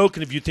 you're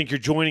joking if you think you're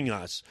joining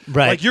us,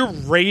 right? Like you're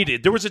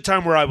rated. There was a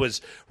time where I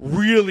was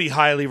really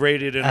highly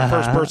rated in a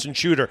first-person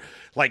shooter,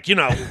 like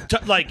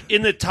like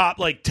in the top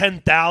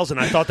 10,000.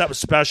 I thought that was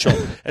special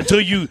until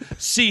you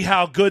see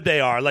how good they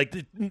are, like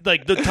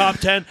the top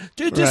 10.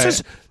 Dude, this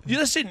is.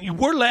 Listen,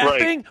 we're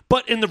laughing,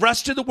 but in the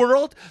rest of the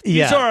world,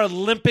 these are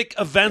Olympic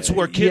events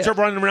where kids are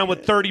running around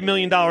with $30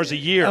 million a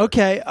year.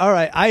 Okay, all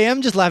right. I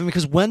am just laughing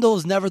because Wendell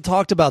has never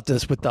talked about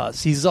this with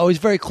us. He's always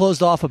very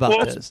closed off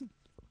about this.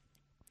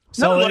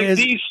 So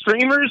these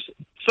streamers,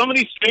 some of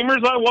these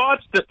streamers I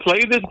watch that play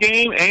this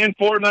game and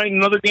Fortnite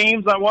and other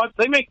games I watch,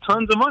 they make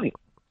tons of money.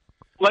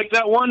 Like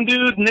that one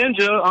dude,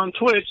 Ninja, on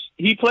Twitch,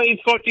 he plays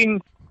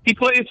fucking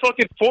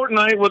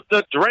Fortnite with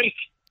the Drake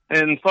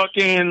and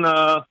fucking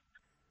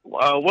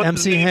what's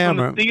MC his name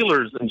Hammer from the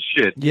Steelers and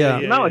shit. He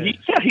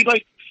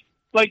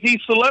like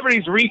these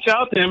celebrities reach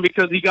out to him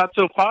because he got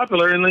so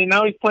popular, and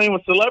now he's playing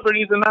with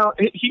celebrities, and now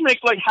he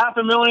makes like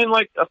 $500,000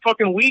 like a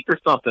fucking week or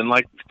something,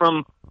 like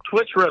from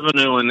Twitch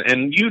revenue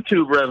and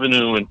YouTube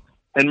revenue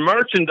and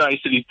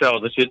merchandise that he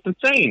sells. It's just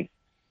insane.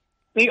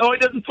 He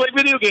doesn't play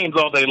video games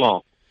all day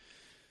long.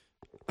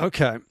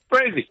 Okay,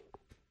 crazy.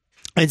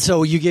 And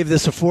so you gave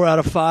this a 4 out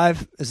of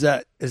 5? Is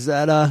that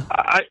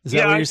what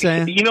you're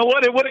saying? You know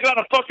what? It would have got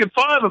a fucking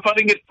 5 if I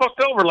didn't get fucked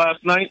over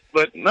last night.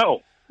 But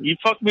no, you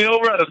fucked me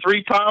over at a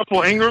 3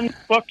 powerful Ingram.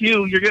 Fuck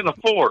you. You're getting a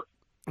 4.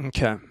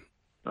 Okay,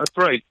 that's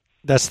right.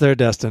 That's their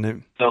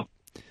destiny. So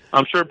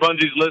I'm sure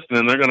Bungie's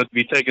listening. They're going to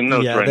be taking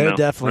notes right now. Yeah, they're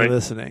definitely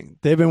listening.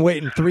 They've been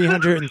waiting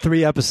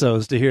 303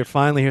 episodes to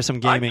finally hear some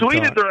gaming. I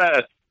tweeted their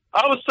ass.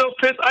 I was so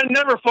pissed. I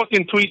never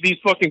fucking tweet these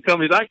fucking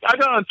companies. I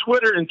got on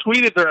Twitter and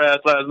tweeted their ass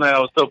last night. I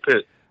was so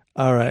pissed.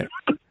 All right.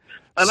 And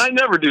I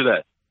never do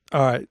that.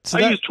 All right. So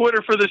I use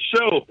Twitter for this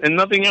show and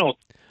nothing else.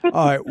 All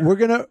right.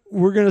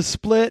 We're gonna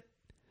split.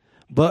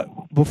 But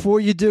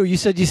before you do, you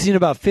said you've seen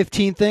about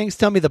 15 things.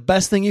 Tell me the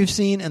best thing you've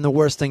seen and the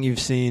worst thing you've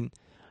seen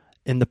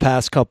in the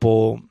past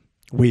couple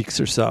weeks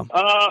or so.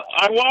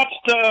 I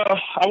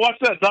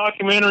watched that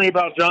documentary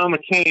about John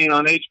McCain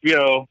on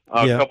HBO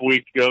a couple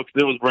weeks ago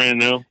because it was brand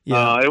new.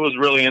 Yeah. It was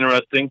really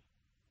interesting,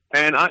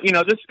 and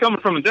this is coming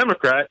from a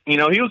Democrat. He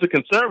was a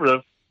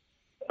conservative,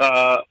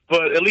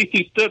 but at least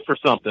he stood for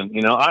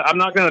something. I'm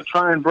not going to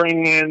try and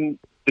bring in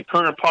the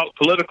current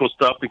political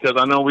stuff because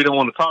I know we don't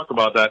want to talk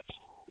about that.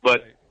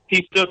 But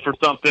he stood for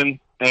something,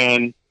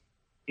 and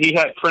he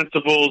had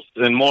principles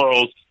and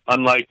morals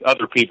unlike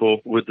other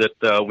people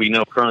that we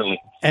know currently.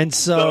 And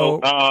so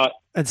that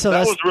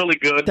was really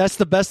good. That's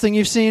the best thing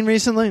you've seen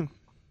recently?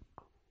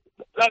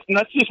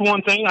 That's just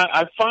one thing.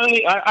 I've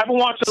been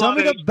watching a lot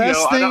of HBO.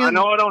 Best thing I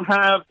know I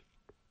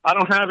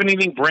don't have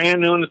anything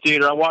brand new in the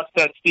theater. I watched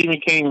that Stephen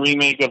King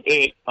remake of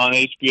It on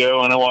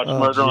HBO, and I watched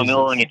Murder on the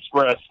Orient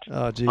Express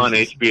on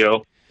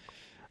HBO.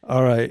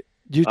 All right.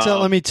 You're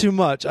telling me too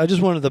much. I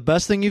just wanted the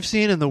best thing you've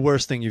seen and the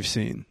worst thing you've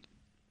seen.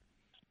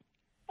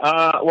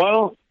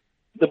 Well,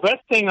 the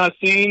best thing I've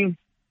seen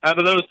out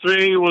of those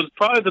 3 was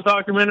probably the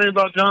documentary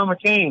about John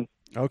McCain.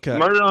 Okay.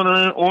 Murder on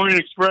the Orient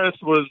Express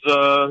was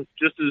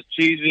just as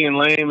cheesy and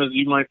lame as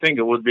you might think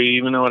it would be,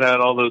 even though it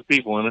had all those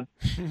people in it.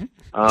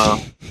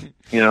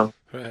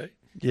 Right.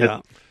 Yeah.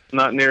 It's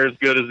not near as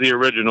good as the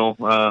original.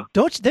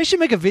 They should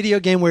make a video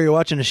game where you're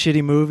watching a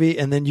shitty movie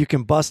and then you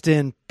can bust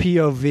in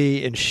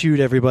POV and shoot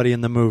everybody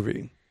in the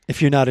movie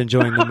if you're not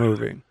enjoying the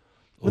movie.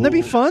 Wouldn't that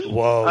be fun?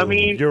 Whoa. I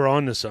mean, you're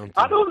on to something.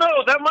 I don't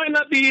know. That might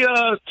not be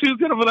too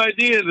good of an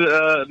idea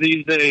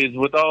these days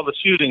with all the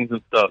shootings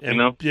and stuff, you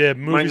know? Yeah,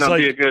 might movies not like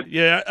be a good...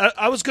 Yeah,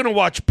 I was going to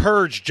watch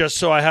Purge just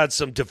so I had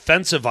some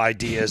defensive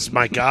ideas.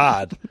 My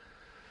God.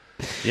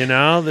 You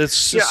know, this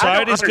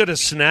society's going to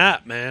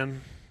snap,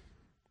 man.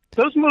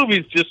 Those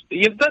movies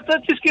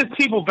that just gives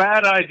people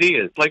bad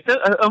ideas. Like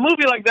a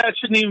movie like that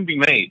shouldn't even be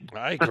made.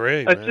 I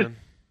agree, man.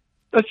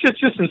 That's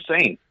just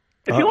insane.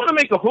 If you want to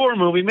make a horror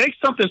movie, make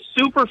something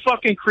super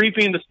fucking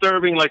creepy and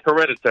disturbing like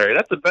Hereditary.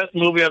 That's the best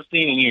movie I've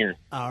seen in years.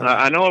 All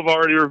right. I know I've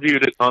already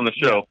reviewed it on the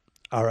show.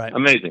 All right.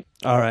 Amazing.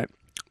 All right.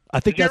 I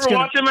think Did you ever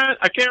watch it, man?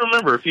 I can't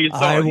remember if you saw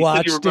it. I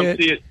watched you were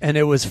it, see it, and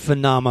it was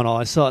phenomenal.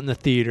 I saw it in the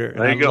theater,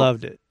 and I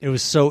loved it. It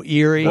was so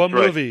eerie. What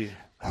movie?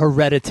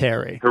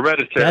 Hereditary.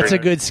 That's a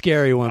good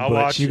scary one,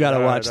 Butch. You got to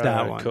watch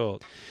that one.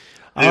 Cool.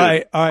 All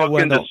right, fucking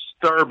Wendell.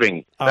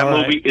 Disturbing. That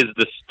movie is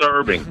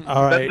disturbing.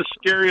 All right. That's the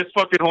scariest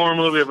fucking horror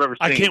movie I've ever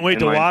seen. I can't wait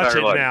to watch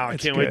it now. I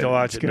can't wait to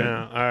watch it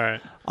now. All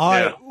right. All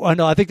right,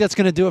 Wendell, I think that's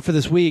going to do it for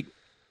this week.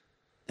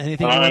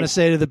 Anything you want to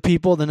say to the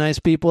people, the nice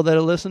people that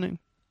are listening?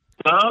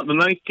 The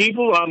nice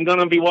people, I'm going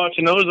to be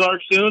watching Ozark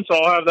soon, so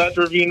I'll have that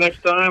to review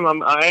next time.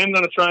 I am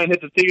going to try and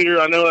hit the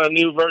theater. I know a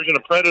new version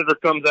of Predator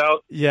comes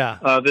out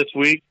this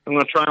week. I'm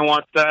going to try and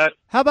watch that.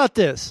 How about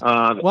this?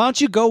 Why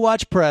don't you go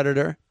watch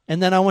Predator,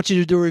 and then I want you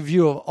to do a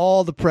review of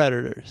all the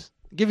Predators.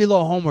 I'll give you a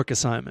little homework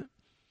assignment.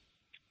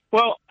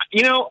 Well,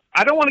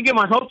 I don't want to get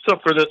my hopes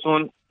up for this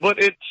one, but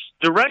it's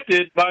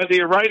directed by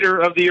the writer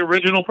of the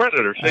original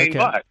Predator, Shane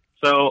Black.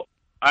 So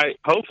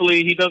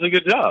hopefully he does a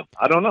good job.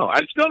 I don't know.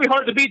 It's going to be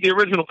hard to beat the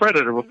original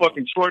Predator with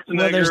fucking Schwarzenegger.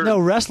 Well, there's no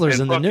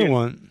wrestlers in the new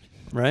one,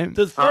 right?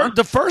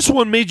 The first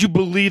one made you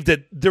believe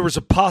that there was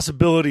a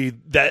possibility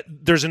that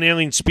there's an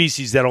alien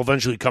species that'll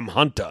eventually come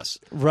hunt us.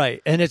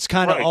 Right, and it's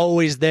kind of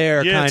always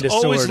there, kind of, it's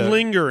always sorta.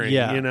 lingering,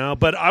 you know?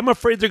 But I'm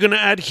afraid they're going to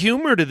add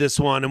humor to this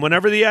one, and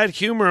whenever they add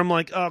humor, I'm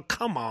like, oh,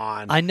 come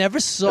on. I never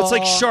saw... It's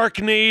like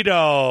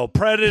Sharknado,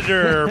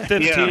 Predator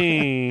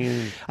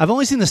 15. I've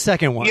only seen the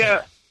second one.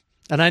 Yeah.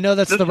 And I know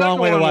that's the wrong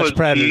way to watch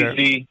Predator.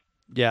 Easy.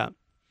 Yeah.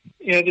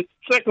 Yeah, the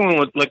second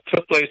one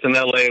took place in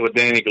L.A. with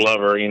Danny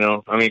Glover,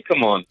 I mean,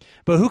 come on.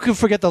 But who can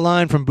forget the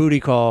line from Booty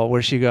Call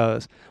where she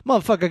goes,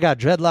 "Motherfucker got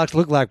dreadlocks,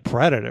 look like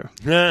Predator."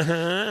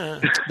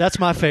 That's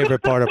my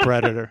favorite part of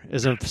Predator,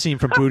 is a scene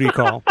from Booty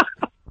Call,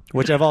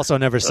 which I've also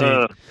never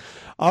seen.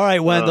 All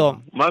right,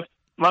 Wendell. My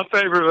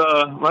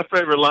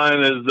favorite line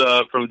is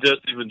from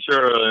Jesse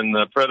Ventura in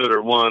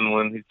Predator 1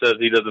 when he says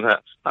I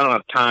don't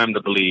have time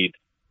to bleed.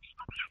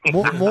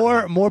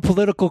 More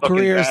political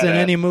careers than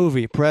any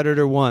movie.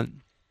 Predator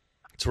 1.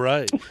 That's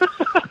right.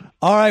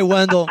 All right,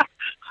 Wendell.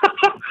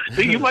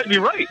 You might be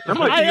right.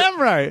 I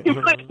am right.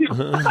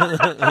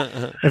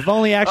 If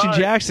only Action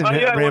Jackson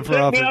ran for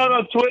office. Check me out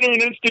on Twitter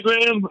and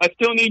Instagram. I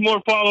still need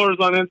more followers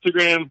on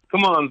Instagram.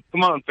 Come on,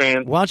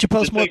 fans. Why don't you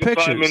post more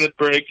pictures? 5-minute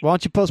break. Why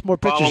don't you post more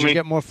pictures and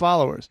get more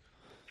followers?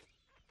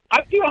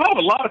 I do have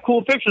a lot of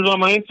cool pictures on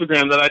my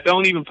Instagram that I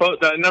don't even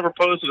post. That I never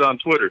posted on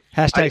Twitter.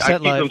 Hashtag I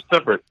keep them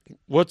separate.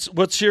 What's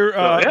your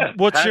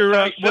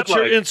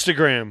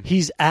Instagram?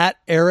 He's at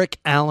Eric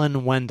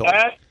Allen Wendell.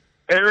 At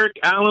Eric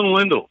Allen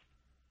Wendell.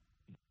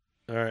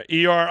 All right,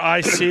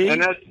 ERIC.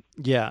 And that's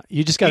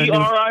you just got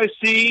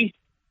ERIC,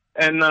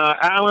 and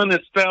Allen is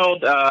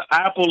spelled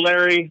Apple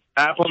Larry,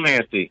 Apple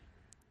Nancy.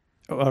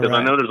 Because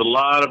I know there's a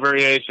lot of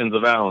variations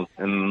of Allen.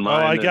 And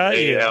I got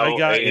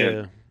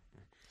you.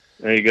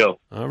 There you go.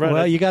 All right.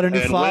 Well, you got a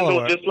new follower.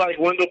 Wendell, just like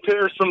Wendell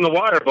Pierce from The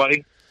Wire,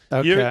 buddy.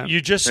 Okay.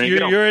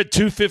 You're at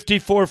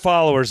 254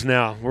 followers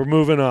now. We're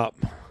moving up.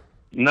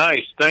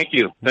 Nice. Thank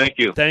you,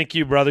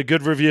 brother.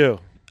 Good review.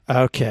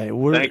 Okay,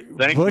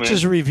 thanks, Butch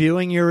is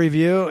reviewing your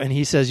review, and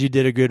he says you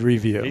did a good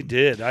review. He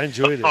did. I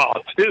enjoyed it. Oh,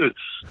 dude,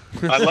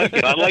 I like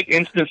it. I like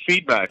instant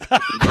feedback. This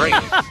is great.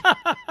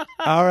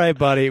 All right,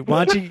 buddy.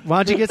 Why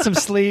don't you get some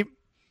sleep?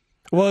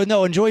 Well,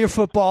 no, enjoy your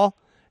football,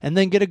 and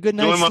then get a good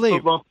night's sleep.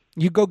 Football.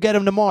 You go get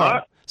him tomorrow.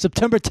 Right.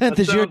 September 10th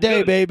is your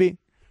day, baby.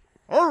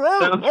 Peace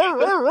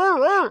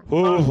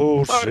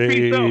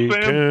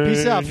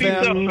out,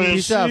 fam.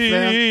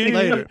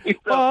 Later.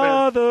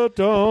 Father,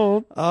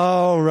 don't.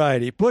 All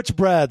righty. Butch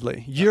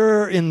Bradley,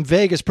 you're in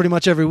Vegas pretty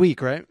much every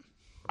week, right?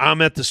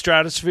 I'm at the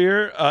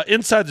Stratosphere,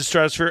 inside the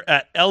Stratosphere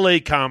at LA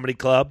Comedy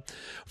Club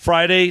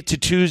Friday to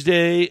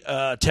Tuesday,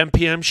 10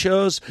 p.m.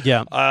 shows.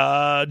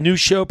 Yeah. New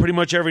show pretty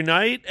much every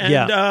night. And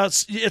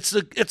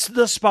it's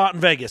the spot in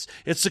Vegas.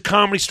 It's the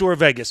Comedy Store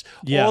Vegas.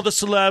 Yeah. All the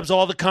celebs,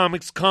 all the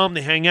comics come.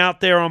 They hang out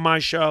there on my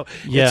show.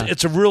 Yeah.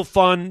 It's a real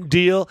fun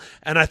deal.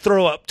 And I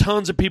throw up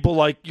tons of people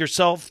like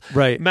yourself,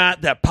 right,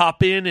 Matt, that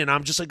pop in. And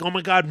I'm just like, oh,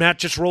 my God, Matt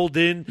just rolled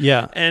in.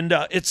 Yeah. And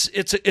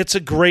it's a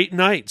great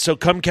night. So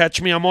come catch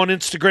me. I'm on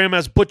Instagram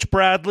as Butch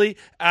Bradley.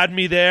 Add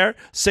me there.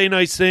 Say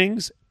nice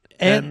things.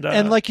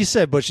 And like you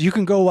said, Butch, you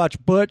can go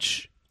watch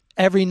Butch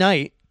every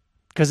night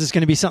because it's going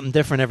to be something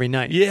different every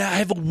night. Yeah, I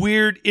have a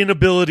weird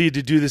inability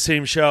to do the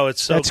same show.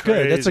 It's so That's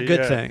crazy. good. That's a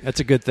good thing. That's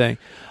a good thing.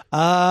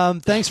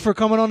 Thanks for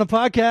coming on the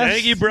podcast.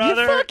 Thank you,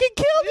 brother. You fucking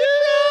killed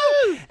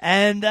it.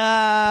 And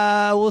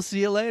we'll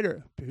see you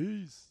later.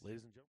 Peace.